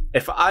thing.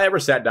 If I ever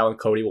sat down with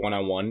Cody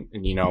one-on-one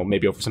and,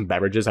 maybe over some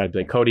beverages, I'd be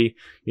like, Cody,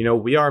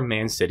 we are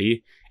Man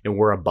City and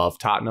we're above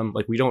Tottenham.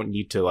 Like, we don't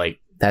need to,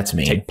 that's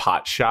me. take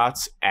pot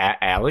shots at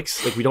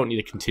Alex. Like, we don't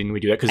need to continually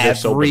do that because they're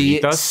so Every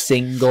beneath us.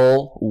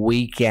 single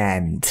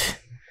weekend.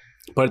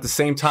 But at the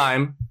same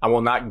time, I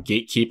will not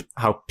gatekeep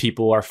how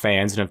people are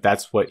fans. And if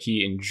that's what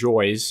he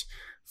enjoys,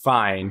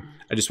 fine.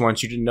 I just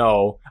want you to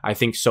know I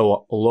think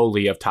so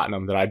lowly of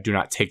Tottenham that I do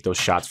not take those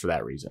shots for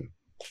that reason.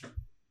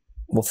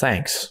 Well,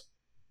 thanks.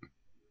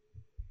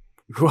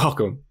 You're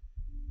welcome.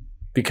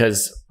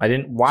 Because I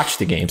didn't watch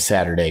the game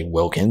Saturday,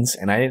 Wilkins,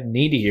 and I didn't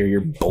need to hear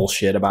your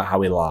bullshit about how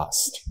we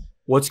lost.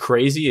 What's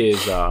crazy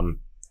is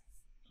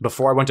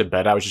before I went to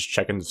bed, I was just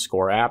checking the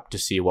score app to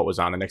see what was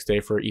on the next day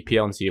for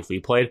EPL and see if we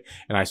played.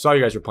 And I saw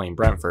you guys were playing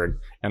Brentford,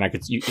 and I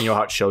could, you know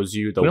how it shows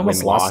you the We almost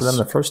win-loss? lost to them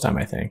the first time,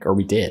 I think, or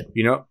we did.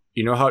 You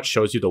know how it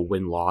shows you the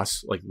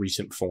win-loss, like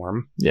recent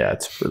form? Yeah,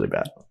 it's really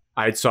bad.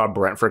 I saw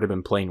Brentford had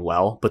been playing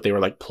well, but they were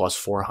like plus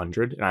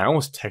 400. And I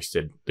almost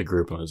texted the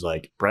group and was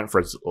like,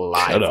 Brentford's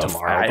live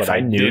tomorrow. But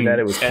I knew didn't. that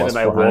it was plus And then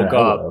I 400, woke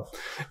up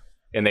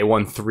and they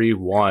won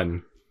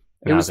 3-1.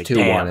 It was like, 2-1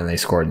 damn. and they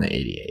scored in the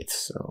 88th.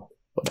 So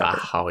whatever.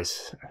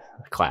 Always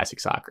classic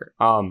soccer.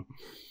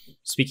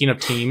 Speaking of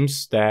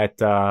teams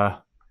that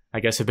I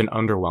guess have been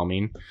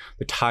underwhelming,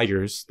 the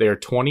Tigers, they are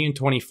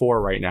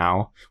 20-24 right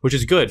now, which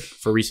is good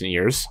for recent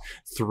years.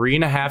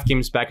 3.5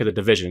 games back of the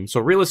division. So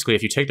realistically,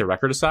 if you take the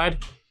record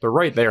aside, they're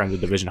right there in the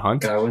division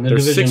hunt. Gotta win the They're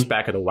division. 6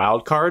 back of the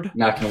wild card.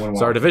 Not going to win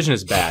So our one. division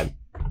is bad.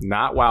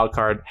 Not wild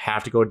card.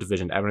 Have to go to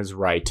division. Evan is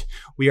right.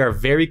 We are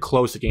very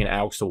close to getting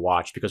Alex to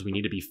watch because we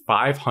need to be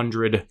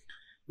 500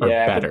 or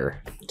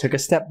better. Took a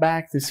step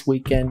back this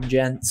weekend,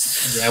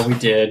 gents. Yeah, we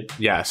did.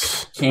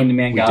 Yes.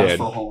 Candyman We got us did.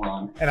 for a home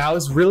run. And I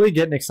was really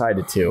getting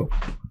excited too.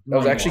 I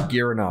was actually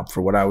gearing up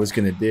for what I was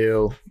going to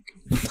do,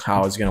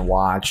 how I was going to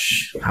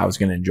watch, how I was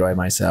going to enjoy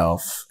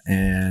myself.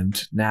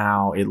 And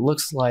now it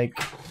looks like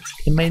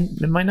it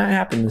might not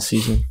happen this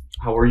season.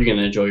 How were you going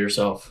to enjoy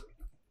yourself?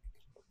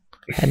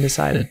 I hadn't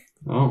decided.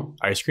 Oh,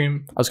 Ice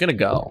cream? I was going to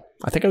go.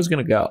 I think I was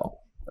going to go.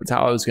 That's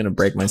how I was going to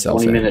break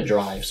myself 20-minute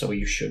drive, so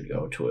you should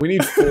go to it. We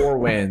need 4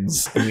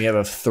 wins, and we have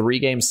a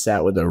 3-game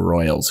set with the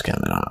Royals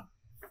coming up.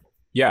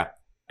 Yeah.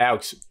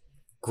 Alex,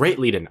 great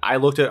lead in. I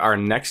looked at our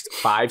next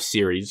 5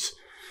 series.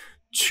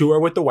 2 are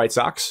with the White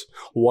Sox,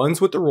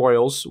 1's with the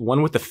Royals,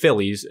 1 with the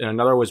Phillies, and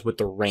another was with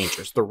the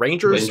Rangers. The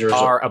Rangers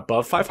are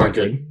above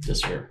 500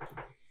 this year.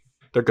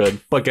 They're good,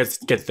 but get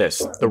this: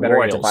 the Better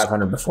get to Royals.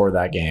 500 before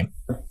that game.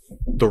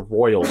 The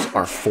Royals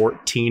are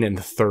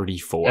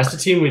 14-34. That's the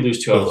team we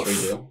lose 2 out of 3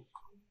 to.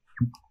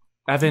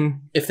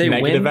 Evan, If they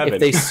negative win, Evan. if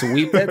they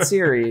sweep that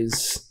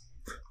series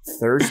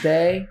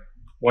Thursday,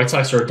 White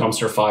Sox are a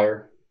dumpster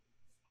fire.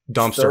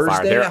 dumpster fire.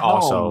 Thursday They're at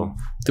also home,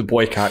 the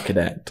boycott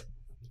cadet.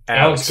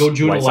 Alex, go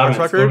June White Sox 11th.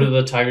 record? Go to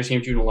the Tigers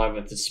game June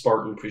 11th. It's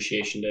Spartan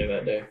Appreciation Day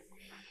that day.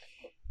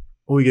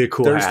 We get a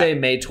cool Thursday, hat.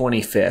 May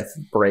 25th,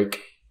 break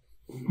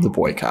the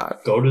boycott.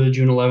 Go to the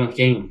June 11th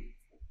game.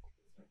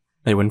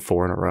 They win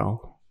 4 in a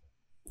row.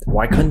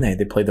 Why couldn't they?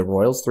 They played the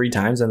Royals 3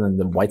 times and then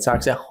the White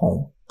Sox at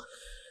home.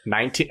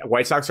 19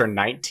 White Sox are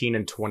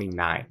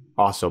 19-29,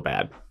 also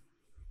bad.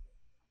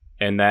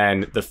 And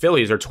then the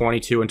Phillies are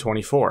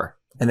 22-24.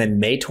 And then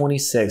May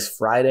 26th,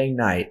 Friday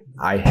night,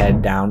 I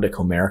head down to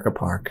Comerica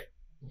Park.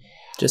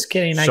 Just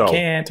kidding, So- I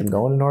can't. I'm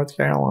going to North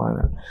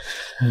Carolina.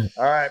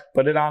 All right,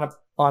 put it on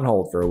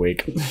hold for a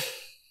week.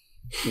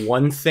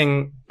 One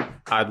thing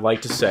I'd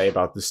like to say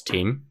about this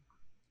team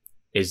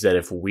is that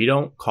if we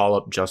don't call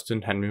up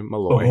Justin Henry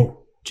Malloy,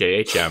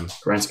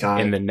 JHM, Grant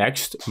Scott. in the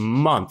next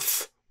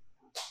month,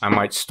 I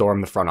might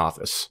storm the front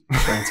office.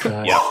 Grant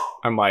Scott. Yeah,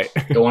 I might.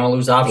 Don't want to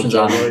lose options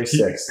on January him.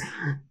 6th.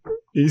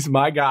 He's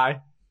my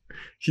guy.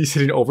 He's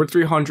hitting over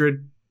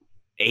 300,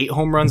 8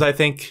 home runs, I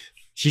think.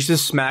 He's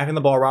just smacking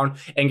the ball around.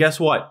 And guess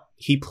what?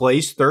 He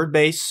plays third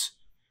base.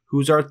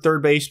 Who's our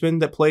third baseman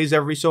that plays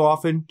every so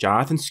often?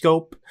 Jonathan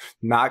Scope.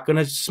 Not going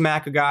to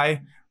smack a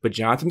guy, but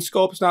Jonathan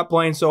Scope's not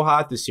playing so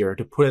hot this year,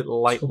 to put it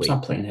lightly. Scope's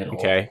not playing hit all.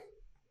 Okay.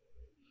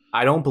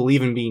 I don't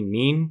believe in being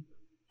mean,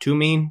 too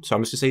mean, so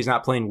I'm just going to say he's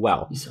not playing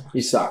well.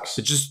 He sucks.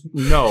 So just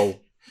know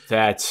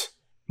that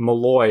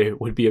Malloy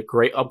would be a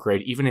great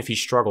upgrade, even if he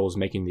struggles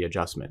making the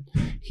adjustment.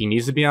 He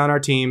needs to be on our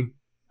team.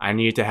 I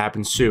need it to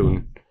happen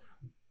soon.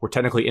 We're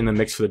technically in the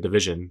mix for the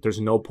division. There's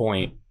no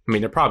point. I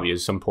mean, there probably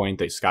is some point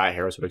that Scott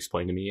Harris would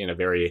explain to me in a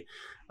very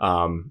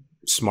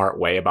smart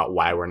way about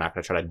why we're not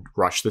going to try to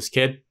rush this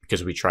kid,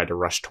 because we tried to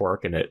rush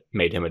Torque and it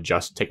made him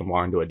take him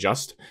long to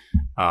adjust.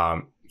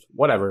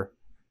 Whatever.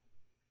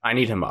 I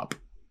need him up.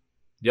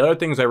 The other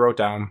things I wrote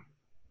down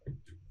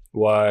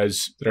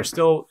was that are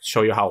still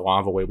show you how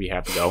long of a way we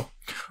have to go.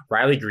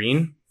 Riley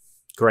Green,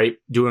 great,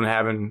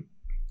 having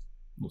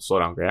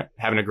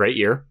a great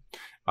year.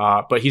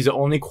 But he's the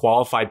only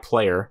qualified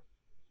player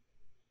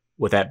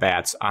with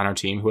at-bats on our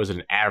team who has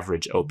an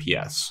average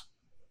OPS.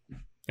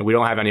 And we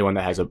don't have anyone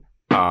that has a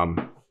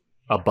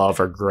above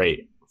or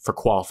great for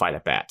qualified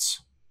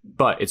at-bats.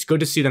 But it's good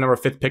to see the number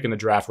 5th pick in the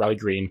draft, Riley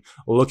Green,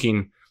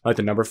 looking like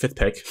the number 5th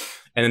pick.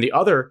 And then the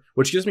other,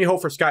 which gives me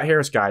hope for Scott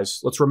Harris, guys,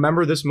 let's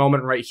remember this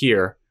moment right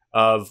here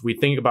of we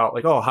think about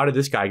like, oh, how did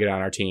this guy get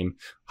on our team?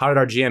 How did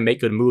our GM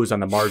make good moves on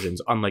the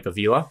margins, unlike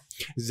Avila?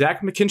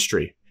 Zach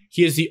McKinstry.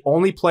 He is the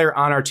only player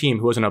on our team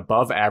who has an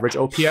above average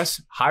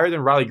OPS, higher than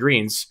Riley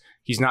Green's.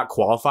 He's not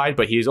qualified,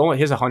 but he has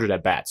 100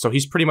 at bats. So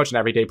he's pretty much an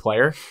everyday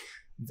player.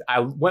 I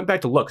went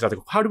back to look because I was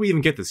like, how do we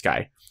even get this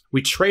guy?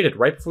 We traded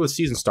right before the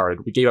season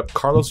started. We gave up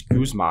Carlos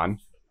Guzman.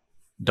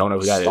 Don't know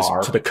who that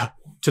is,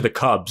 to the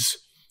Cubs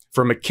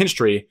for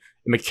McKinstry.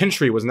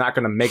 McKinstry was not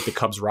going to make the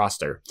Cubs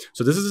roster.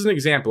 So this is an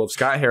example of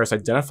Scott Harris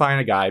identifying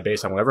a guy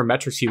based on whatever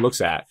metrics he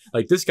looks at.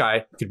 Like, this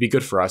guy could be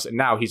good for us, and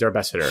now he's our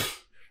best hitter.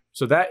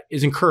 So that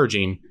is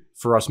encouraging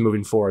for us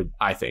moving forward,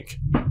 I think.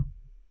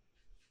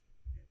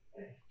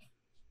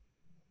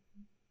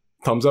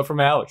 Thumbs up from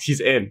Alex. He's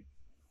in.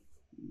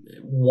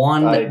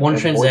 One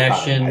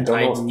transaction. I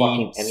don't know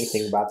need fucking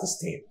anything about this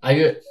team.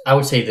 I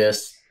would say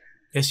this: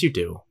 Yes, you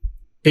do.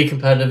 be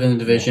competitive in the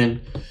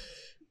division,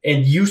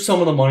 and use some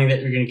of the money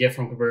that you're going to get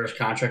from Cabrera's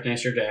contract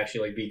next year to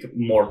actually like be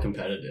more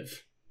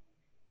competitive.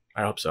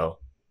 I hope so.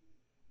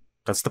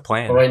 That's the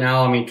plan. But right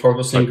now, I mean,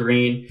 Torkelson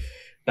Green,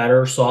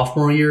 better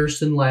sophomore years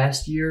than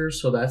last year,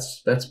 so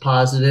that's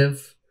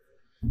positive.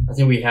 I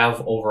think we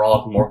have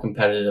overall a more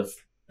competitive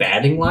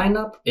batting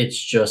lineup. It's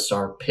just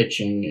our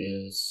pitching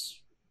is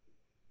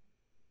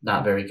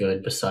not very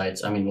good.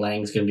 Besides, I mean,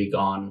 Lang's going to be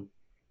gone.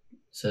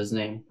 Is his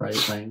name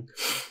right, Lang?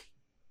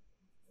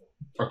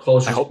 Our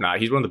closer. I hope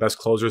not. He's one of the best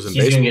closers in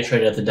He's baseball. going to get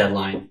traded at the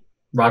deadline.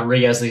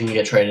 Rodriguez is going to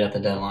get traded at the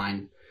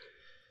deadline.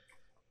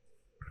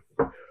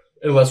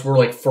 Unless we're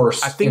like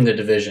first in the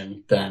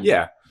division, then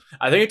Yeah.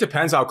 I think it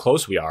depends how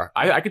close we are.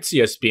 I could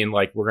see us being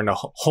like, we're going to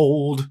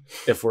hold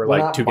if we're like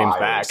not 2 games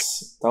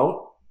buyers. back.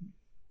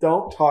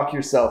 Don't talk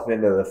yourself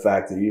into the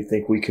fact that you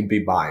think we could be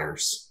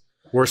buyers.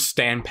 We're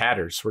stand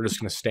patters. We're just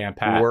going to stand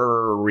pat.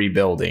 We're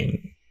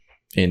rebuilding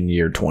in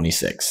year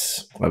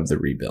 26 of the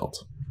rebuild.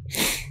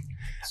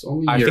 it's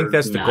only I year think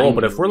that's the 9 goal.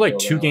 But if we're like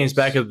rebuild 2 games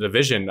back of the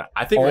division,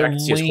 I think I can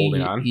see us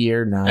holding on.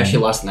 Year 9.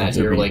 Actually, less than that. of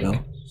the You're like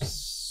rebuild.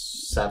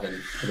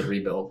 7 for the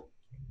rebuild.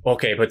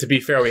 Okay, but to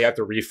be fair, we have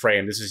to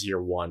reframe. This is year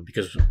 1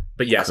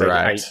 but yes,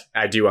 Correct.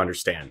 I do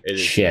understand. It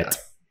is Shit.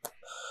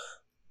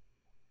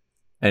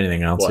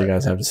 Anything else What? you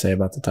guys have to say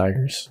about the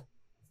Tigers?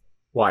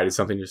 Why did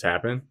something just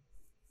happen?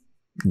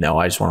 No,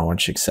 I just want to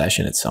watch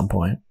Succession at some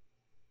point.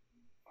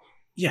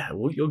 Yeah,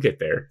 well, you'll get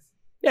there.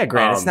 Yeah,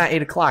 Grant, it's Um, not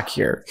 8 o'clock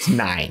here. It's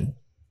 9.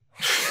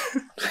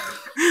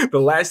 The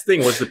last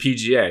thing was the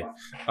PGA.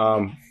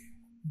 Yeah,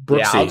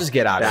 Brooksy, I'll just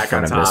get out in back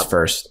front on of this top.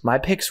 first. My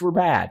picks were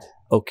bad.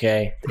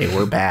 Okay, they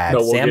were bad.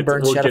 No, we'll Sam get to-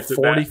 Burns we'll shot a get to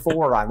that.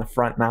 44 on the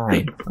front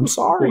 9. I'm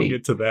sorry. We'll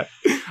get to that.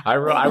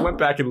 I went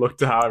back and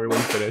looked at how everyone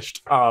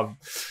finished.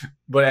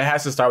 But it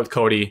has to start with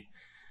Cody.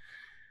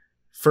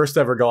 First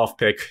ever golf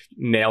pick,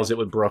 nails it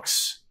with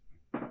Brooks.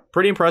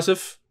 Pretty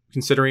impressive,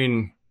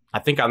 considering I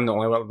think I'm the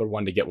only other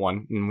one to get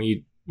one. And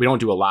we don't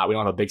do a lot. We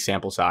don't have a big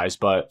sample size,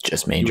 but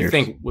Just you major. would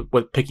think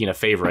with picking a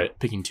favorite,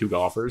 picking 2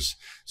 golfers.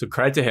 So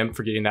credit to him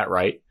for getting that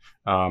right.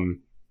 Kind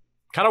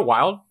of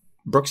wild.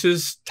 Brooks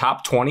is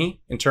top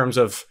 20 in terms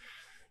of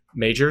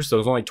majors. So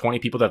there's only 20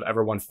 people that have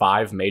ever won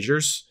 5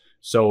 majors.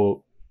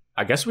 So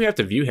I guess we have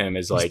to view him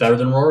as He's like, better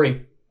than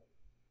Rory.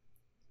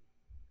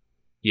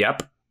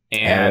 yep.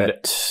 And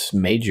At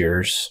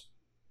majors.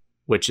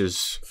 which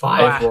is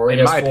 5. Rory in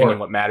has my 4. opinion,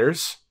 what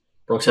matters.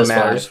 Brooks has What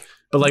matters. 5.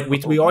 But like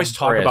we always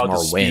talk Rory has about more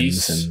the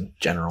wins speeds. in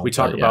general. We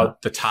talk but yeah.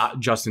 about the top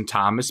Justin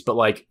Thomas, but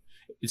like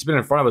it's been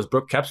in front of us.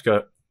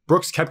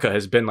 Brooks Koepka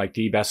has been like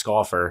the best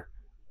golfer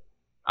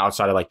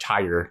outside of like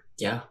Tiger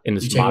Yeah. in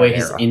You this take modern away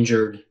his era.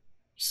 injured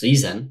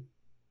season,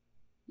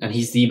 and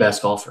he's the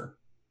best golfer.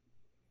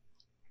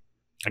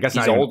 I guess He's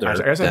not even- older I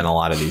guess than a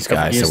lot of these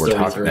guys He is that we're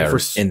talking 33.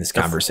 about in this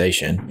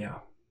conversation. Yeah.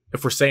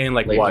 if we're saying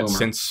like Late what bloomer.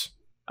 since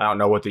I don't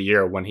know what the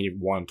year when he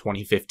won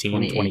 2015,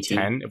 2018.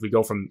 2010. If we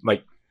go from like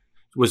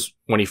it was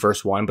when he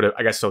first won, but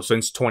I guess so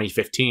since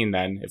 2015.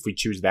 Then if we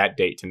choose that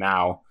date to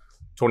now,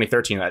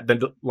 2013, then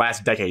the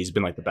last decade he's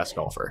been like the best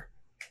golfer,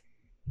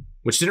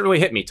 which didn't really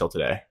hit me till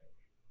today.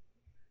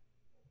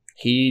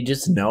 He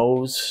just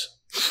knows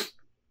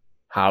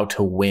how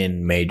to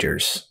win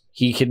majors.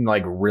 He can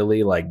like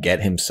really like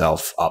get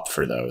himself up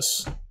for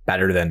those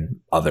better than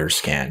others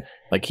can.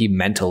 Like he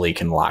mentally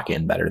can lock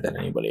in better than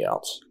anybody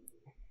else.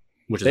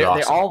 Which is They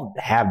awesome. all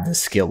have the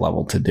skill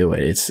level to do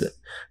it. It's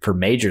for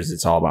majors.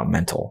 It's all about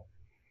mental,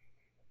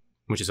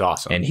 which is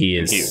awesome. and he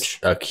is huge.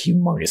 a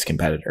humongous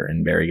competitor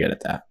and very good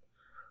at that.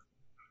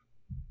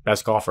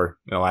 Best golfer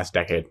in the last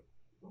decade.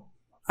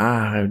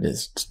 I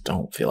just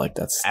don't feel like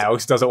that's.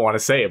 Alex doesn't want to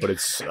say it, but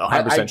it's 100%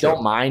 I true.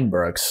 don't mind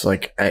Brooks.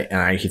 Like,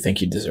 I think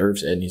he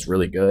deserves it, and he's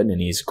really good, and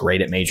he's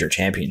great at major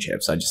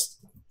championships. I just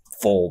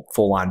full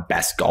on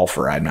best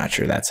golfer. I'm not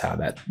sure that's how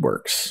that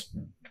works.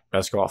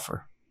 Best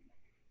golfer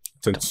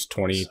since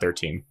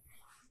 2013.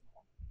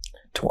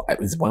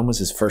 When was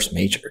his first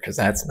major? Because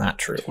that's not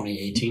true.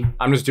 2018.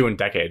 I'm just doing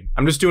decade.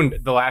 I'm just doing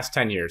the last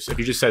 10 years. If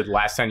you just said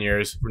last 10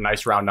 years,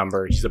 nice round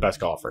number, he's the best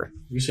golfer.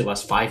 You say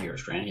last 5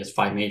 years, Grant. He has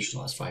 5 majors in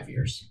the last 5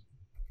 years.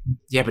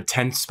 Yeah, but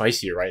 10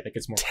 spicier, right? That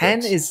gets more 10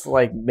 clicks. is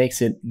like makes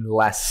it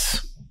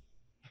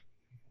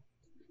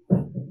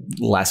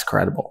less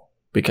credible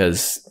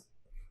because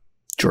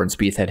Jordan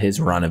Spieth had his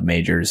run of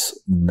majors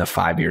in the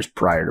 5 years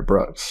prior to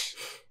Brooks,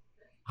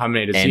 How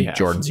many does he and have?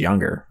 Jordan's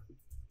younger.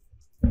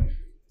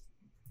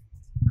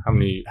 How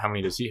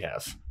many does he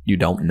have? You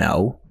don't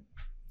know.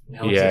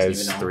 He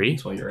has 3?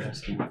 That's what you're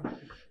asking.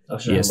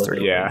 He has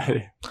 3.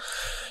 Yeah.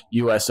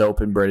 U.S.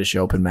 Open, British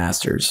Open,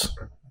 Masters.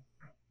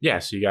 Yeah,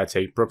 so you got to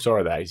take Brooks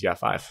over that. He's got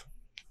 5.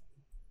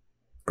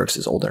 Brooks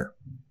is older,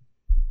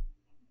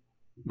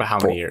 But how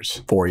many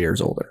years? 4 years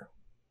older.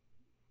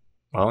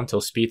 Well, until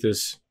Spieth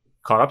is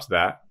caught up to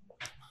that,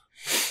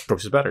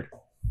 Brooks is better.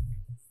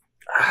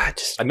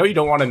 I know you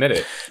don't want to admit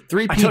it.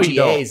 3 I know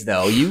you PGAs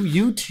though.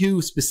 You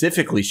two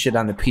specifically shit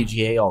on the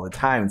PGA all the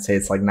time and say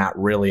it's like not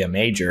really a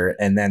major,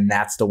 and then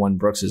that's the one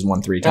Brooks has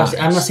won 3 times.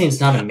 I'm not saying it's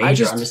not a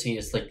major. I'm just saying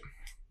it's like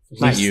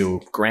not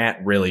you.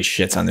 Grant really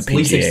shits on the PGA.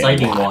 Least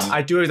exciting one.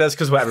 I do. That's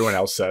because what everyone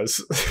else says.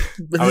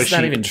 But that's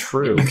not even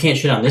true. You can't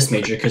shit on this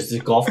major because the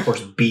golf course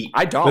beat.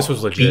 I don't. This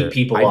was legit. Beat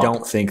people. I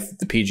don't think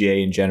the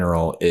PGA in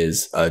general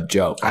is a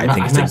joke. I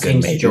think it's a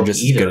good major,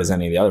 just as good as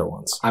any of the other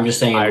ones. I'm just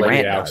saying. I've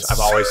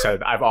always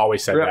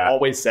said Grant that.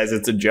 always says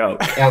it's a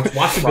joke.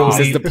 Watchability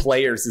Says the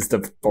Players is the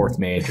 4th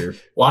major.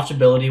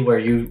 Watchability, where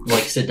you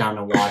like sit down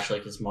and watch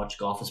like as much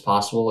golf as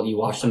possible. You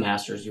watch the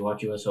Masters, you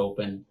watch US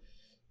Open,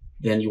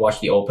 then you watch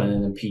the Open,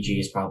 and then PGA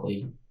is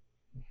probably.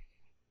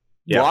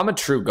 Yeah. Well, I'm a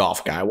true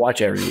golf guy. I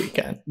watch every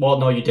weekend. Well,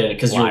 no, you didn't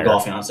because you were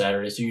golfing on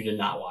Saturday, so you did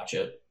not watch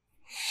it.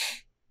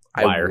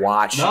 I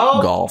watch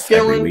golf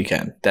every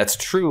weekend. That's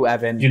true,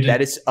 Evan.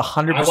 That is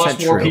 100% true. I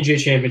watched more PGA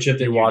Championship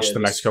than you watched the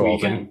Mexico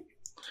Open.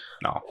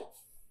 No,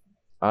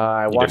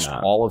 I watched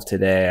all of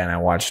today, and I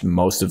watched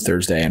most of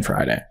Thursday and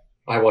Friday.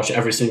 I watch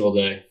every single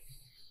day.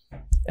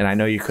 And I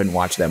know you couldn't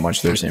watch that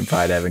much Thursday and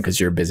Friday, Evan, because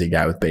you're a busy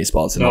guy with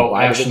baseball. So no,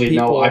 actually,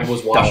 no. I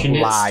was watching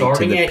it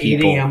starting at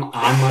 8 a.m.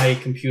 on my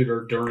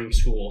computer during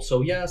school.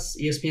 So, yes,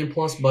 ESPN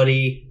Plus,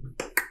 buddy.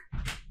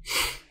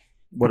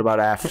 What about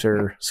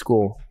after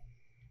school?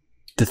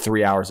 The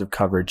 3 hours of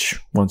coverage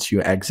once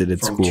you exited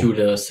From school. 2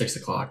 to 6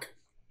 o'clock.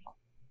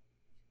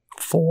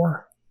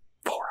 4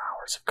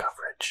 hours of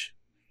coverage.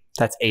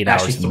 That's 8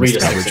 Actually, hours of 3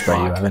 to 6 coverage by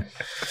you, o'clock. Evan.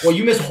 Well,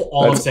 you missed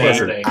all of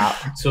Saturday.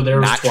 So there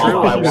was Not 12 true.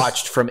 hours. I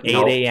watched from 8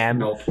 a.m.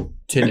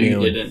 to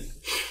noon. You didn't.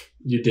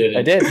 You didn't.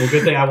 I did. Well,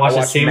 good thing I watched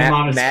the same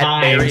amount of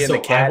time. Barry and So the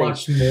caddy. I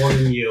watched more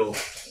than you.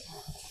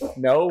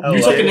 No,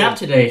 You took a nap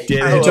today.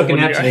 You took a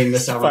nap today and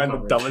missed out on Find the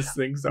coverage. dumbest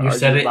things. You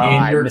said it in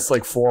I your... missed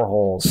like 4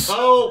 holes.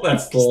 Oh,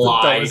 that's a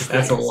lie. dumbest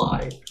That's a things.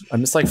 lie. I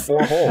missed like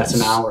 4 holes. That's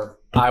an hour.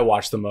 I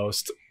watched the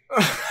most.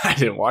 I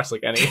didn't watch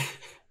like any.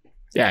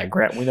 Yeah,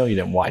 Grant, we know you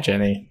didn't watch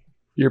any.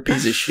 You're a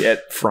piece of shit,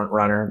 front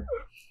runner.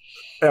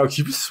 Alex,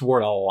 you swore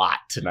a lot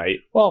tonight.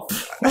 Well,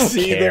 I don't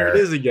See, care. there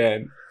it is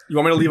again. You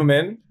want me to leave them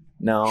in?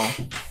 No.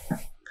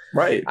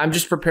 Right. I'm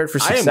just prepared for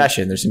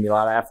succession. There's going to be a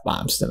lot of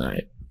F-bombs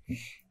tonight.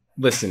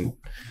 Listen,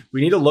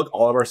 we need to look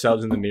all of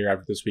ourselves in the mirror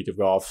after this week of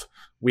golf.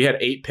 We had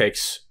 8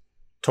 picks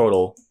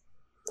total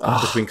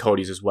between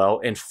Cody's as well,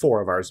 and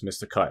 4 of ours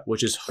missed the cut,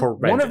 which is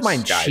horrendous. One of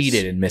mine guys.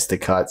 cheated and missed a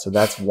cut, so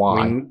that's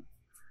why.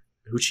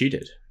 Who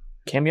cheated?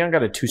 Cam Young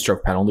got a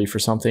 2-stroke penalty for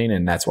something,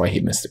 and that's why he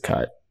missed the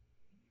cut.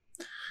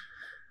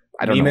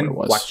 I don't know what it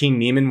was. Joaquin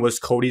Neiman was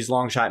Cody's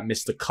long shot,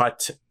 missed the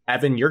cut.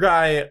 Evan, your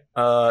guy,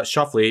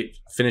 Shuffley,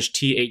 finished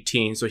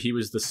T18, so he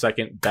was the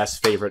second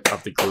best favorite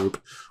of the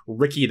group.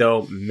 Ricky,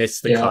 though,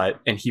 missed the cut,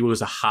 and he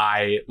was a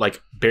high,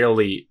 like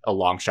barely a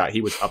long shot.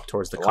 He was up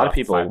towards the cut. A lot of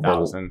people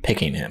 5,000. were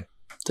picking him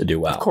to do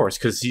well. Of course,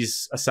 because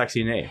he's a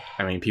sexy name.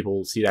 I mean,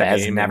 people see that That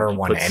has name never and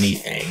won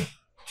anything.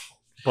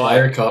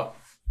 Fire Cup.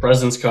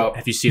 President's Cup.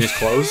 Have you seen his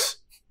clothes?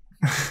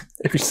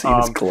 Have you seen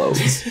his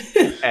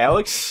clothes?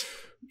 Alex,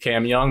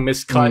 Cam Young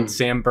missed cut.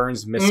 Sam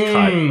Burns missed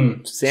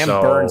cut. Sam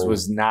Burns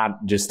was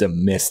not just a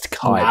missed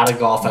cut. Not a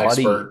golf Buddy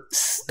expert.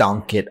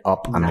 Stunk it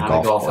up on Not the a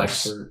golf golf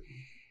course. expert.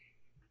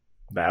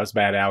 That was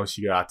bad, Alex.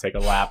 You gotta take a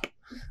lap.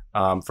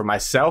 For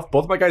myself,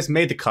 both of my guys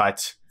made the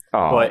cut.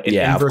 Oh, But in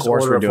yeah, inverse of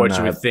course order we're of doing what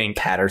you would think.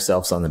 Pat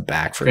ourselves on the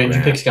back for Grant, you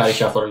Grant. pick Scotty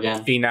Scheffler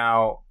again.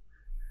 Finau.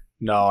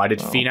 No, I did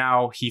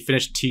Finau. He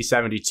finished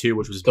T72,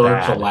 which was Third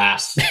to bad.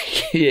 last.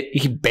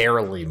 He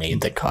barely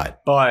made the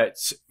cut. But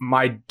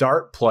my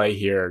dart play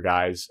here,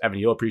 guys, Evan,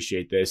 you'll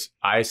appreciate this.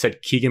 I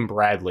said Keegan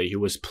Bradley,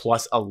 who was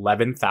plus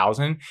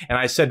 11,000. And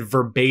I said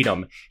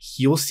verbatim,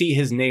 he'll see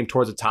his name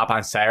towards the top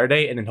on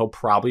Saturday, and then he'll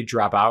probably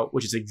drop out,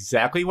 which is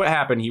exactly what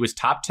happened. He was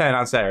top 10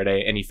 on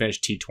Saturday, and he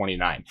finished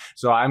T29.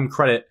 So I'm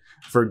credit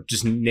for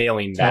just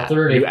nailing that. Top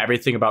 30. Knew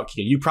everything about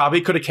Keegan. You probably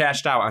could have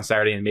cashed out on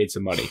Saturday and made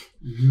some money.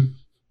 Mm-hmm.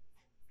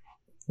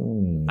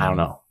 I don't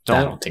know.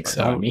 I don't think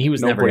so. I mean, he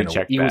was never nobody going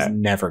check to. He was that.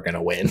 never going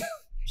to win.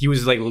 He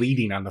was like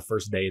leading on the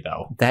first day,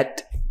 though.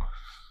 That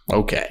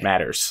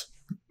Matters.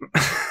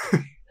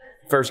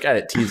 First guy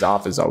that tees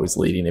off is always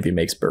leading if he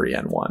makes birdie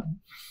on 1.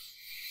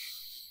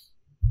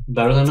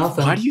 Better than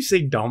nothing. Why do you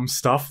say dumb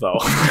stuff, though?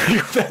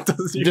 That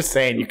doesn't I'm just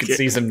saying, you can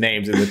see some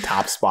names in the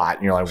top spot,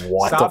 and you're like,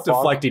 what Stop the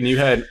fuck? deflecting. You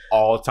had an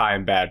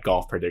all-time bad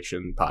golf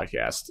prediction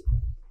podcast.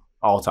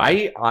 All time.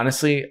 I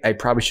honestly, I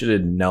probably should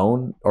have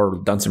known or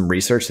done some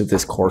research that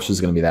this course was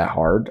going to be that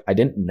hard. I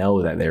didn't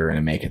know that they were going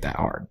to make it that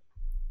hard.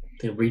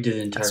 They redid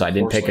the entire So I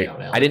didn't course pick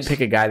layout, a. Alex. I didn't pick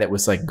a guy that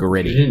was like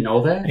gritty. You didn't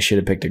know that? I should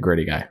have picked a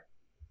gritty guy.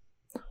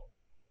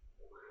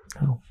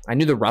 Oh, I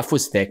knew the rough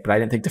was thick, but I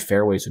didn't think the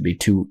fairways would be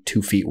 2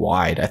 feet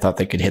wide. I thought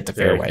they could hit the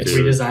fairways.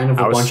 Redesign of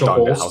I a was bunch of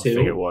stunned at holes how thick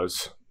too. it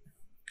was.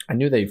 I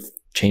knew they've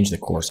changed the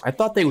course. I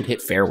thought they would hit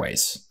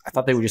fairways. I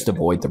thought they would just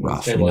avoid the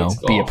rough. They You know,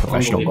 liked be a golf.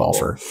 professional Unbelievable.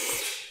 golfer.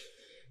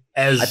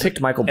 As I picked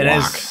Michael and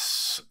Block.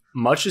 as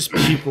much as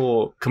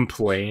people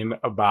complain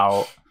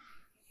about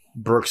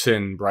Brooks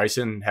and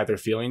Bryson had their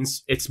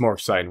feelings, it's more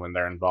exciting when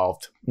they're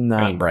involved.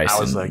 Not I mean, Bryson. I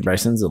was like-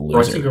 Bryson's a loser.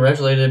 Bryson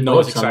congratulated No,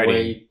 it's Brooks on the exciting.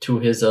 way to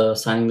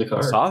his signing the I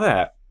card. saw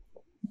that.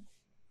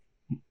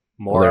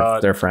 More,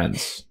 They're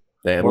friends.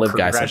 They more live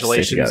guys have to stay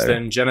congratulations together.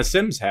 than Jenna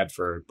Sims had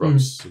for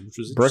Brooks. Which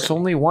was Brooks interesting.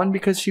 only won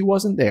because she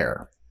wasn't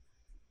there.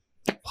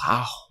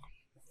 Wow.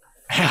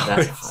 That's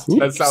Alex, hot.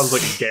 that sounds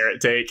like a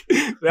Garrett take.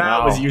 That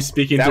No, was you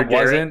speaking to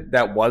Garrett.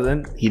 That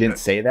wasn't. He didn't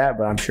say that,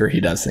 but I'm sure he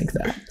does think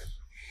that.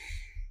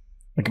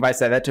 Like if I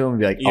said that to him, he'd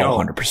be like, You know,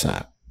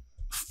 100%.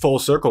 Full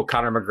circle,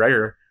 Conor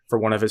McGregor, for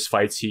one of his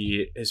fights,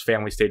 his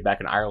family stayed back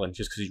in Ireland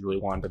just because he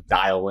really wanted to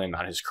dial in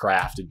on his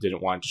craft and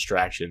didn't want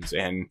distractions.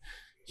 And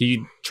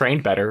he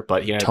trained better,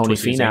 but he ended up Tony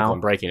twisting his ankle Finau.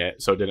 and breaking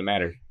it, so it didn't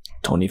matter.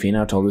 Tony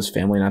Finau told his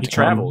family not He to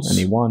come, travels. and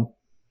he won.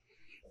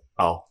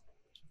 Oh,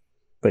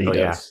 But he Oh, does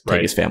yeah, take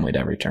right. his family to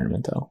every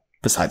tournament, though.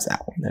 Besides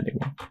that one, that he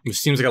won. it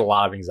seems like a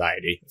lot of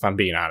anxiety, if I'm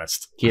being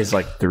honest. He has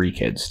like 3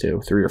 kids,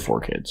 too. 3 or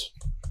 4 kids.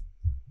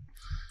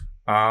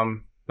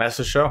 That's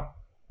the show.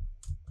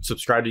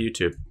 Subscribe to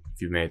YouTube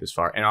if you've made it this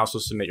far, and also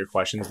submit your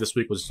questions. This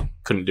week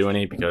couldn't do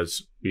any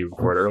because we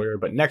recorded earlier,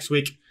 but next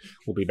week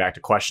we'll be back to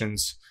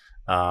questions.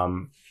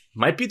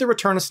 Might be the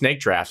return of snake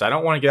drafts. I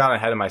don't want to get out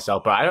ahead of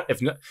myself, but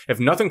if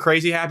nothing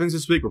crazy happens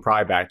this week, we're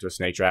probably back to a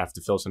snake draft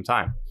to fill some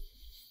time.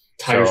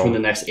 Tigers So, win the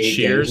next 8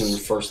 cheers. games and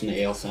they're first in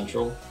the AL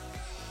Central.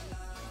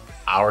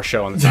 Our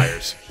show on the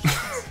Tigers.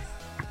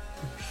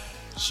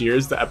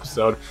 Cheers to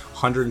episode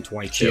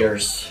 122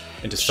 Cheers.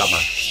 into summer.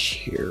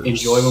 Cheers.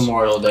 Enjoy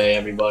Memorial Day,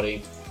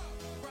 everybody.